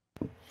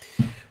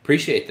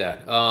 Appreciate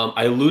that.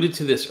 I alluded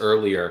to this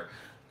earlier.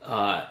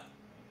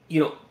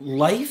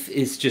 Life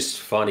is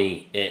just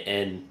funny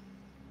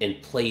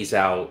and plays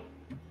out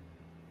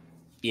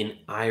in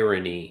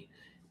irony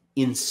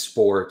in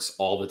sports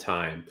all the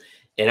time.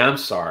 And I'm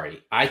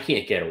sorry, I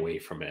can't get away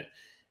from it.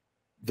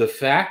 The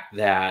fact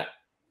that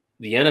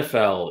the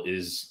NFL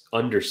is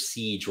under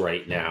siege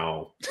right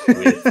now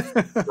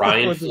with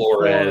Brian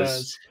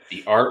Flores,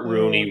 the Art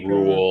Rooney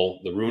rule,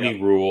 the Rooney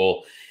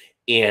rule,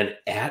 and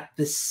at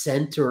the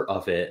center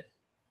of it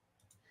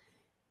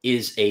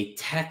is a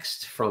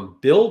text from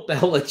Bill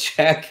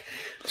Belichick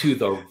to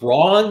the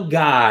wrong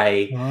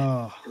guy,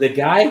 the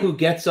guy who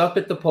gets up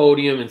at the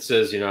podium and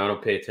says, I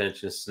don't pay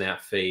attention to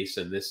snap face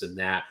and this and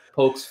that,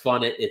 pokes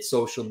fun at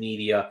social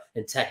media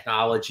and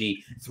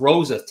technology,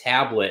 throws a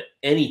tablet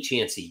any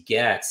chance he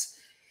gets,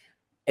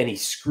 and he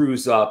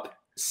screws up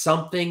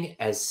something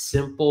as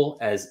simple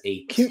as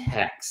a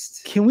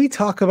text. Can we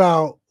talk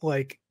about,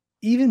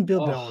 even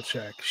Bill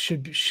Belichick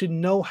should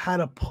know how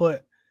to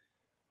put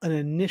an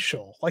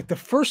initial, like the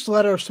first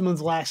letter of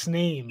someone's last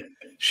name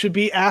should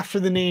be after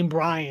the name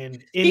Brian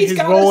in his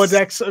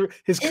Rolodex,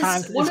 his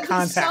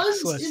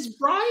contacts list. Is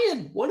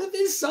Brian. One of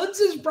his sons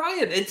is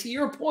Brian. And to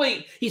your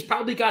point, he's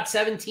probably got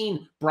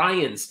 17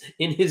 Brians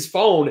in his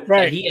phone.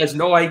 Right. And he has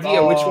no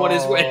idea which one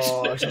is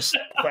which. Just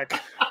quick.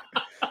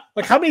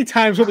 Like how many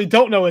times, what we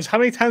don't know is how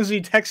many times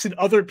he texted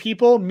other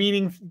people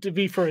meaning to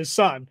be for his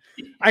son.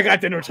 I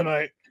got dinner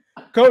tonight.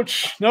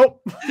 Coach,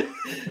 nope.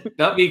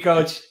 Not me,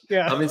 Coach.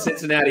 Yeah. I'm in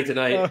Cincinnati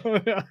tonight.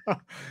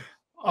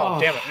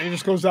 Damn it. It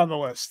just goes down the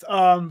list.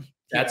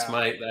 That's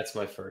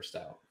my first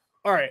out.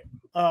 All right.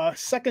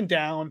 Second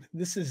down.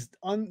 This is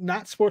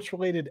not sports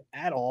related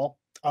at all.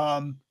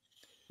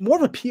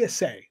 More of a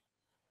PSA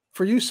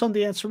for you,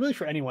 Sundance, or really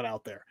for anyone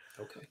out there.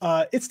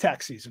 Okay. It's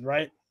tax season,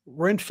 right?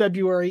 We're in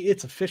February.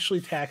 It's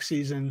officially tax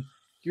season.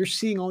 You're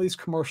seeing all these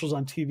commercials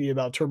on TV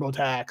about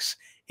TurboTax,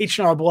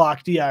 H&R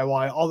Block,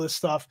 DIY, all this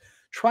stuff,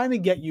 trying to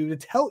get you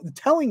to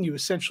telling you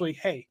essentially,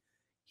 hey,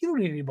 you don't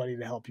need anybody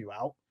to help you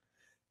out.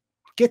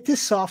 Get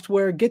this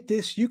software, get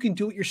this. You can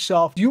do it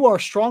yourself. You are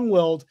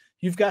strong-willed.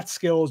 You've got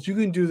skills. You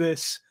can do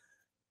this.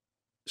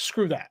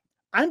 Screw that.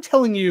 I'm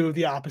telling you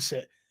the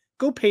opposite.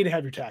 Go pay to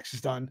have your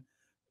taxes done.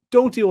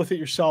 Don't deal with it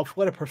yourself.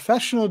 Let a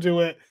professional do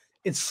it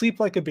and sleep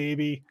like a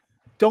baby.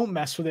 don't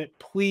mess with it.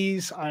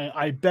 Please,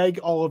 I beg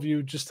all of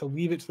you just to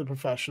leave it to the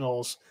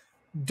professionals.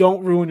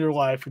 Don't ruin your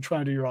life for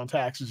trying to do your own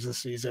taxes this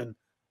season.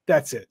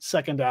 That's it.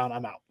 Second down,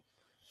 I'm out.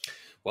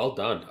 Well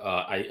done.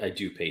 I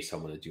do pay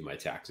someone to do my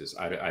taxes.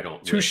 I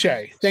don't. Touche.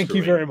 Thank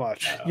you very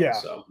much. Yeah.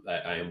 So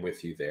I am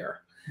with you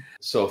there.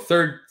 So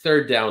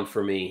third down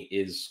for me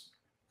is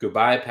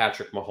goodbye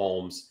Patrick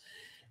Mahomes,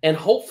 and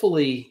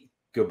hopefully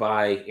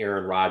goodbye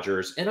Aaron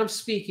Rodgers. And I'm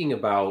speaking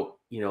about,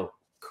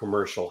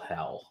 commercial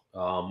hell.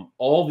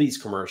 All these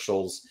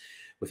commercials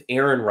with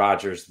Aaron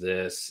Rodgers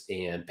this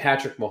and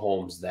Patrick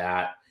Mahomes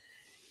that.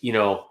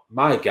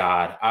 My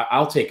God,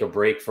 I'll take a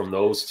break from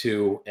those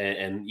two,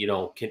 and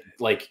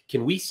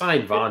can we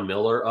sign Von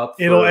Miller up?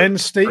 It'll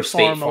end State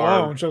Farm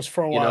alone just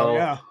for a while.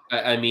 Yeah,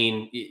 I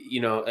mean,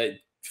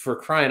 for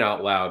crying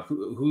out loud,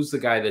 who's the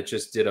guy that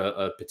just did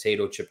a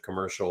potato chip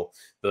commercial?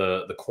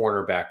 The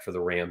cornerback for the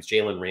Rams,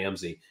 Jalen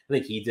Ramsey. I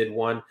think he did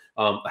one.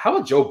 How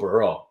about Joe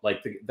Burrow?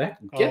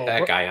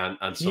 That guy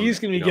on. Some, he's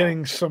going to be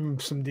getting some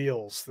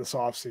deals this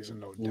offseason.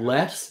 No doubt.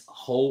 Let's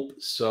hope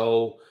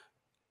so.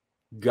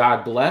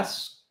 God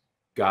bless.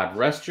 God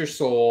rest your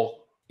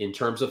soul in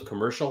terms of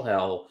commercial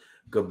hell.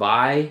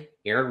 Goodbye,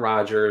 Aaron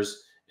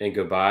Rodgers, and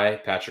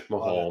goodbye, Patrick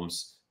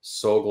Mahomes.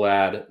 So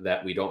glad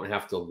that we don't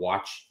have to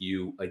watch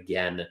you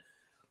again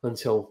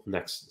until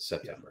next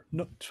September.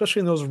 No,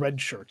 especially in those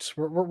red shirts.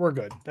 We're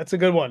good. That's a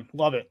good one.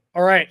 Love it.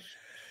 All right.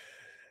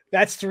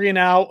 That's 3 and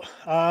out.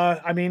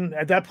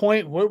 At that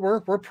point,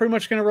 we're pretty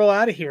much going to roll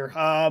out of here.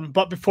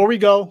 But before we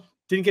go,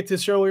 didn't get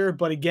this earlier,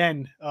 but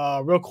again,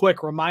 real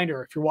quick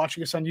reminder, if you're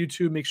watching us on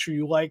YouTube, make sure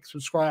you like,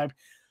 subscribe,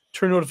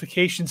 turn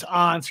notifications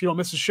on so you don't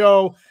miss a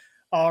show.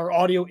 Our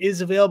audio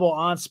is available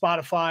on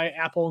Spotify,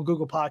 Apple, and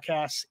Google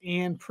Podcasts,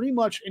 and pretty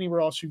much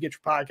anywhere else you get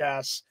your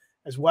podcasts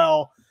as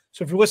well.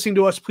 So if you're listening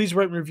to us, please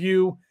rate and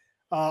review.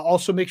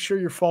 Also, make sure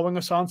you're following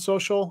us on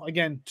social.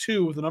 Again,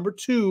 the number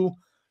 2,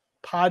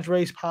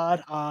 Podres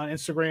Pod on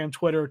Instagram,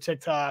 Twitter,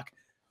 TikTok,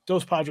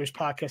 Those Padres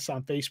Podcasts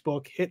on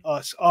Facebook. Hit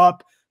us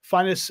up.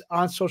 Find us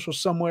on social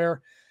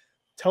somewhere.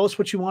 Tell us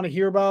what you want to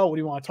hear about, what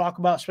do you want to talk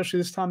about, especially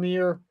this time of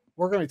year.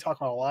 We're going to be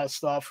talking about a lot of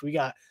stuff. We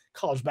got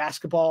college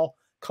basketball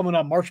coming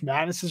up. March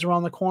Madness is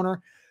around the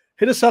corner.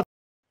 Hit us up.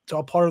 It's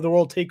all part of the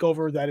world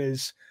takeover that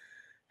is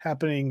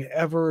happening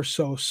ever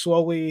so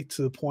slowly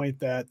to the point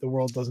that the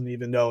world doesn't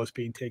even know it's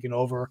being taken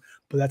over.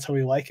 But that's how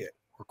we like it.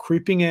 We're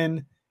creeping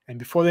in, and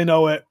before they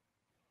know it,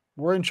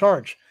 we're in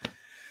charge.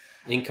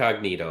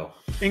 Incognito.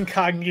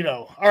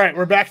 All right,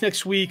 we're back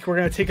next week. We're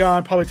going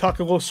to probably talk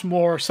a little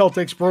more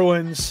Celtics,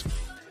 Bruins.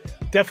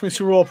 Definitely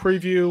Super Bowl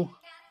preview.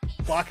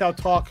 Lockout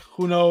talk.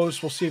 Who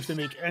knows? We'll see if they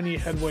make any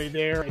headway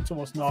there. It's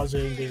almost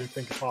nauseating to even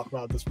think to talk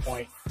about at this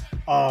point.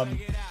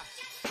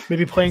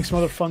 Maybe playing some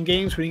other fun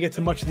games. We didn't get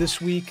to much this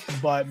week,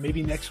 but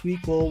maybe next week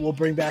we'll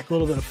bring back a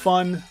little bit of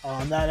fun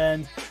on that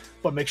end.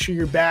 But make sure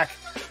you're back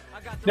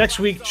next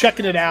week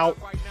checking it out.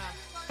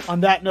 On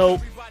that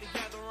note,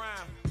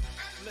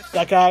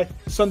 that guy,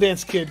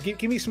 Sundance Kid,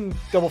 give me some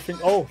double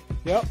finger. Oh,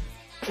 yep.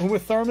 Uma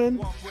Thurman,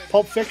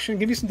 Pulp Fiction.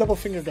 Give me some double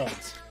finger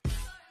guns.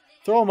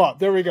 Throw them up.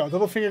 There we go.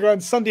 Double finger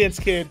guns.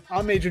 Sundance Kid.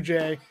 I'm Major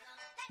J.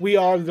 We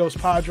are Those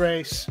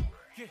Padres.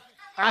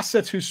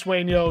 Hasta tus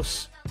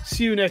sueños.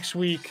 See you next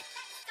week.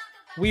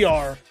 We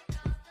are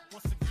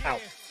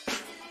out.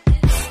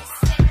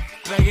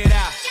 Bang it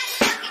out.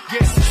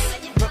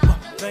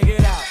 Bang it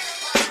out.